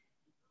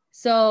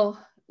 So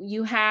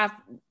you have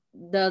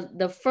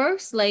the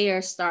first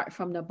layer start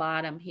from the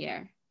bottom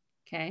here,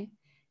 okay?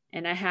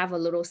 And I have a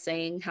little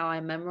saying how I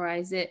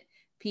memorize it.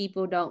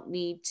 People don't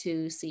need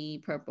to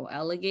see purple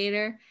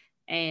alligator.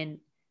 And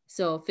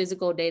so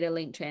physical data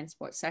link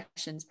transport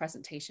sessions,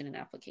 presentation, and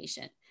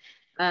application.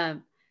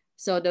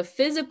 So the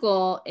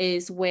physical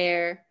is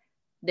where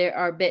there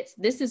are bits.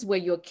 This is where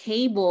your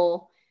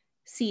cable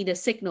see the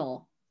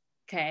signal,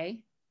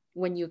 okay?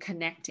 When you're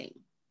connecting,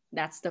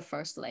 that's the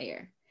first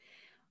layer.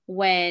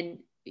 When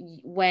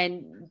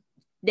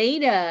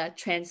data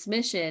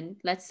transmission,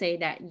 let's say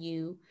that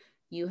you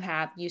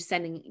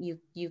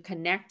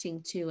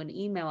connecting to an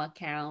email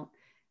account,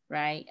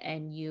 right?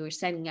 And you're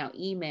sending out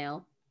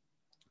email.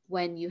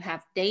 When you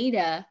have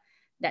data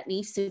that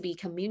needs to be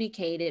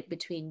communicated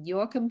between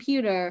your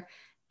computer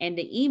and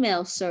the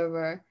email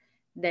server,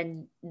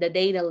 then the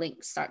data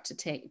links start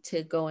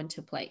to go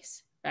into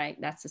place, right?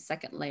 That's the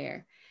second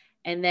layer.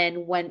 And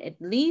then when it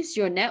leaves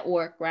your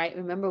network, right?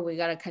 Remember, we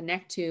got to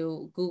connect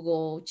to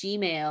Google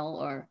Gmail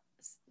or,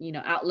 you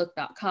know,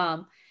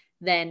 Outlook.com.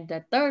 Then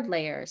the third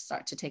layer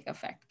start to take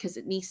effect because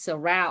it needs to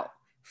route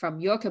from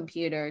your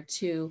computer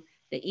to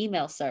the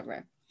email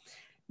server.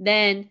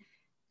 Then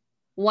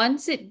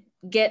once it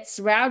gets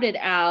routed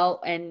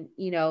out and,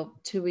 you know,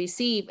 to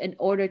receive, in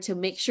order to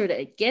make sure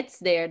that it gets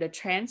there, the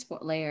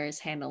transport layer is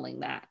handling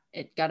that.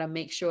 It got to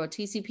make sure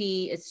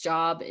TCP, its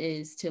job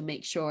is to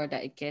make sure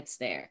that it gets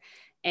there.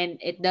 And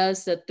it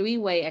does the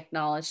 3-way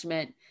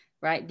acknowledgement,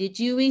 right? Did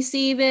you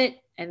receive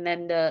it? And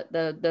then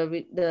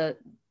the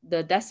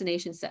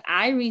destination said,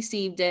 I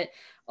received it.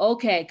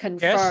 Okay,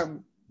 confirm.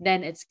 Yes.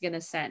 Then it's going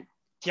to send.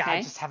 Yeah, okay?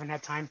 I just haven't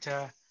had time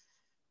to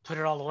put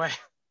it all away.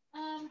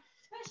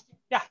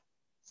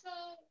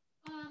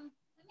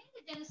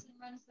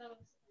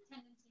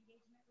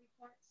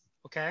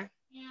 Okay.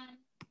 And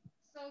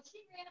so she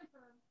ran for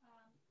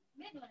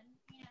Midland.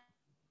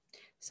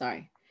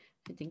 Sorry,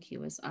 I think he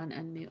was on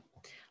unmute.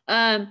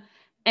 And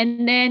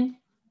then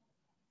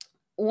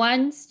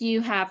once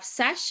you have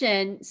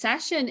session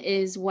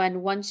is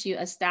when once you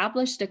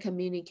establish the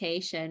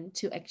communication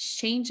to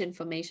exchange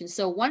information.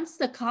 So once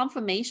the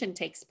confirmation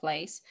takes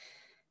place,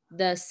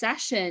 the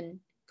session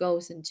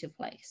goes into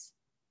place.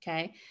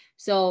 Okay,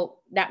 so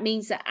that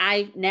means that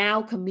I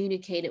now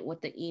communicated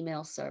with the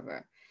email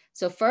server.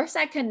 So first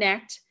I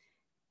connect,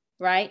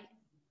 right?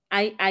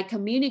 I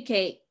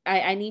communicate,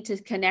 I need to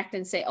connect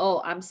and say,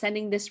 oh, I'm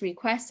sending this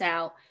request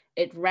out.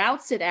 It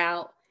routes it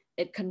out,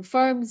 it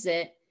confirms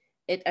it,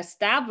 it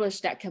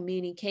established that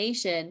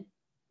communication,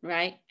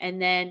 right?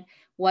 And then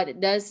what it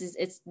does is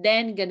it's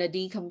then gonna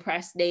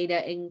decompress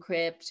data,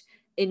 encrypt,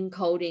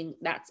 encoding,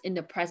 that's in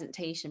the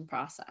presentation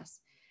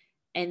process.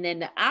 And then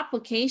the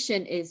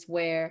application is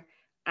where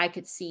I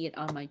could see it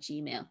on my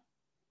Gmail,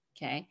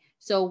 okay?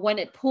 So when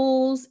it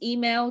pulls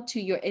email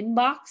to your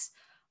inbox,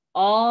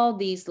 all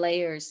these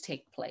layers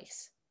take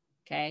place.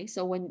 Okay,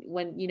 so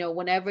when you know,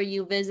 whenever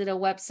you visit a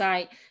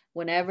website,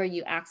 whenever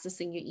you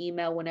accessing your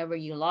email, whenever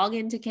you log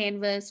into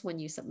Canvas, when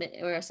you submit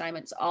your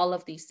assignments, all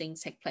of these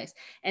things take place.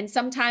 And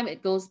sometimes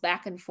it goes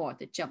back and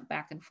forth, it jump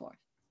back and forth.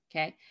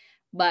 Okay,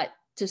 but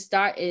to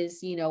start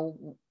is, you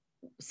know,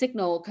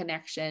 signal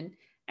connection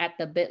at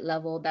the bit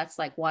level, that's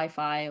like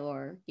Wi-Fi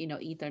or, you know,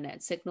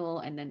 Ethernet signal,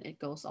 and then it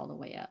goes all the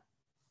way up.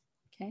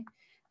 Okay,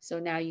 so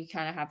now you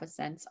kind of have a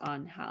sense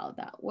on how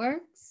that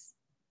works.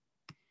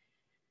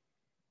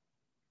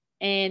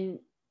 And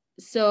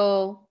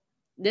so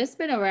this has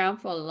been around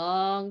for a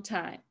long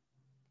time,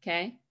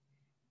 okay?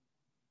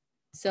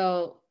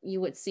 So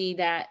you would see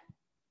that.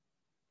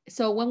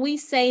 So when we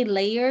say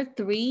layer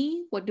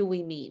 3, what do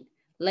we mean?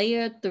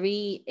 Layer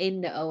 3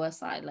 in the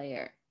OSI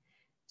layer.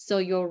 So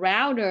your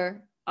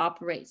router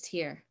operates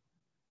here.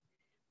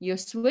 Your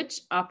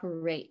switch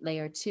operate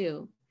layer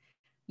 2.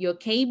 Your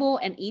cable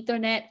and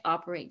Ethernet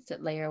operates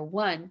at layer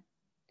 1.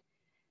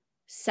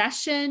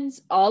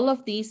 Sessions, all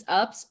of these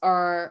ups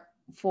are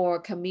for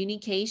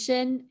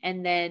communication,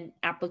 and then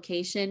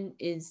application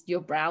is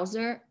your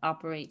browser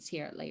operates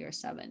here at layer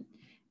 7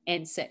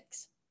 and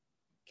 6.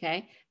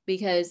 Okay,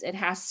 because it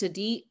has to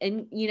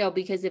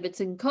because if it's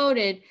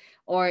encoded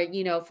or,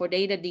 you know, for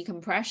data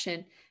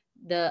decompression,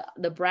 the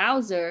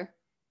browser,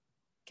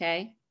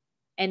 okay,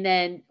 and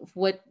then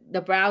what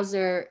the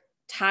browser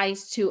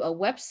ties to a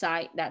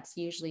website, that's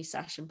usually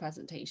session,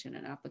 presentation,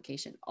 and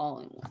application all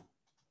in one.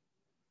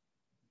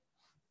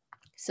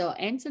 So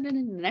answered it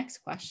in the next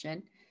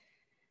question.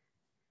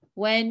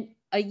 When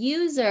a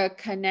user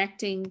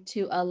connecting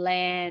to a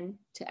LAN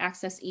to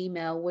access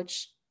email,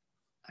 which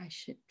I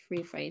should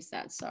rephrase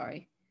that,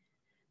 sorry.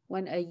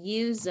 When a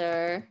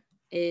user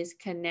is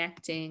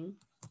connecting,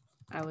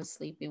 I was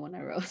sleepy when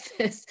I wrote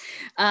this,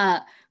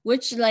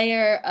 which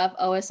layer of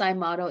OSI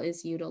model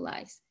is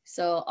utilized?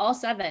 So all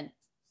 7,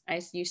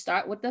 you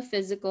start with the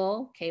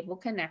physical cable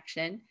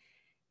connection,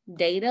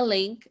 data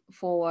link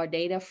for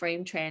data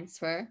frame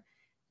transfer,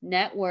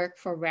 network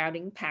for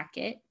routing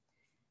packet,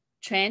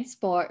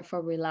 transport for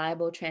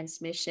reliable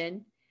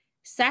transmission,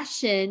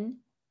 session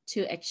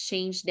to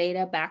exchange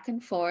data back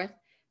and forth,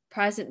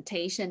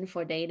 presentation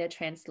for data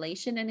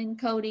translation and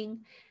encoding,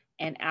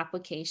 and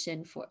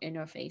application for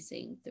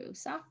interfacing through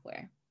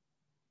software.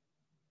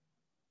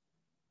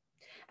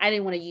 I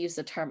didn't want to use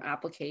the term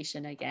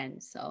application again,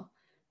 so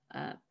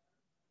okay,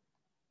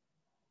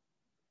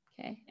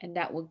 and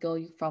that will go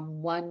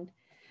from 1.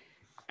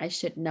 I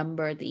should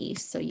number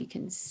these so you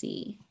can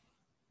see.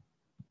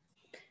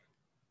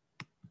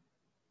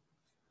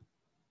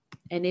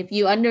 And if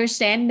you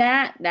understand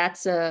that,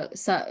 that's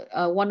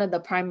one of the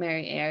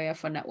primary area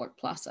for Network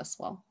Plus as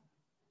well.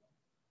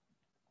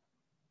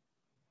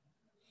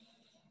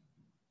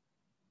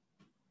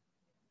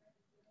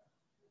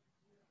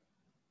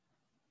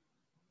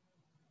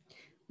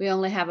 We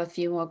only have a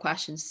few more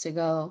questions to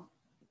go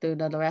through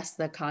the rest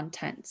of the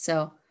content.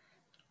 So,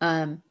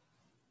 you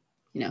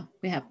know,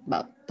 we have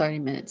about 30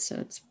 minutes, so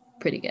it's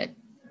pretty good.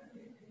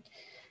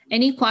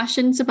 Any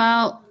questions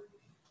about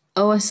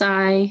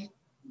OSI?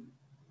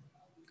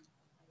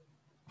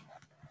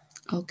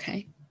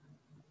 Okay.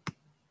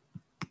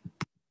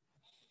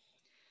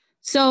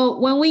 So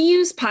when we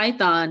use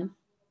Python,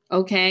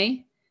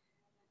 okay,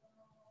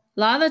 a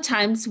lot of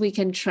times we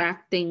can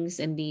track things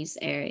in these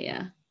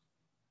areas.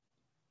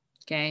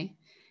 Okay,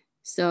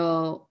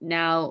 so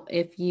now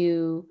if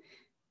you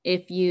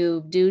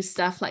do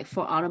stuff like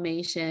for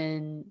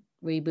automation,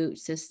 reboot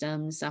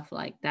systems, stuff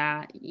like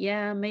that,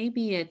 yeah,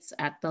 maybe it's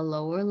at the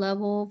lower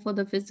level for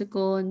the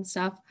physical and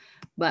stuff,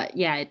 but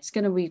yeah, it's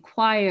going to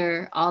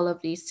require all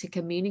of these to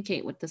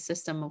communicate with the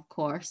system, of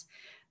course,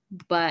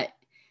 but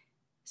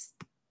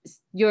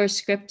your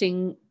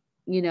scripting,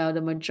 you know,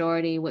 the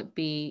majority would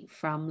be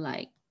from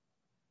like,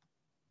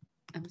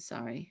 I'm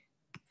sorry,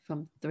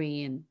 from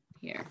 3 and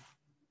here.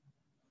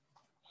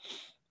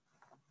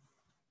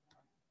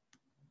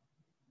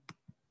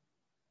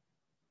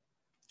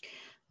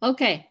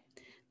 Okay,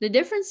 The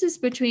differences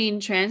between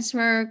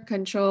transmission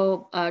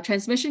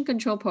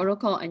control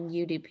protocol and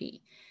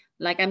UDP.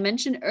 Like I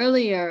mentioned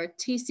earlier,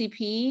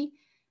 TCP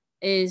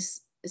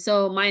is,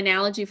 so my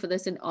analogy for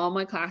this in all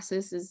my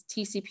classes is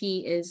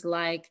TCP is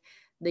like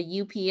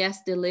the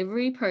UPS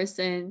delivery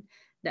person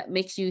that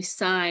makes you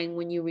sign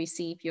when you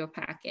receive your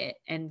packet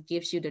and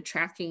gives you the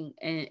tracking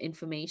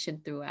information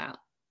throughout,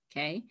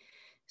 okay?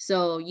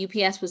 So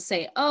UPS would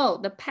say, oh,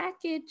 the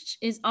package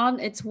is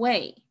on its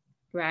way,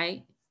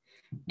 right?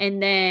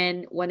 And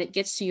then when it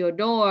gets to your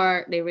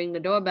door, they ring the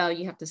doorbell,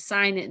 you have to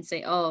sign it and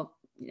say, oh,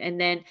 and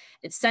then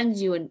it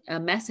sends you a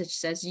message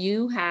says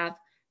you have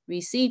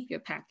received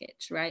your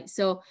package, right?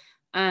 So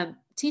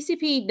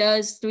TCP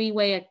does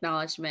three-way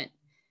acknowledgement.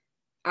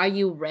 Are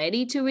you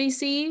ready to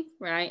receive,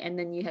 right? And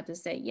then you have to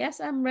say,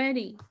 yes, I'm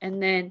ready.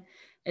 And then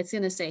it's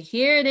gonna say,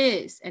 here it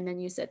is. And then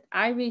you said,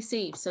 I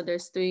received. So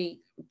there's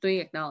three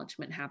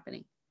acknowledgement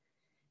happening.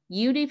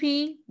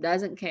 UDP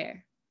doesn't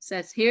care.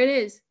 Says, here it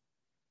is.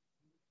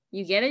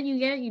 You get it, you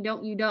get it, you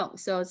don't.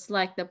 So it's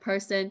like the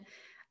person,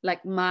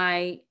 like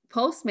my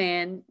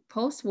postperson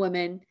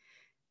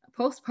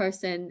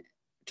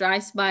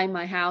drives by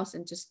my house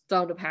and just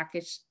throw the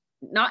package,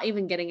 not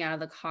even getting out of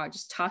the car,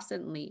 just toss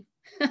it and leave.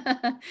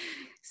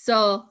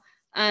 So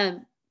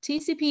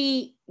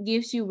TCP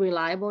gives you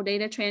reliable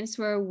data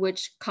transfer,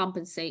 which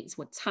compensates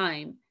with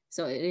time.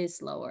 So it is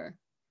slower.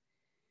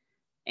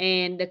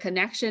 And the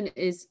connection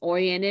is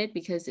oriented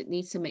because it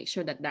needs to make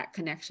sure that that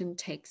connection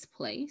takes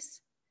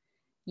place.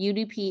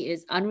 UDP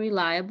is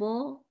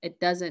unreliable. It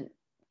doesn't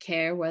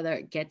care whether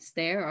it gets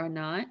there or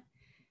not.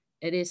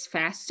 It is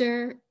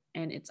faster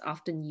and it's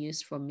often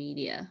used for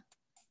media.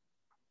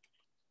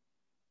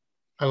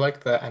 I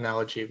like that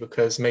analogy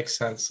because it makes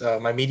sense.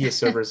 My media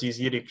servers use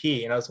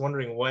UDP, and I was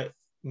wondering what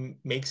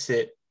makes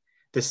it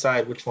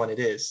decide which one it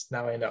is.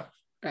 Now I know.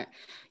 Right.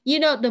 You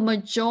know, the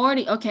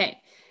majority,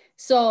 okay.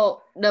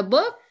 So the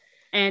book,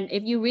 and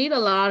if you read a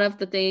lot of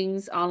the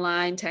things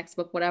online,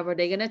 textbook, whatever,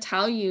 they're going to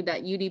tell you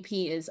that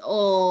UDP is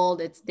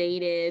old, it's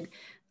dated,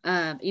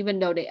 even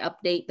though they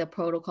update the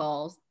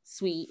protocol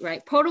suite,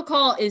 right?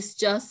 Protocol is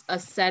just a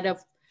set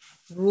of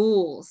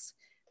rules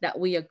that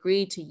we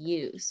agree to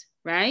use,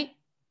 right?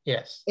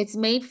 Yes. It's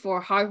made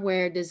for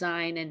hardware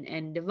design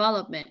and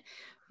development,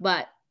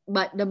 but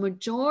the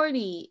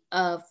majority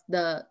of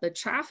the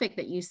traffic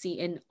that you see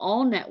in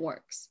all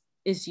networks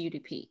is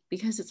UDP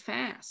because it's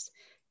fast.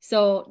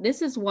 So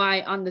this is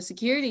why on the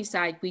security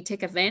side, we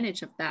take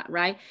advantage of that,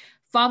 right?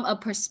 From a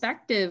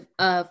perspective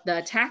of the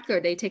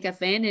attacker, they take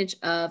advantage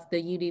of the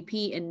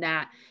UDP in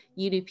that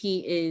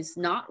UDP is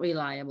not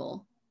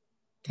reliable,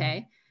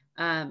 okay?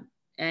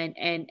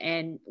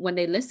 And when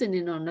they listen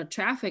in on the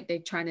traffic, they're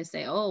trying to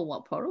say, oh,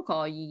 what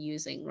protocol are you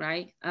using,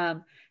 right?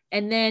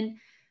 And then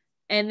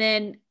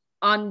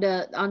on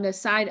the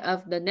side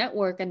of the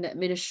network and the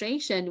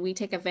administration, we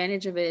take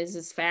advantage of it.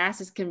 It's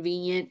fast, it's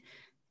convenient,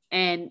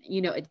 and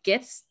you know it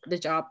gets the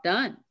job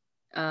done.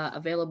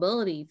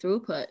 Availability,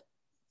 throughput.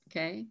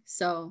 Okay,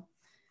 so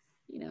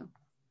you know,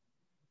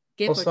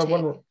 give or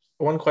take.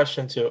 One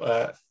question too.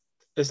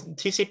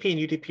 TCP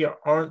and UDP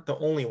aren't the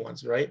only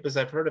ones, right? Because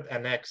I've heard of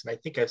NX, and I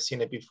think I've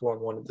seen it before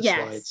in one of the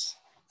slides.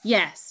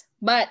 Yes,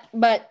 but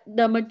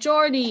the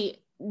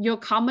majority, your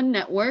common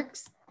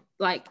networks,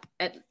 like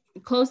at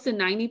close to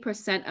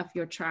 90% of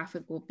your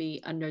traffic will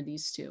be under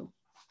these two.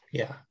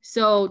 Yeah.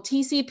 So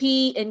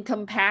TCP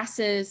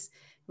encompasses,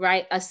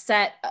 right, a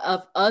set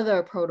of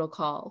other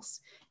protocols,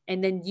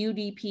 and then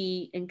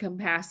UDP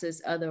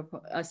encompasses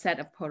a set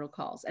of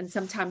protocols, and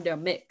sometimes they're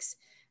mixed,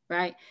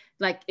 right?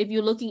 Like if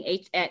you're looking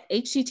at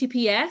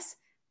HTTPS,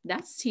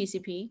 that's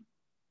TCP,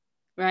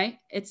 right?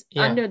 It's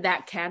under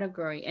that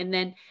category. And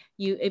then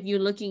if you're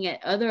looking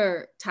at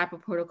other type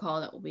of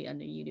protocol, that will be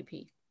under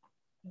UDP.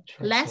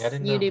 Less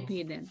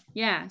UDP then.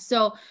 Yeah.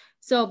 So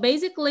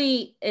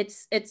basically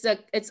it's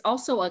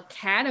also a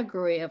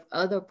category of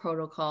other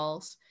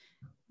protocols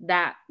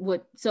that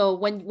would, so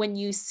when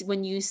you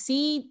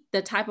see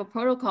the type of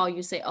protocol,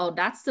 you say, oh,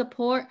 that's the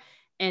port,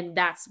 and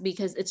that's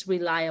because it's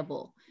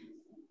reliable.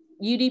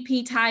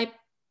 UDP type,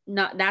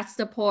 not, that's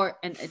the port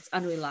and it's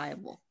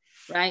unreliable,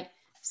 right?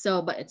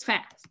 So, but it's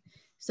fast.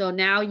 So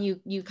now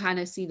you kind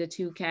of see the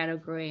two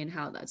category and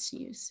how that's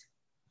used.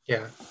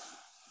 Yeah.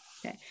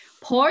 Okay.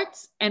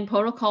 Ports and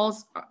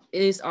protocols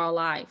are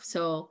live.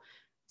 So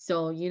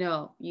you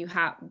know,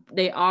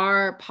 they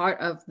are part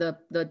of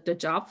the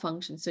job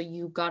function. So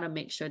you got to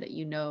make sure that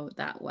you know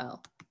that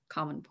well.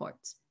 Common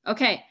ports.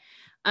 Okay.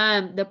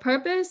 The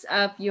purpose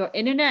of your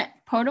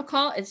internet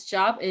protocol, its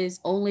job is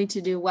only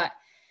to do what?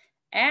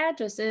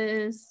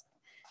 Addresses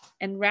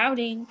and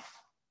routing.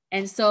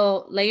 And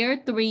so layer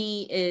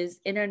 3 is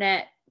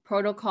internet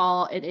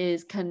protocol. It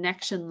is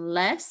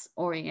connectionless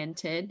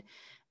oriented.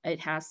 It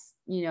has,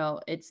 you know,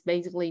 it's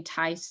basically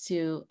ties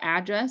to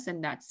address,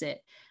 and that's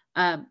it.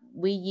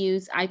 We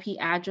use IP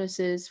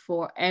addresses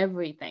for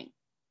everything,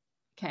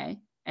 okay?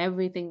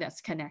 Everything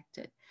that's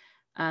connected.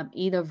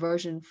 Either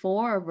version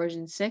 4 or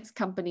version 6.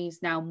 Companies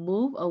now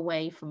move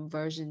away from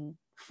version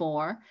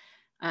 4,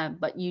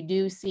 but you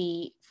do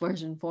see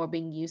version 4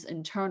 being used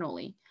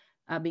internally.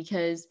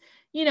 because,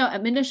 you know,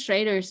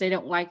 administrators, they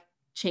don't like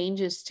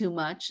changes too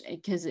much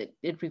because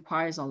it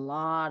requires a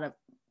lot of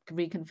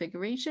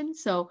reconfiguration.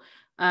 So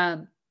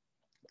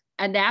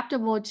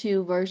adaptable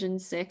to version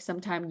 6,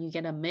 sometimes you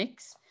get a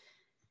mix.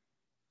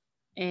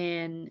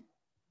 And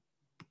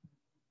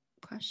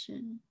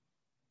question.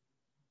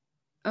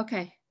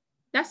 Okay,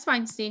 that's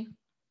fine, Steve.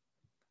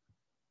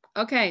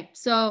 Okay,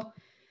 so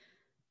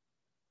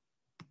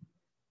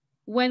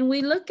when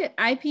we look at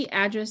IP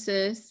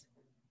addresses,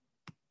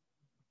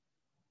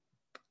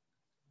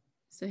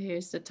 so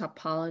here's the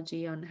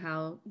topology on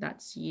how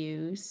that's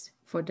used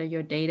for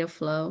your data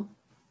flow.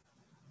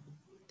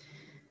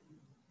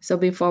 So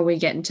before we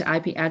get into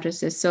IP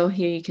addresses, so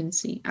here you can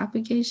see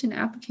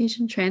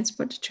application,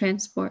 transport to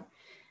transport,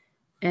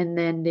 and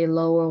then the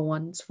lower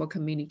ones for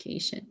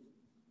communication.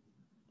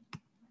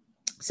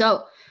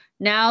 So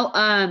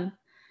now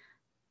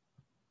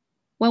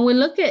when we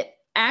look at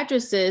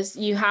addresses,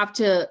 you have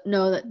to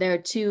know that there are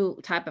two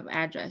types of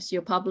address,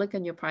 your public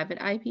and your private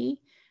IP.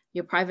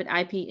 Your private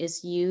IP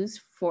is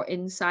used for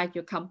inside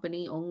your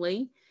company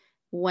only.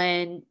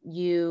 When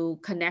you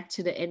connect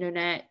to the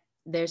internet,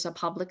 there's a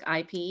public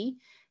IP,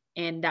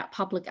 and that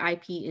public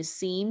IP is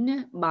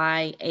seen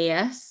by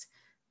AS,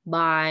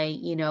 by,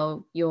 you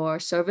know, your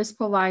service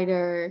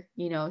provider,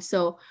 you know,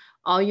 so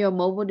all your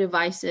mobile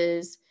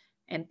devices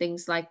and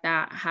things like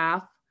that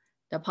have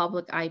the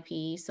public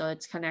IP. So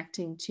it's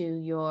connecting to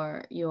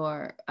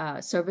your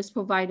service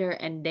provider,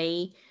 and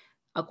they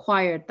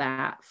acquired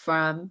that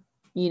from,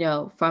 you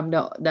know, from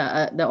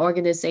the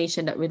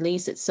organization that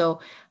released it. So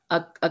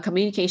a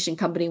communication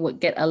company would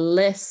get a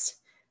list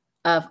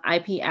of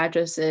IP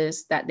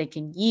addresses that they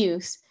can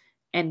use,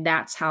 and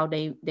that's how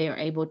they are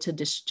able to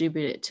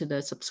distribute it to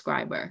the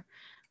subscriber.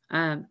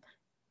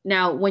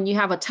 Now, when you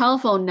have a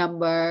telephone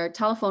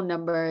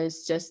number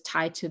is just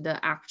tied to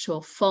the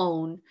actual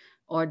phone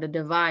or the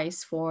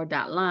device for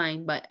that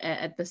line. But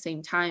at the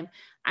same time,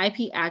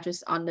 IP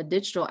address on the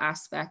digital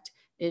aspect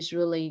is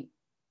really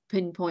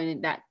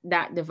pinpointed that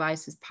that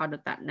device is part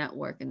of that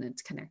network and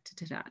it's connected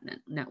to that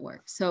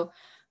network. So,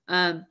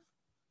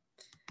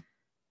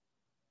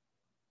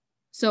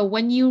 so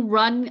when you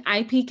run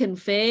IP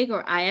config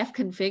or IF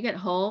config at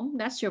home,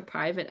 that's your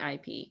private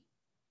IP,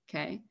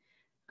 okay?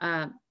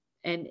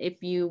 And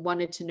if you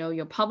wanted to know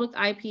your public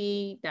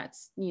IP,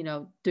 that's, you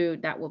know,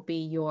 that would be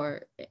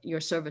your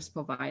service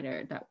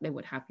provider, that they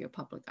would have your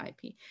public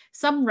IP.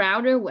 Some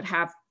router would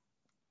have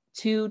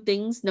two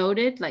things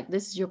noted, like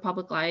this is your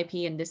public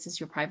IP and this is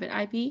your private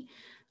IP.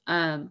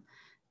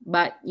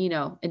 But, you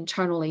know,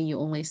 internally you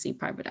only see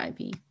private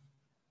IP.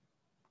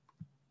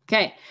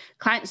 Okay,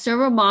 client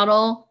server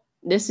model.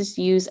 This is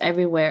used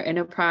everywhere,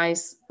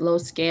 enterprise, low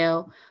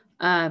scale.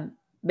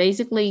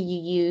 Basically,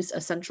 you use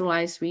a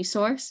centralized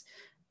resource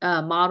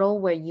model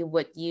where you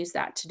would use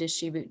that to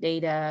distribute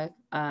data,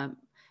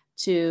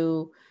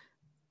 to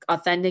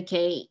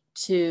authenticate,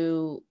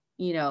 to,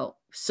 you know,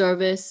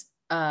 service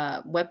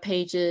web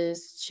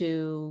pages,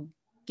 to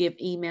give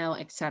email,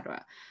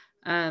 etc.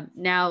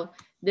 Now,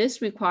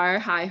 this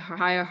requires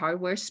higher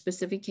hardware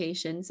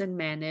specifications and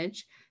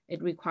manage.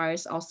 It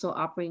requires also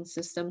operating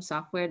system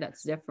software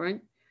that's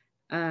different.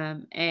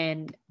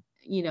 And,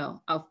 you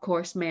know, of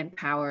course,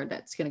 manpower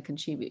that's going to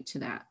contribute to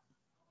that.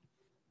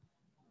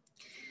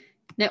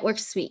 Network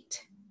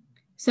suite.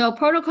 So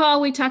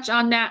protocol, we touched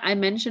on that. I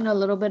mentioned a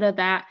little bit of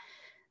that.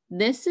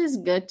 This is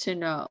good to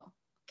know,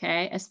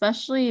 okay?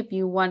 Especially if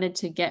you wanted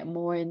to get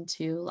more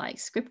into like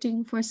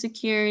scripting for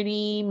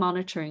security,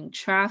 monitoring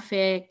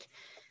traffic.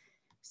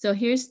 So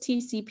here's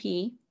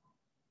TCP.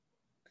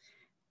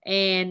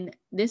 And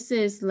this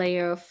is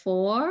layer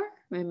 4.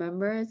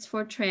 Remember, it's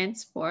for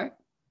transport.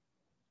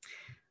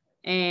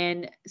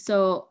 And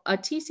so a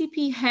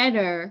TCP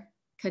header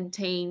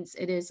contains,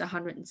 it is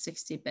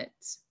 160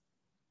 bits,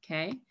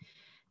 okay?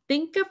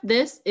 Think of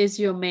this as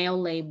your mail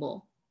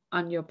label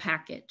on your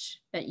package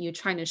that you're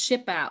trying to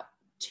ship out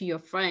to your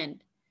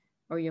friend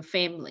or your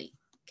family,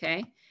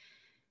 okay?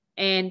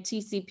 And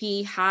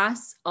TCP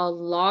has a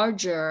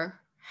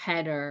larger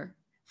header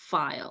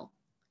file.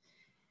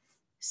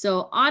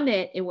 So on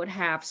it, it would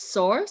have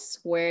source,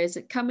 where is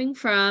it coming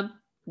from,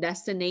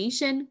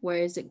 destination, where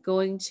is it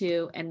going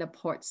to, and the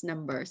ports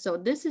number. So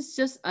this is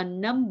just a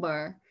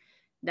number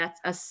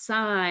that's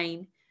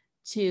assigned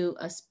to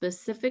a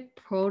specific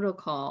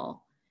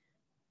protocol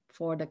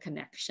for the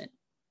connection,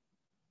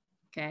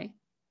 okay?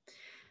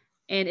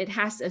 And it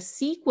has a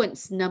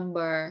sequence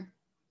number,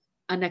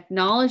 an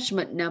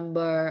acknowledgement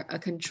number, a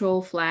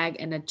control flag,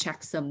 and a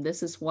checksum.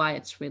 This is why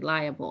it's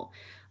reliable.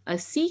 A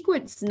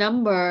sequence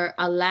number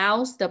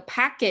allows the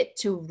packet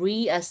to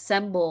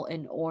reassemble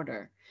in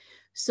order.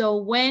 So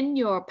when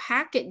your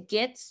packet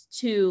gets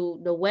to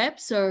the web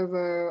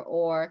server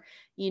or,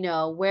 you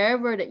know,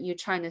 wherever that you're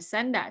trying to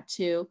send that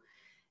to,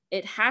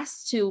 it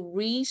has to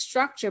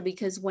restructure,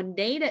 because when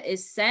data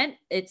is sent,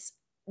 it's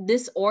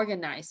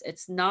disorganized.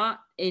 It's not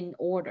in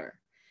order.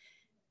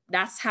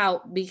 That's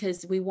how,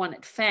 because we want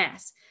it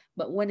fast.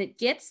 But when it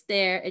gets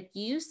there, it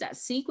uses that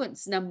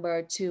sequence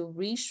number to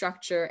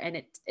restructure.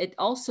 And it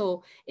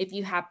also, if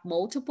you have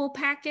multiple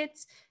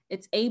packets,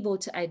 it's able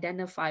to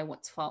identify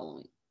what's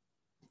following.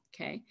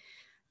 Okay.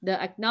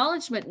 The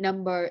acknowledgement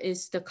number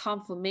is the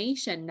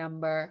confirmation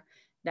number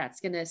that's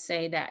going to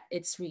say that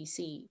it's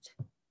received.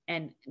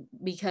 And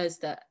because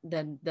the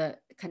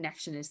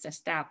connection is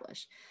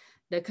established.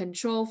 The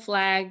control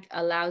flag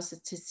allows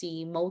it to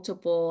see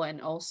multiple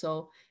and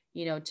also,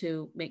 you know,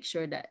 to make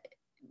sure that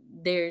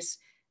there's,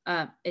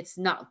 it's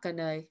not going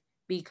to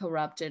be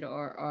corrupted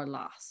or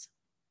lost.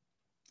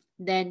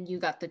 Then you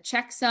got the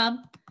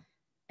checksum,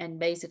 and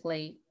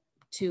basically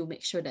to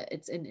make sure that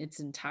it's in its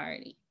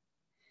entirety.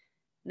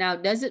 Now,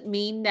 does it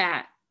mean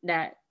that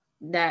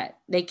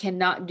they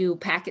cannot do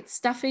packet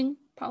stuffing?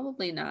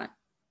 Probably not,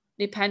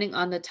 depending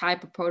on the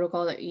type of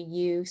protocol that you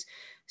use.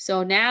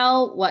 So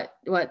now what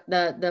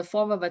the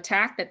form of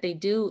attack that they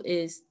do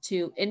is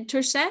to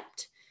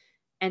intercept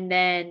and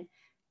then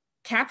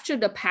capture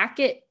the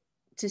packet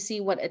to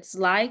see what it's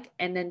like,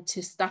 and then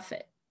to stuff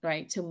it,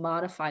 right? To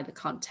modify the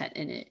content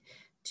in it,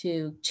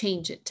 to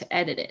change it, to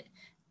edit it,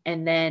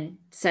 and then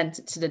send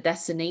it to the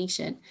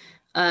destination.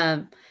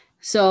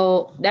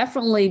 So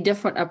definitely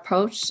different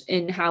approach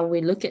in how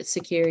we look at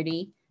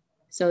security.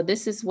 So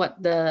this is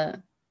what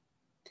the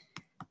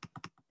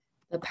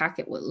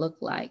packet would look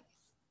like.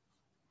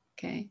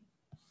 Okay.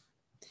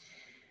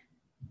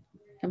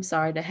 I'm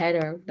sorry, the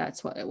header,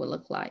 that's what it would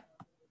look like.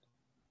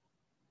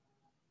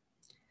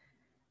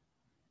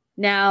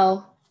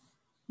 Now,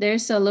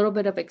 there's a little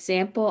bit of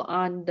example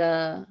on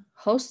the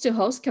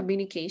host-to-host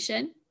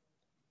communication.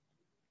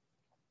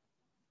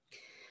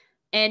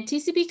 And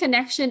TCP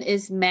connection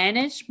is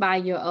managed by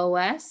your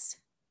OS,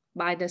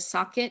 by the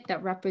socket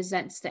that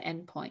represents the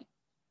endpoint,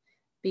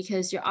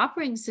 because your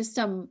operating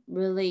system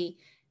really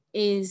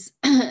is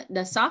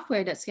the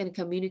software that's going to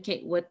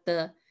communicate with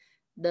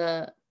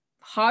the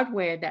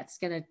hardware that's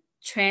going to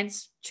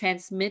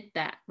transmit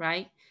that,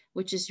 right?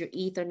 Which is your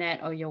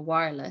Ethernet or your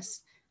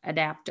wireless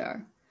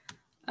adapter.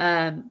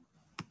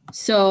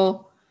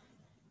 So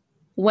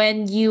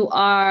when you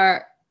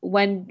are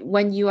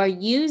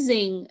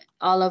using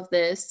all of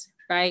this,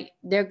 right,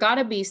 there got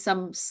to be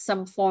some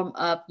form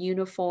of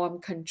uniform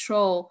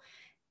control.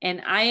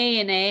 And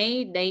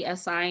IANA, they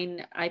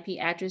assign IP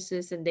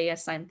addresses and they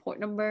assign port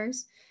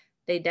numbers.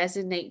 They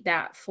designate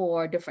that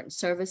for different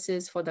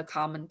services for the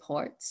common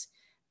ports.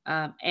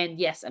 And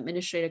yes,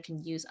 administrator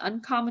can use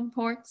uncommon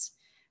ports,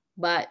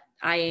 but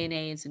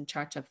IANA is in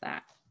charge of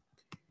that.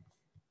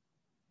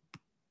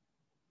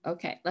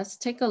 Okay, let's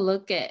take a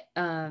look at,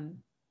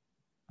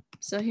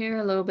 so here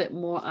a little bit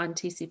more on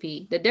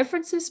TCP. The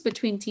differences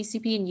between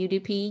TCP and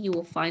UDP, you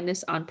will find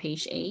this on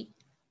page 8.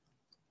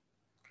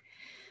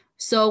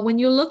 So when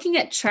you're looking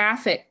at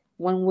traffic,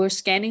 when we're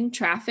scanning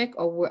traffic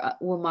or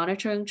we're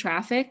monitoring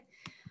traffic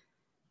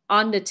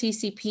on the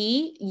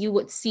TCP, you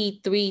would see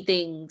 3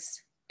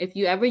 things. If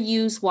you ever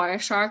use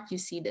Wireshark, you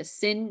see the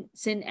SYN,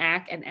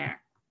 ACK, and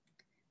ACK.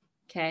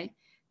 Okay,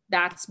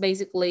 that's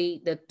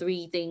basically the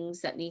 3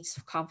 things that needs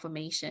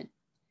confirmation.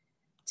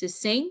 To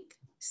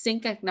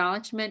sync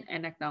acknowledgement,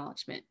 and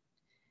acknowledgement,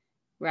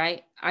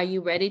 right? Are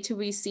you ready to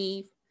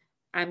receive?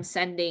 I'm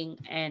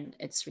sending and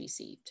it's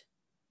received.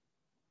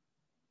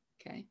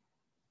 Okay.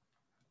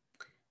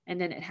 And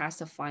then it has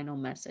the final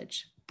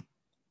message.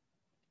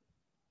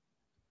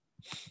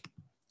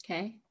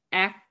 Okay.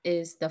 ACK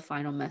is the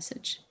final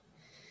message.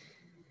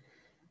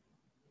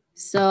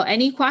 So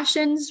any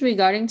questions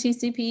regarding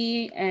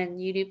TCP and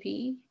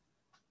UDP?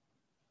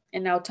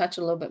 And I'll touch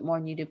a little bit more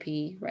on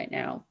UDP right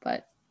now,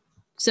 but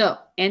so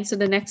answer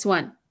the next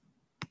one.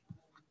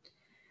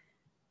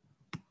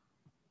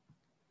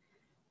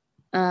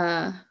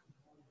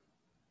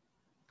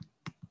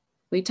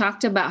 We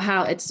talked about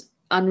how it's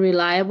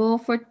unreliable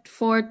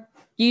for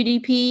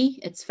UDP,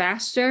 it's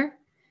faster,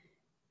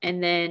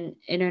 and then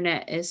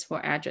internet is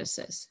for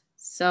addresses.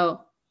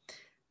 So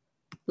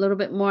a little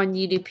bit more on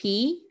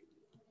UDP.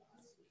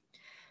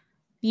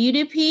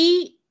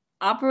 UDP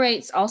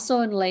operates also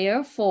in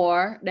layer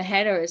 4. The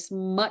header is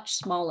much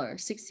smaller,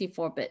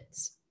 64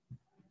 bits.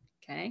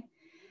 Okay.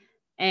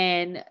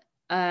 And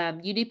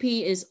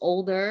UDP is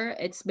older.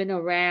 It's been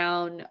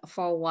around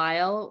for a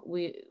while.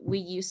 We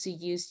used to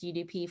use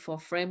UDP for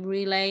frame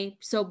relay.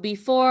 So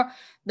before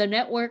the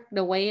network,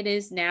 the way it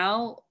is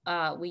now,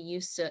 we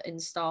used to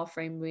install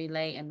frame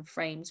relay and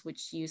frames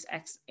which use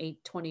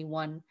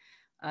X821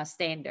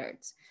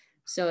 standards.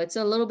 So it's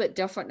a little bit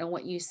different than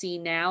what you see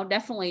now.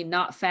 Definitely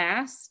not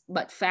fast,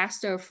 but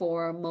faster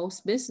for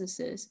most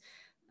businesses.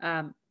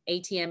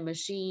 ATM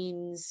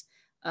machines,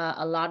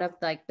 a lot of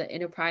like the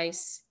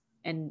enterprise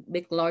and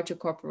big larger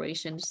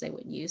corporations, they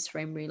would use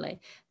frame relay.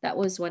 That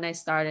was when I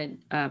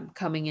started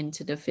coming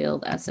into the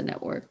field as a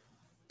network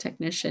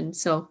technician.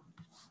 So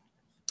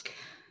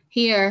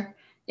here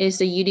is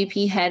the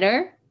UDP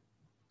header.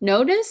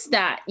 Notice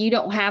that you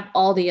don't have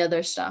all the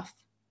other stuff,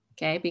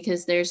 okay?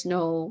 Because there's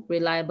no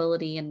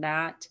reliability in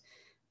that.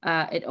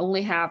 It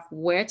only have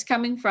where it's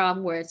coming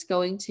from, where it's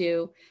going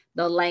to,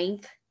 the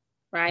length,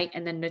 right?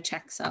 And then the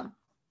checksum.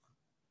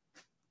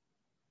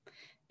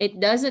 It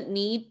doesn't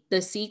need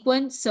the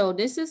sequence. So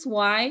this is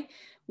why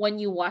when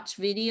you watch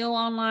video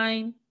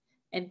online,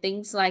 and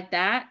things like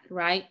that,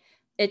 right?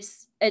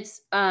 It's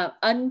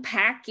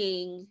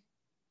unpacking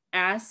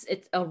as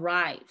it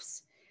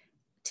arrives.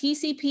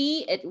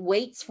 TCP, it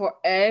waits for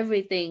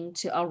everything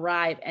to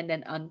arrive and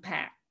then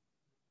unpack.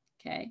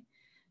 Okay.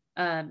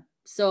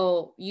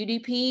 So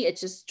UDP, it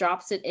just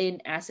drops it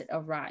in as it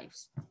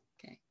arrives.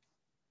 Okay.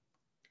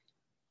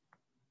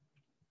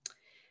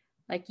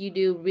 Like you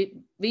do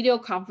video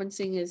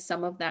conferencing is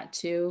some of that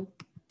too.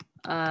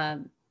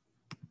 And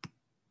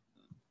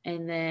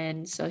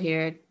then, so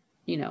here,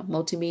 you know,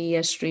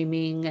 multimedia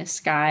streaming,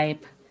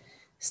 Skype,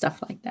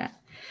 stuff like that.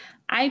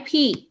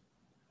 IP.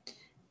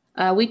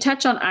 We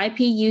touch on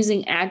IP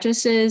using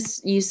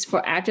addresses, used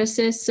for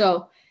addresses.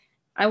 So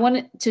I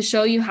wanted to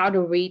show you how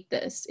to read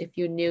this if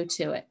you're new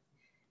to it.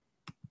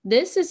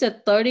 This is a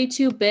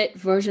 32-bit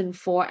version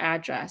 4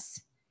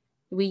 address.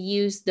 We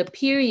use the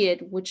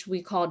period, which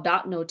we call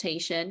dot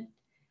notation.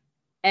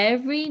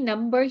 Every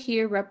number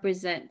here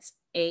represents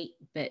 8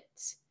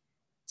 bits.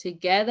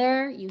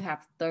 Together, you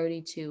have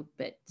 32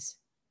 bits.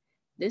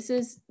 This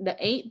is, the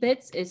 8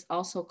 bits is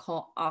also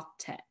called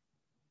octet.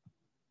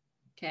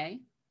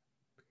 Okay.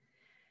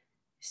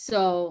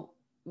 So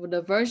with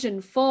the version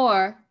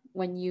 4,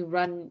 when you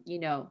run, you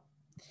know,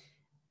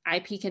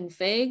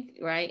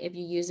 ipconfig, right? If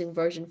you're using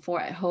version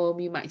 4 at home,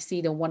 you might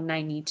see the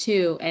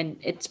 192, and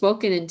it's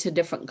broken into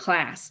different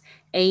class,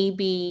 A,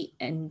 B,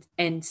 and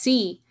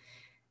C.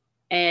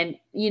 And,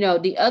 you know,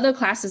 the other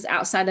classes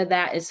outside of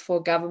that is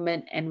for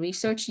government and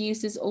research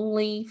uses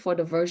only for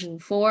the version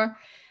 4.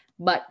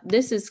 But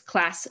this is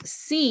class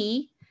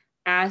C,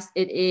 as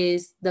it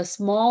is the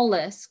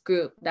smallest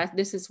group. That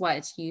this is why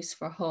it's used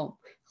for home.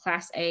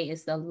 Class A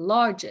is the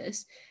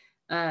largest.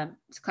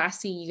 Class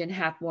C, you can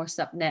have more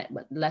subnet,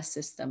 but less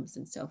systems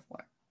and so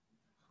forth.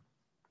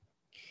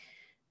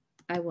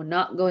 I will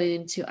not go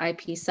into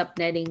IP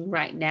subnetting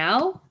right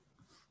now.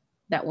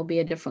 That will be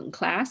a different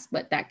class,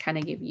 but that kind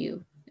of give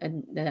you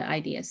the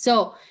idea.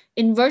 So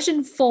in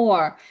version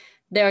 4,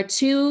 there are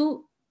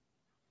 2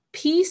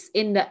 pieces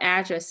in the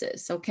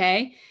addresses,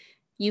 okay?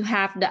 You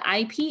have the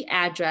IP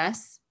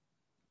address,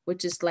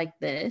 which is like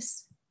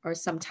this, or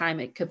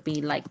sometime it could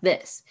be like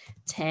this,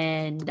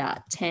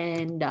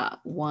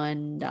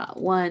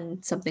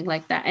 10.10.1.1, something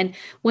like that. And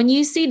when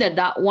you see the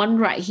 .1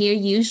 right here,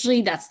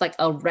 usually that's like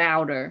a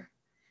router.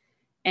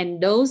 And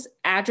those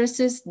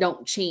addresses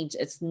don't change.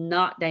 It's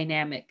not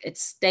dynamic. It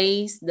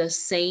stays the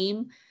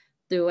same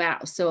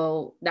throughout.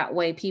 So that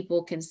way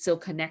people can still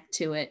connect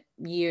to it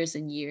years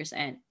and years.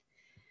 And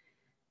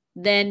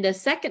then the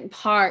second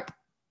part,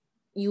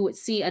 you would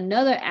see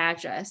another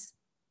address,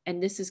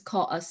 and this is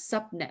called a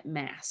subnet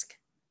mask.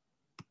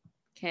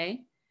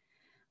 Okay.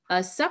 A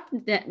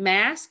subnet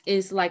mask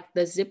is like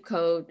the zip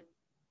code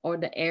or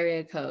the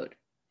area code.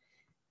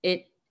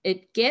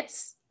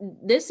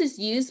 This is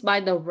used by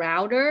the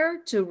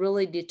router to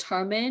really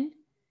determine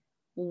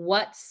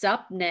what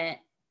subnet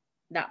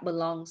that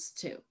belongs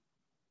to.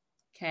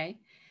 Okay.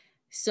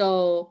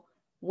 So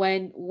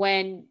when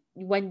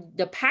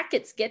the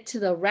packets get to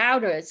the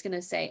router, it's going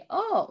to say,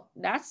 oh,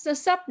 that's the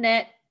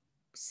subnet,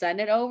 send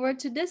it over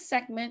to this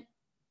segment.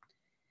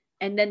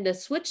 And then the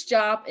switch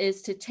job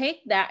is to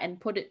take that and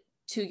put it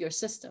to your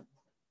system.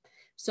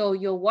 So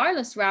your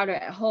wireless router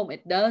at home,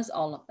 it does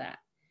all of that.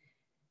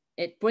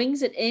 It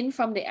brings it in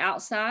from the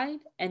outside,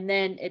 and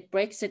then it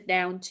breaks it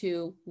down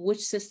to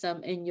which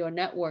system in your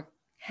network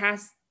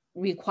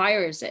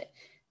requires it,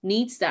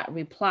 needs that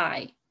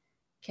reply.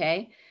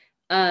 Okay.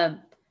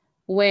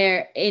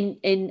 Where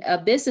in a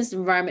business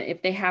environment,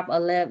 if they have a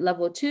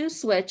level 2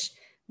 switch,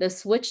 the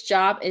switch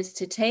job is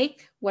to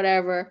take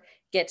whatever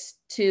gets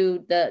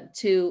to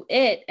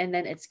it, and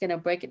then it's going to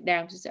break it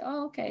down to say,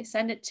 oh, okay,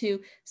 send it to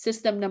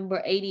system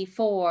number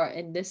 84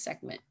 in this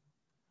segment.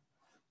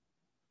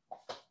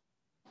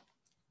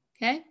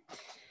 Okay.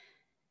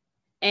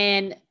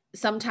 And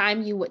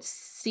sometime you would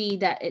see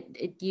that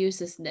it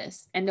uses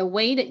this. And the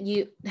way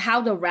that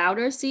how the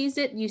router sees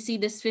it, you see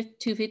this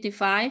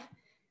 255.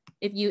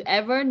 If you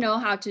ever know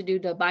how to do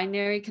the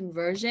binary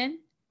conversion,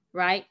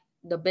 right?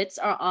 The bits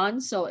are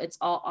on, so it's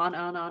all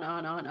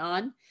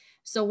on.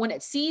 So when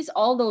it sees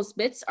all those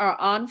bits are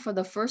on for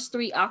the first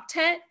 3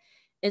 octet,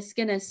 it's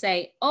gonna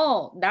say,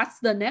 oh, that's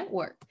the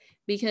network.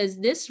 Because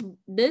the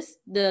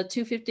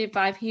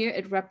 255 here,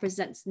 it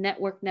represents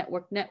network,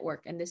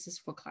 and this is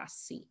for class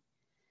C.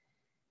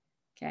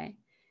 Okay.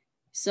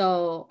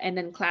 So, and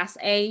then class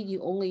A,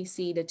 you only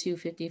see the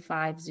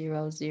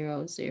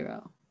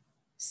 255.0.0.0.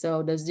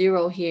 So the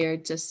 0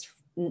 here,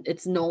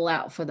 it's null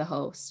out for the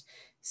host.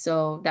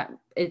 So that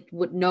it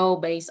would know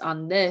based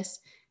on this,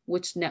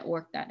 which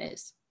network that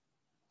is.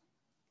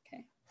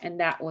 Okay.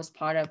 And that was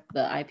part of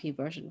the IP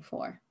version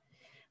 4.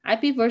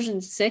 IP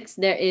version 6,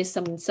 there is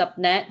some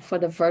subnet for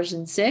the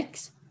version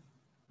 6.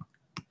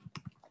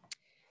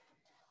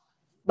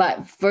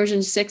 But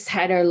version 6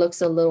 header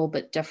looks a little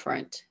bit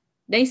different.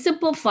 They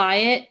simplify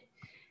it.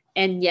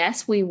 And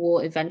yes, we will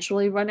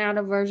eventually run out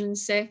of version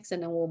 6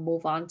 and then we'll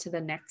move on to the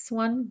next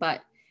one.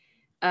 But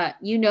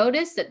you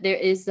notice that there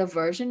is the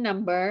version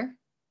number,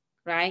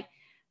 right?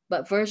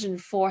 but version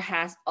 4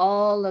 has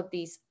all of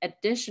these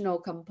additional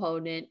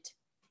components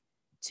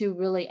to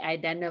really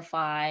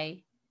identify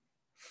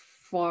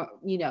for,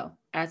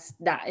 as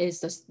that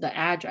is the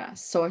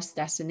address, source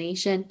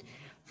destination.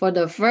 For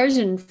the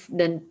version,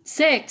 the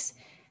 6,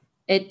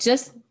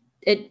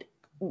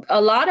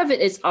 a lot of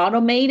it is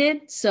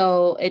automated.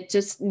 So it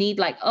just need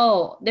like,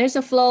 oh, there's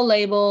a flow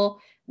label,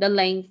 the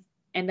length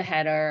and the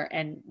header,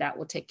 and that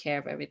will take care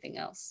of everything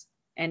else.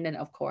 And then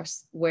of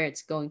course, where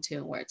it's going to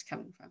and where it's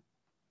coming from.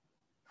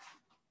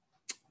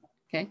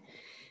 Okay.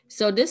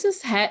 So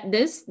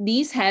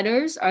these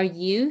headers are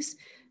used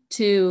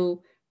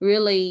to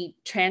really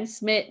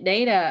transmit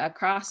data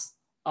across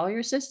all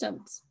your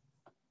systems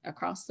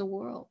across the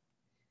world.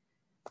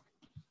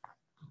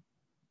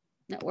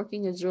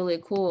 Networking is really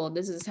cool.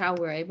 This is how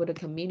we're able to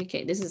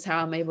communicate. This is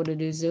how I'm able to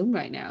do Zoom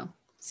right now.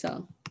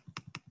 So,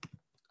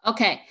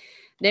 okay,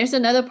 there's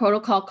another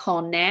protocol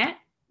called NAT.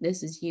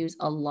 This is used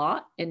a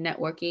lot in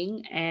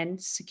networking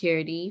and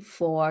security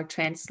for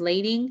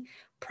translating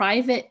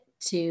private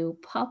to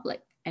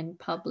public and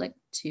public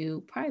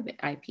to private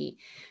IP.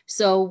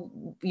 So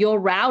your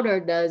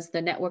router does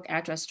the network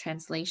address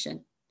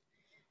translation.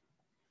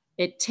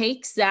 It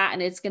takes that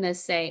and it's going to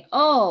say,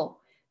 oh,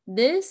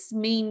 this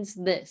means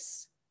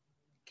this.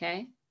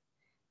 Okay.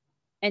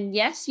 And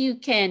yes, you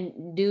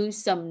can do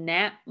some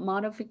NAT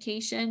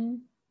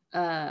modification.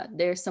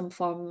 There's some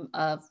form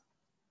of,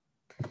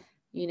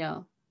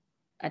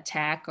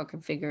 attack or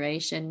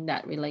configuration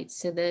that relates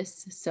to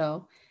this.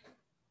 So,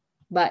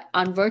 but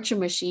on virtual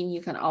machine, you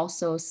can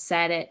also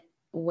set it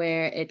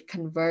where it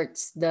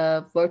converts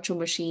the virtual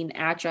machine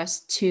address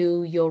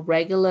to your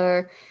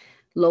regular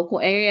local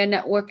area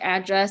network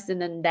address,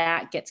 and then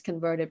that gets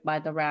converted by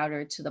the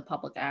router to the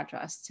public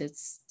address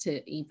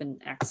to even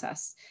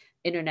access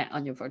internet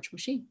on your virtual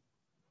machine.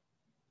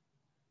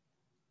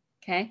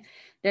 Okay,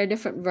 there are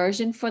different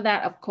versions for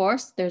that, of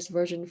course. There's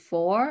version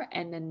 4,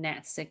 and then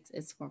NAT6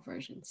 is for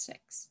version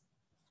 6.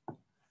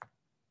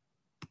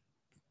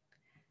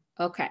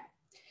 Okay.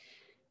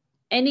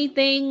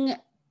 Anything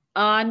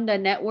on the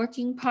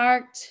networking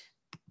part?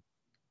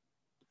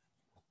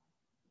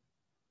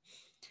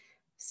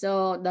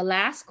 So the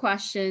last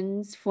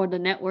questions for the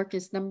network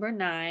is number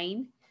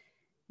 9.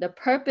 The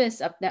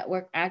purpose of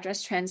network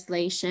address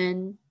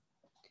translation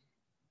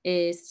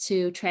is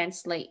to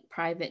translate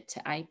private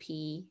to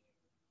IP,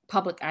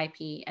 public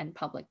IP, and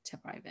public to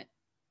private.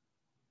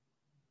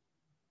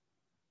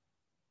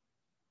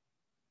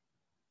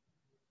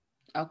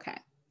 Okay.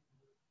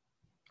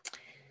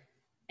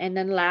 And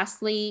then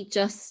lastly,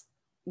 just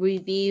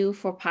review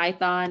for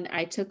Python.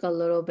 I took a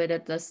little bit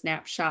of the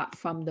snapshot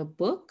from the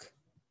book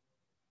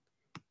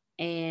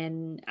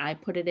and I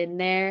put it in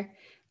there,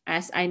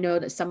 as I know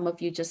that some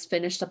of you just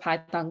finished a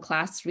Python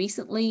class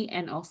recently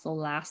and also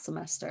last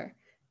semester,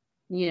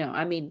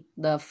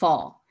 the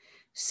fall.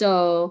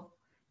 So,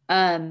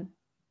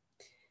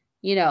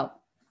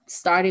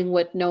 starting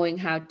with knowing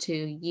how to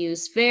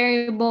use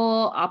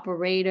variable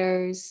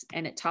operators,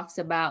 and it talks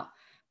about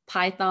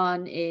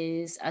Python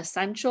is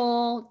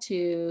essential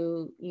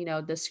to,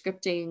 the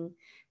scripting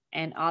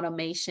and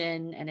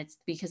automation, and it's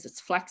because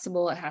it's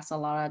flexible. It has a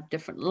lot of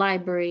different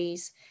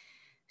libraries.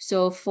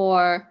 So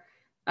for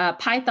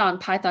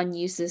Python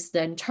uses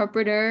the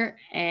interpreter,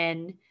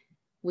 and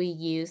we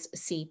use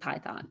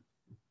CPython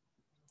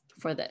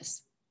for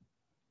this.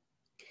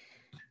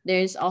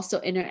 There's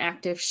also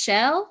interactive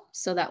shell,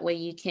 so that way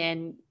you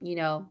can,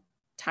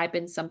 type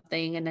in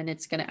something and then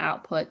it's going to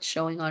output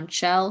showing on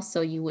shell. So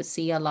you would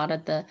see a lot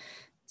of the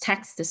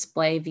text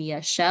display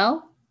via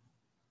shell.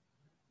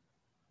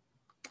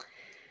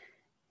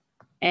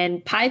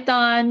 And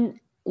Python,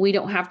 we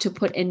don't have to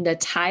put in the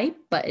type,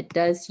 but it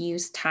does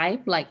use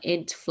type like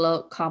int,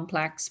 float,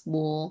 complex,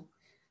 bool.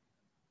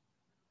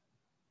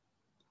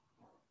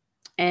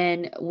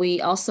 And we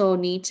also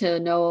need to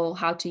know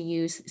how to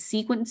use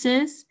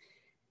sequences.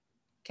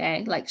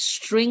 Okay, like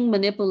string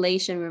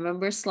manipulation,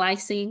 remember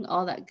slicing,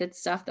 all that good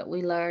stuff that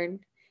we learned,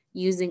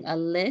 using a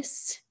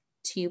list,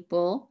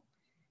 tuple,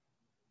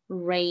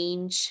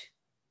 range,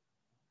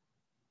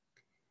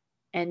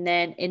 and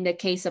then in the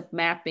case of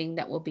mapping,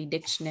 that will be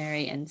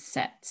dictionary and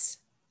sets.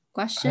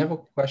 Question? I have a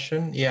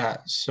question. Yeah,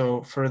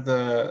 so for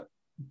the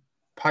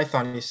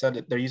Python, you said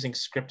that they're using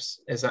scripts.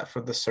 Is that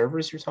for the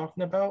servers you're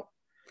talking about?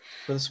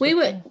 We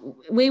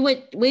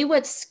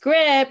would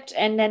script,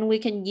 and then we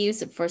can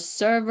use it for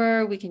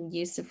server, we can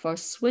use it for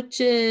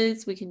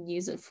switches, we can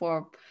use it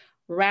for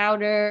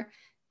router.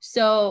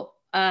 So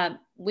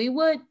we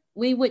would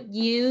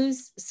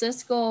use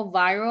Cisco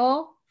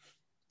Viral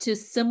to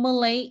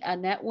simulate a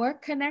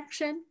network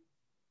connection.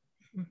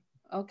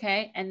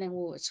 Okay, and then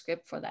we would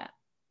script for that.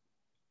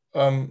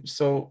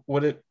 So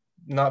would it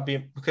not be,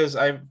 because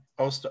I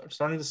was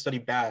starting to study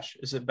Bash,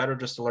 is it better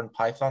just to learn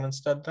Python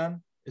instead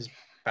then? Is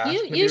Bash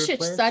you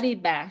should study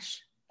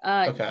Bash.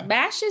 Okay.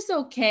 Bash is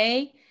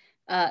okay.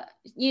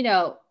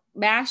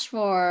 Bash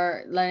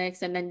for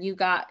Linux, and then you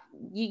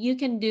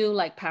can do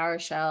like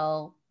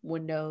PowerShell,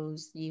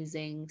 Windows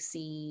using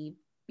C.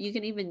 You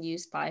can even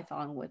use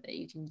Python with it.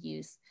 You can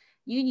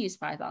use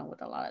Python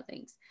with a lot of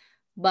things.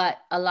 but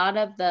a lot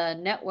of the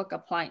network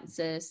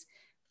appliances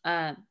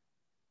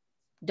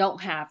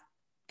don't have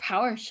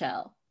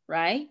PowerShell,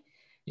 right?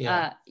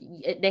 Yeah.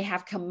 They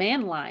have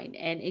command line,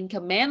 and in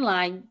command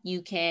line,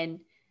 you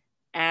can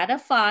add a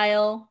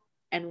file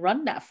and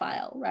run that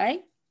file,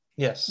 right?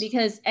 Yes.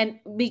 Because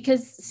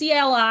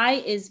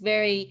CLI is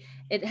very,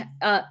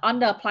 on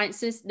the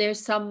appliances, there's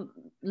some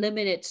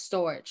limited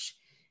storage.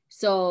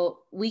 So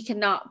we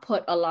cannot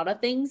put a lot of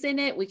things in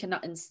it. We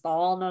cannot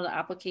install another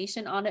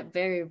application on it.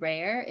 Very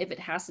rare. If it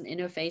has an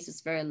interface,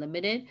 it's very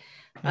limited.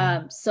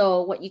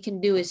 So what you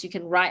can do is you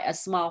can write a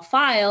small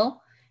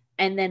file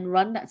and then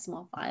run that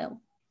small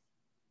file.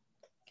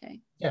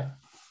 Okay. Yeah.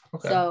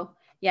 Okay. So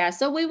yeah,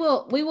 so we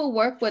will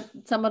work with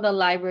some of the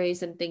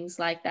libraries and things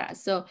like that.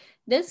 So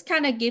this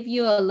kind of give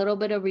you a little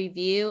bit of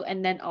review,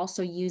 and then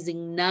also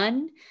using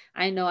none.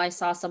 I know I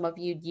saw some of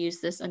you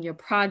use this on your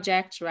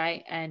project,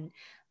 right? And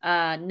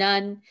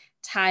none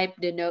type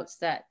denotes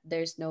that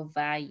there's no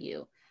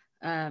value,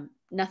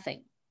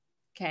 nothing.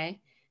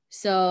 Okay,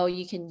 so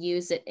you can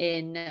use it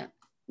in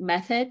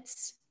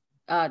methods,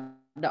 the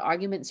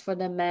arguments for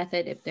the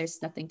method if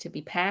there's nothing to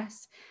be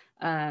passed,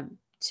 and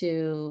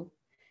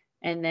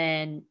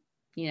then,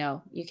 you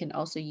know, you can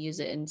also use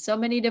it in so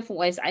many different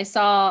ways. I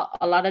saw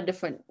a lot of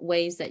different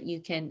ways that you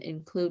can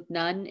include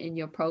none in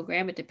your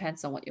program. It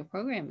depends on what your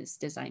program is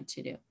designed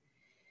to do.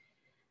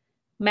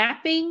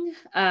 Mapping,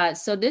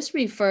 so this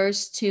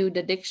refers to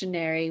the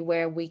dictionary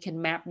where we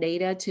can map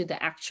data to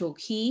the actual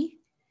key.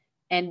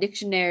 And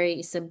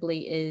dictionary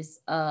simply is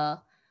a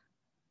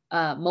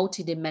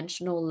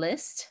multi-dimensional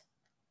list.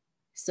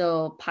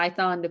 So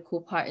Python, the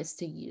cool part is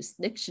to use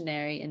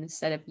dictionary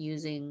instead of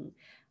using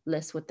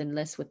list within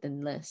list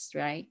within list,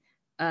 right?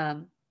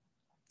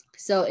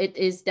 So it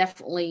is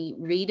definitely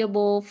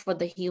readable for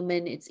the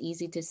human. It's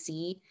easy to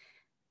see.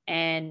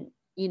 And,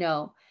 you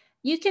know,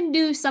 you can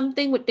do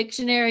something with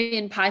dictionary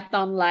in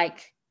Python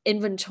like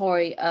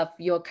inventory of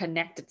your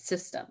connected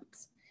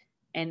systems,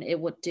 and it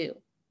would do,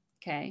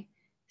 okay?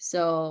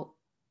 So,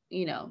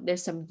 you know,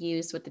 there's some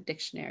use with the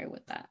dictionary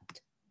with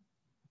that.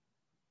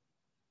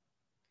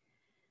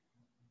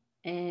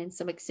 And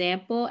some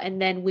example,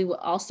 and then we will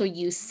also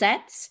use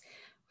sets.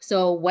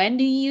 So when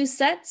do you use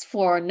sets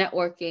for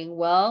networking?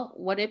 Well,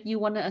 what if you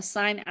want to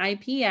assign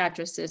IP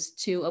addresses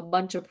to a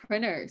bunch of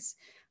printers?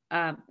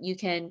 You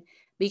can,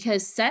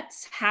 because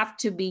sets have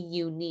to be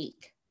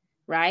unique,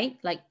 right?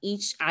 Like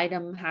each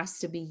item has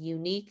to be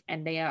unique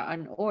and they are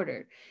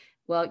unordered.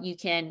 Well, you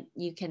can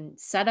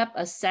set up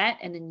a set,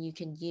 and then you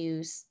can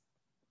use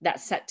that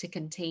set to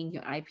contain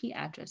your IP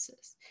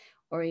addresses,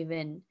 or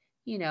even,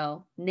 you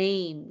know,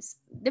 names,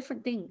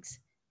 different things.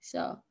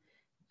 So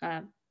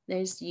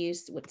there's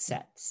used with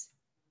sets.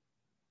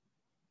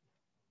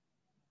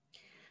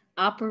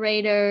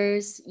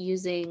 Operators,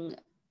 using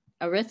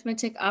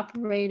arithmetic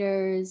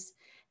operators,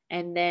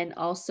 and then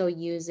also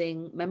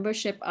using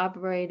membership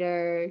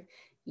operator,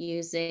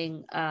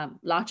 using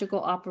logical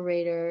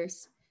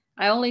operators.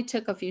 I only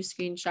took a few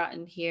screenshots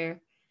in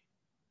here.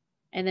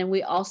 And then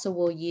we also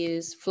will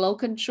use flow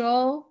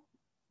control,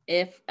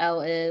 if,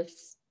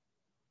 else,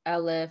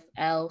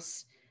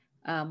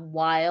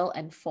 while,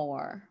 and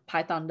for.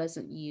 Python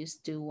doesn't use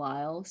do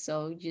while,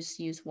 so just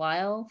use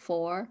while,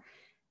 for,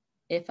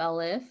 if,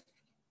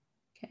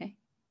 okay.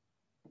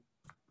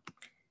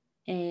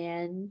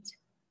 And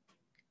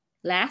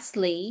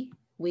lastly,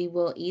 we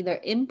will either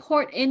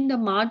import in the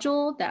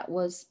module that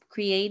was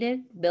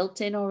created, built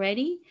in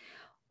already,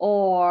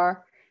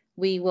 or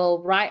we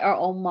will write our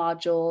own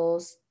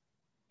modules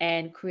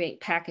and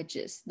create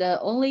packages. The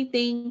only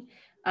thing,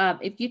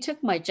 if you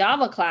took my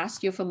Java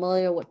class, you're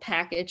familiar with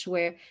package,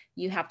 where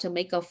you have to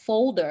make a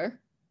folder,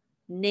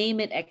 name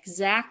it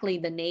exactly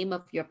the name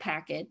of your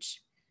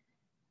package,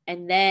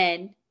 and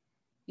then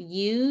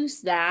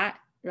use that,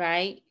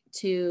 right,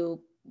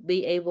 to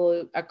be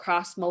able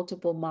across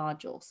multiple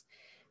modules.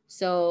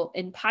 So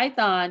in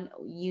Python,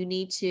 you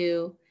need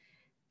to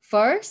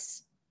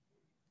first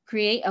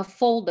create a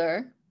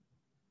folder,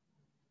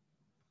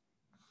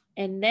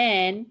 and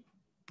then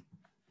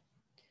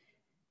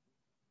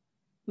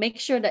make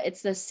sure that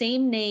it's the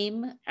same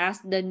name as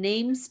the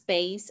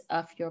namespace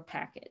of your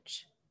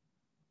package.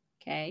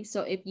 Okay,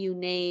 so if you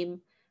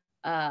name,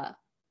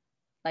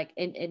 like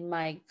in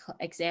my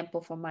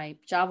example for my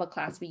Java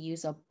class, we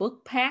use a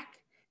book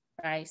pack,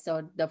 right?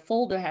 So the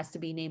folder has to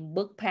be named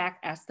book pack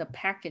as the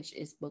package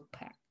is book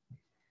pack.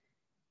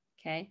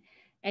 Okay,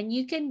 and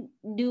you can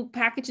do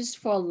packages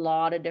for a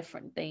lot of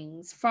different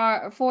things.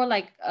 For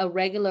like a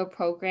regular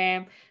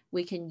program,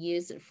 we can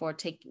use it for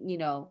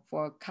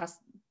for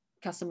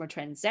customer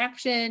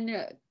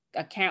transaction,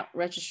 account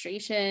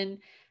registration,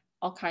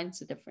 all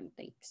kinds of different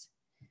things.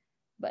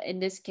 But in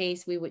this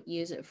case, we would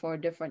use it for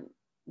different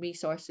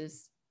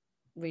resources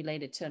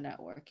related to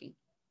networking.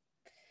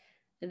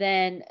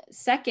 Then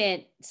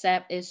second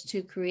step is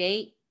to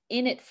create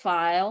init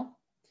file,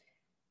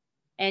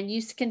 and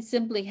you can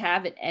simply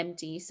have it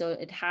empty. So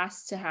it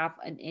has to have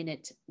an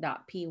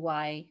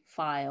init.py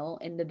file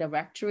in the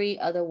directory.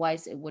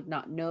 Otherwise, it would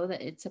not know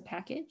that it's a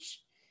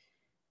package.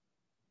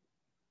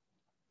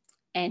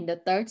 And the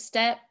third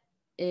step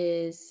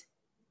is,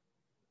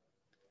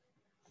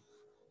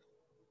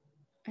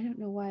 I don't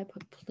know why I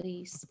put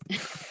please.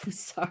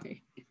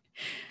 Sorry.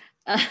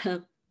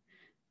 Um,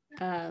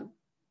 um,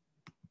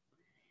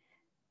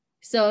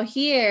 so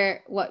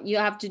here, what you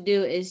have to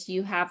do is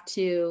you have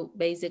to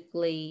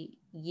basically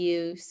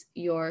use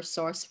your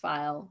source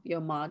file,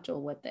 your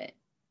module with it.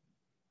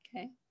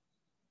 Okay.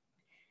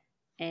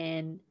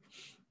 And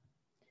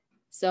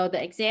so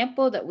the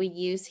example that we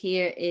use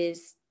here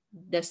is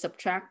the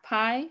subtract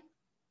pi.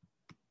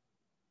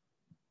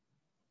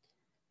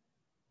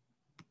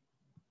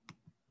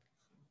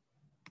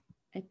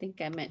 I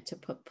think I meant to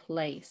put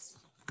place.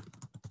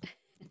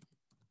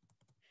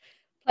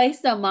 Place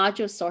the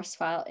module source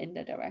file in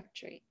the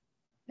directory.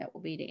 That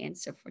will be the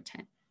answer for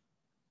 10.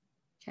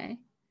 Okay.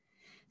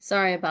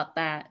 Sorry about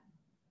that.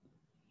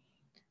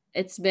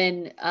 It's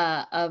been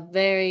a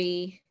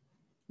very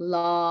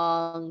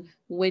long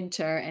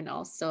winter and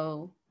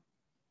also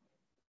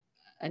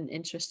an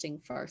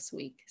interesting first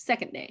week,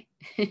 second day.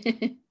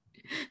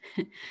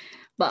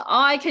 But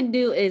all I can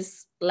do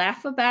is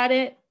laugh about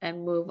it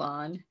and move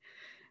on.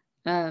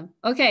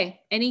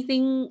 Okay,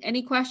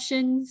 any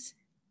questions?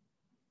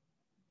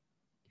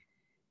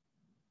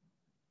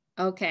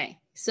 Okay,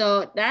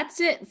 so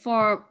that's it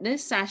for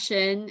this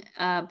session.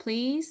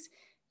 Please,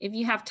 if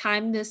you have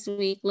time this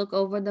week, look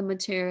over the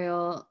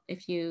material.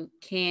 If you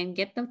can,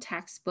 get the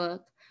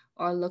textbook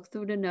or look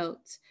through the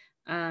notes.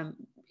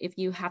 If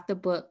you have the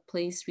book,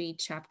 please read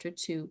chapter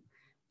 2.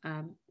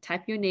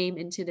 Type your name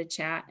into the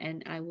chat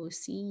and I will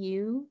see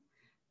you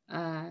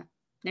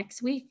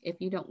next week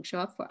if you don't show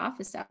up for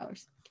office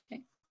hours.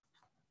 Okay.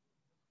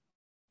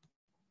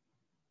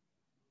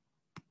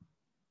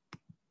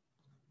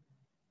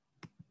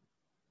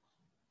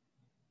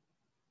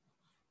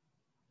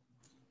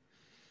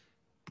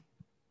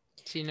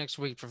 See you next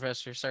week,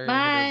 Professor. Sorry to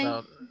Bye. hear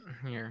about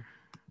your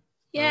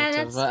Yeah,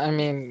 relative. that's But I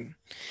mean,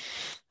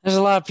 there's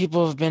a lot of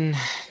people who've been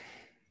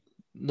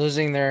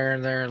losing their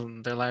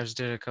lives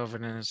due to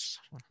COVID, and it's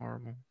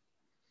horrible.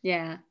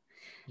 Yeah,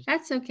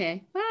 that's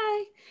okay.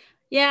 Bye.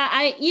 Yeah,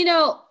 I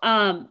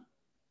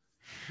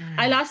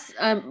lost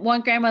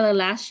one grandmother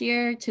last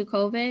year to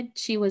COVID.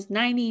 She was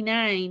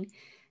 99.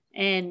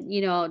 And,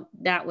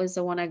 that was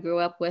the one I grew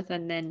up with.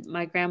 And then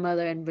my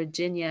grandmother in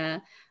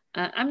Virginia,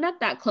 I'm not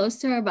that close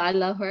to her, but I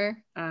love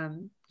her.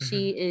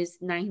 She is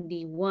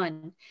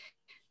 91.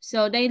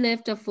 So they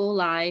lived a full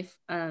life.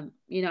 I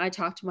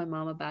talked to my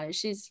mom about it.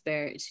 She's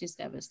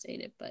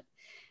devastated, but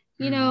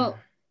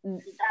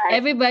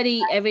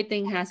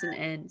everything has an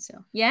end.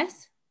 So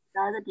yes.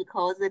 That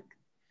because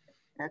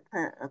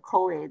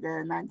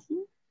COVID-19.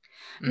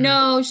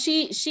 No,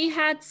 she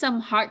had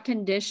some heart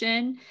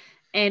condition,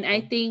 and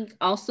I think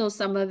also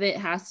some of it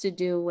has to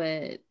do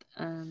with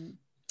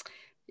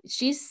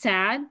she's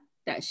sad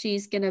that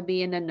she's gonna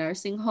be in a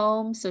nursing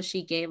home, so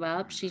she gave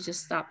up. She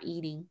just stopped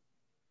eating,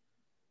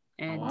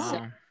 and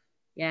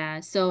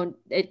so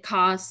it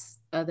caused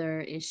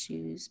other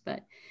issues.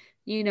 But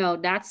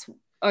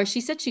or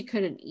she said she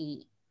couldn't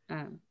eat.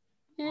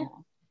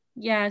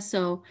 Yeah,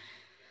 so.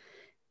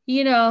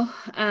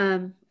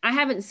 I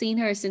haven't seen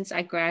her since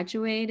I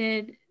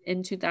graduated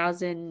in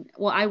 2000.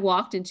 Well, I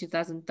walked in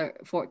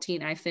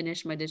 2014. I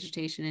finished my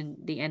dissertation in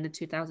the end of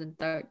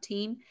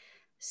 2013.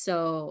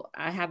 So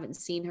I haven't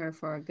seen her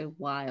for a good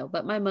while.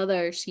 But my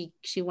mother,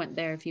 she went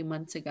there a few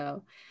months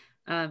ago.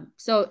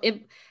 So if,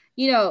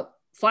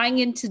 flying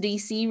into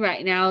DC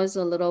right now is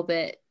a little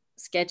bit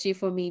sketchy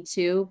for me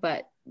too,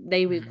 but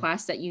they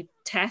request that you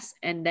test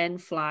and then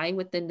fly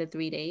within the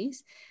 3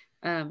 days.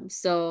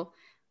 So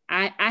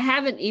I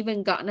haven't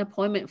even gotten an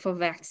appointment for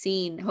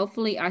vaccine.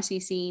 Hopefully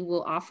RCC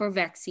will offer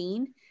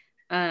vaccine.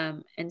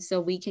 And so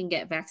we can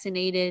get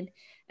vaccinated,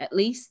 at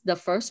least the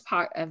first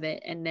part of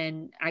it. And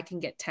then I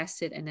can get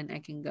tested and then I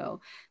can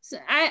go. So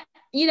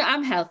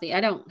I'm healthy.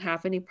 I don't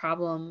have any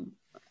problem.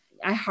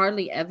 I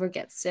hardly ever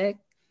get sick.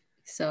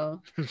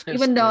 So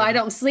even though I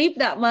don't sleep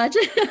that much,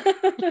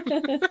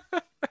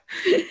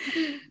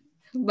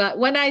 but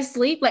when I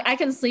sleep, I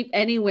can sleep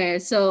anywhere.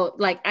 So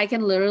I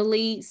can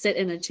literally sit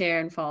in a chair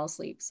and fall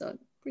asleep. So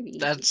pretty easy.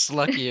 That's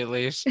lucky, at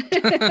least.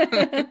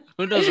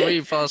 Who knows where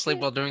you fall asleep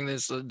while doing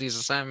these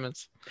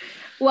assignments?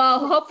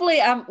 Well, hopefully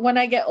when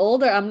I get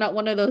older, I'm not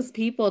one of those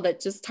people that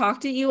just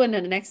talk to you and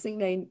then the next thing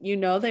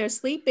they're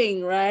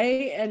sleeping,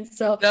 right? And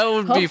so that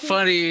would be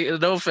funny.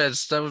 No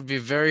offense. That would be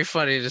very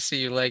funny to see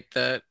you like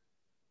that.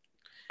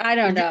 I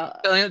don't know.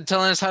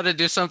 Telling us how to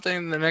do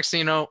something, the next thing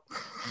you know.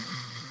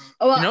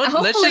 Well,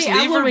 hopefully let's just leave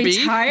I will her be.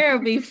 retire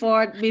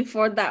before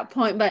that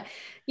point. But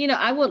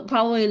I would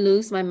probably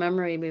lose my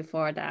memory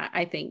before that.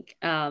 I think,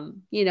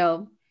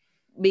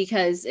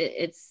 because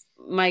it's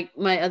my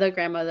other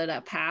grandmother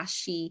that passed.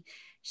 She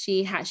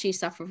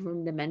suffered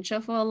from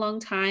dementia for a long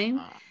time,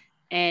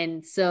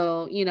 and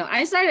so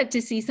I started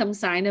to see some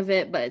sign of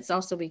it, but it's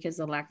also because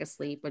of lack of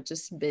sleep or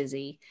just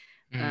busy.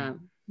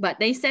 But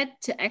they said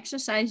to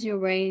exercise your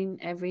brain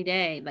every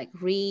day, like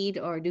read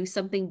or do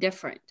something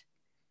different.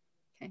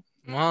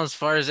 Well, as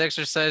far as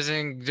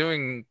exercising,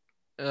 doing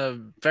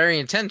very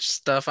intense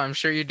stuff. I'm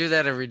sure you do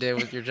that every day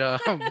with your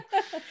job.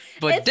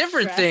 But It's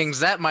different stress. things,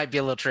 that might be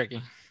a little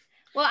tricky.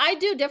 Well, I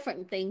do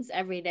different things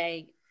every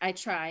day. I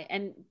try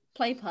and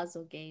play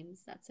puzzle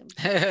games. That's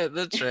important.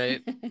 That's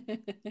right.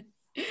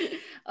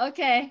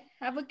 Okay.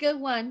 Have a good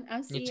one. I'll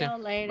You see too. y'all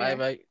later.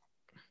 Bye.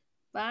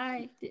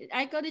 Bye.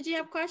 Aiko, did you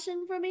have a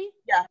question for me?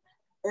 Yeah.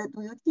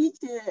 Do you teach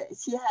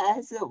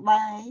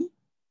CIS1A?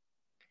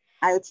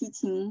 Are you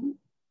teaching?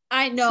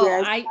 I know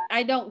CIS?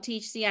 I don't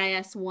teach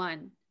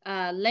CIS1.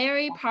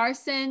 Larry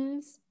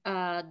Parsons,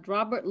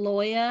 Robert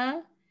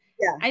Loya.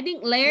 Yeah. I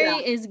think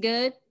Larry is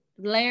good.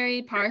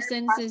 Larry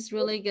Parsons is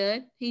really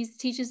good. He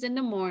teaches in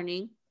the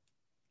morning.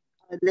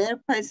 Their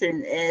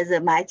person is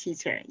my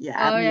teacher. Yeah.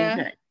 Oh I'm yeah.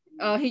 intern.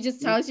 Oh, he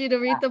just tells you to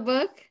read the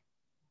book.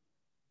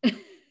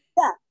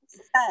 Yeah.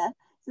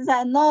 现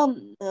在 not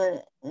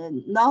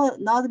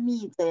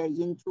meet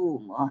in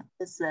Zoom.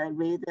 Just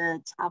read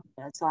the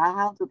chapter. So I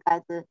have to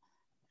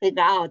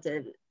figure out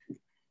the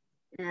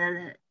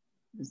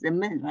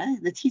man,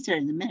 right? The teacher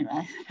is the man,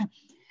 right?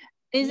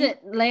 Is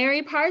it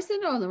Larry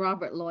Parson or the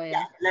Robert Loya?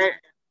 Yeah,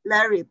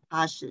 Larry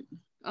Passion.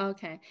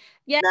 Okay.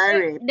 Yeah,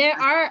 Larry. there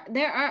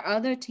are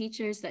other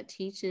teachers that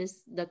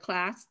teaches the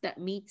class that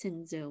meets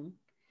in Zoom.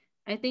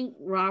 I think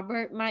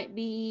Robert might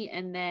be,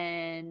 and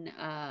then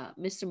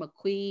Mr.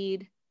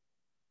 McQueen.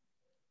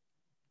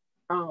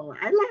 Oh,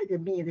 I like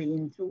meet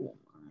in Zoom.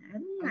 I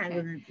don't like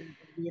Okay.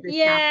 the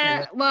Yeah,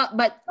 chapter. well,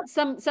 but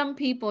some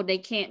people they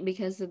can't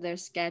because of their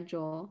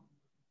schedule.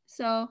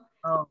 So,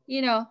 Oh.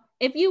 you know,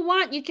 if you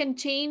want, you can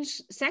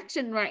change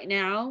section right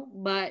now,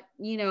 but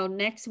you know,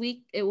 next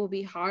week it will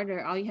be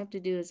harder. All you have to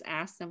do is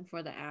ask them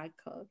for the ad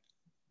code.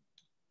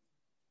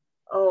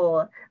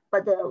 Oh,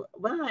 but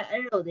when I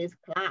enrolled this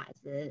class,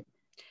 they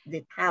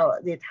tell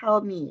us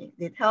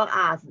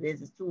this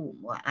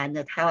Zoom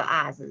and tell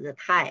us the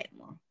time.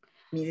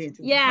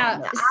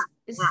 Yeah.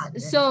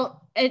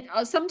 So it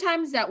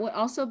sometimes that would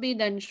also be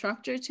the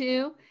instructor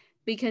too,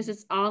 because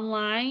it's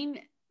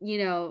online. You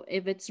know,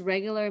 if it's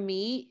regular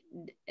meet,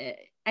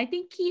 I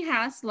think he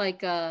has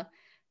like a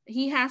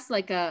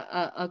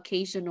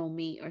occasional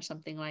meet or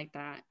something like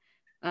that.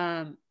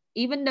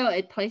 Even though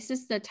it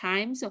places the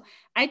time. So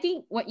I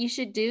think what you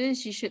should do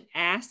is you should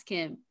ask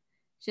him,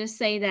 just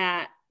say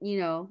that, you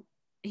know,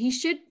 he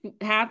should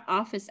have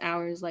office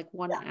hours like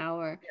 1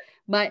 hour,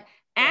 but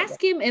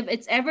ask him if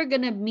it's ever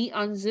going to meet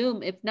on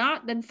Zoom. If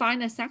not, then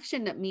find a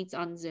section that meets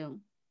on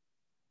Zoom.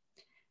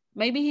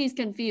 Maybe he's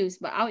confused,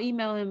 but I'll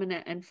email him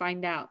and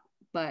find out.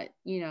 But,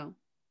 you know,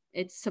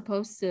 it's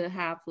supposed to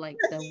have like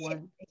the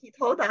one. He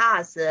told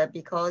us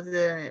because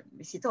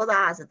she told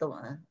us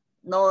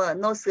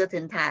no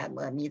certain time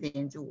meeting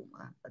in Zoom.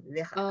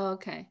 Oh,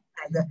 okay.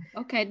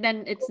 Okay,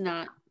 then it's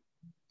not.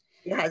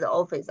 It has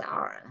office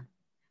hour.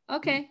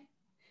 Okay.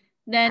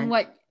 Then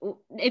what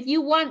if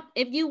you want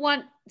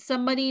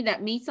somebody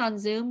that meets on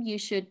Zoom, you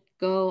should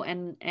go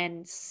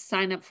and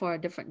sign up for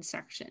a different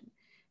section.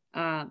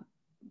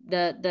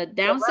 The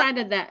downside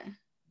of that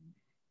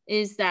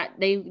is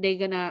that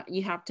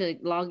you have to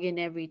log in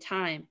every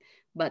time,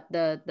 but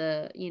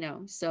the you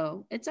know,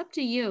 so it's up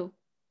to you.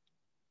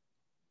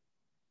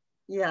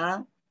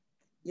 Yeah,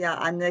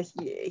 and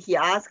he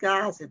asked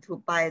us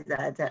to buy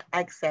that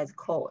access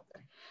code.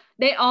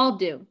 They all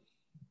do.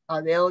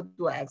 Oh, they all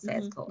do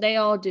access code. They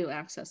all do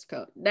access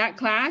code. That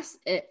class,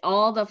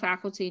 all the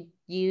faculty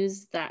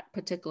use that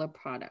particular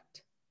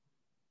product.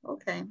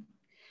 Okay.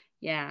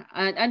 Yeah,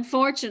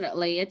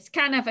 unfortunately, it's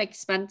kind of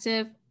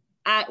expensive.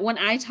 When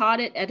I taught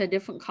it at a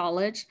different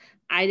college,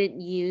 I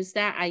didn't use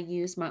that. I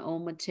used my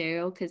own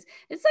material because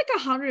it's like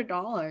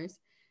 $100.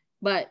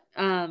 But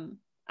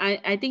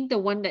I think the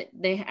one that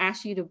they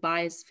ask you to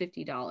buy is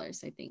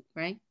 $50, I think,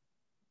 right?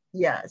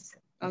 Yes.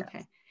 Okay.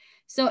 Yes.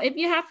 So if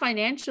you have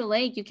financial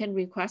aid, you can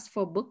request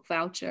for book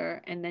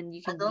voucher and then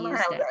you can use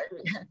that.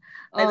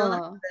 I don't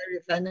have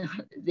that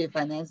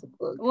refinance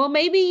book. Well,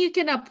 maybe you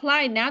can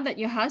apply now that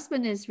your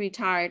husband is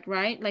retired,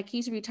 right? Like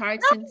he's retired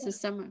since the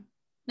summer.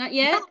 Not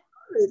yet? Not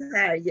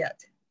retired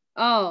yet.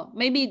 Oh,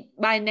 maybe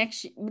by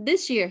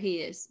this year he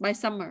is, by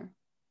summer.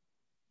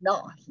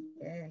 No.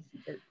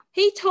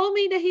 He told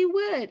me that he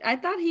would. I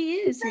thought he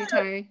is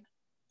retired.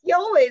 He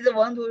always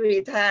want to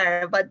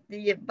retire, but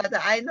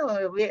I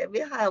know we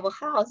have a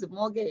house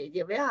mortgage,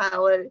 we have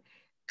a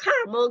car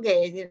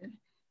mortgage.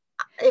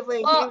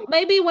 Well,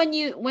 maybe when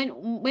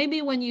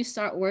you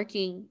start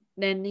working,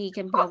 then he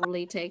can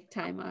probably take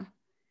time off.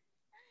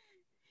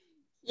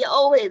 He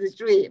always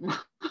dream.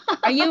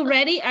 Are you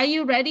ready? Are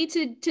you ready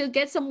to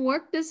get some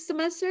work this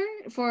semester?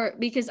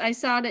 Because I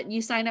saw that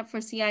you signed up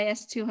for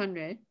CIS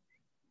 200.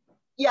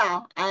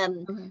 Yeah, I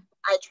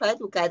try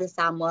to get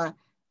some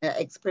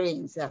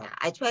experience.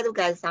 I try to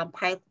get some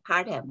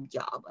part-time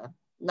job,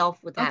 not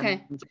full-time.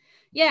 Okay.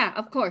 Yeah,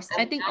 of course.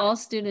 I think all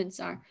students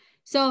are.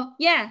 So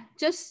yeah,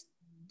 just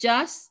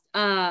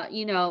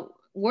you know,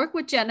 work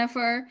with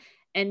Jennifer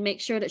and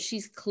make sure that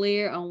she's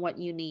clear on what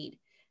you need.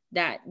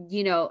 That,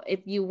 you know,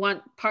 if you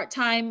want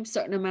part-time,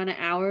 certain amount of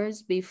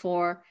hours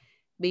before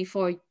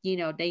you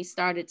know they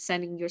started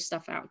sending your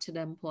stuff out to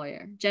the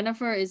employer.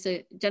 Jennifer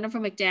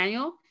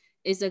McDaniel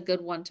is a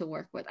good one to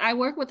work with. I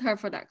work with her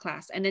for that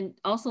class, and then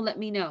also let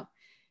me know.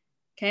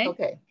 Okay.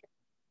 Okay.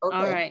 All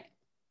right.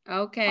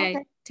 Okay.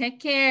 Take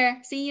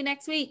care. See you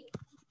next week.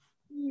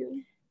 See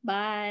you.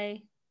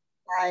 Bye.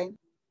 Bye.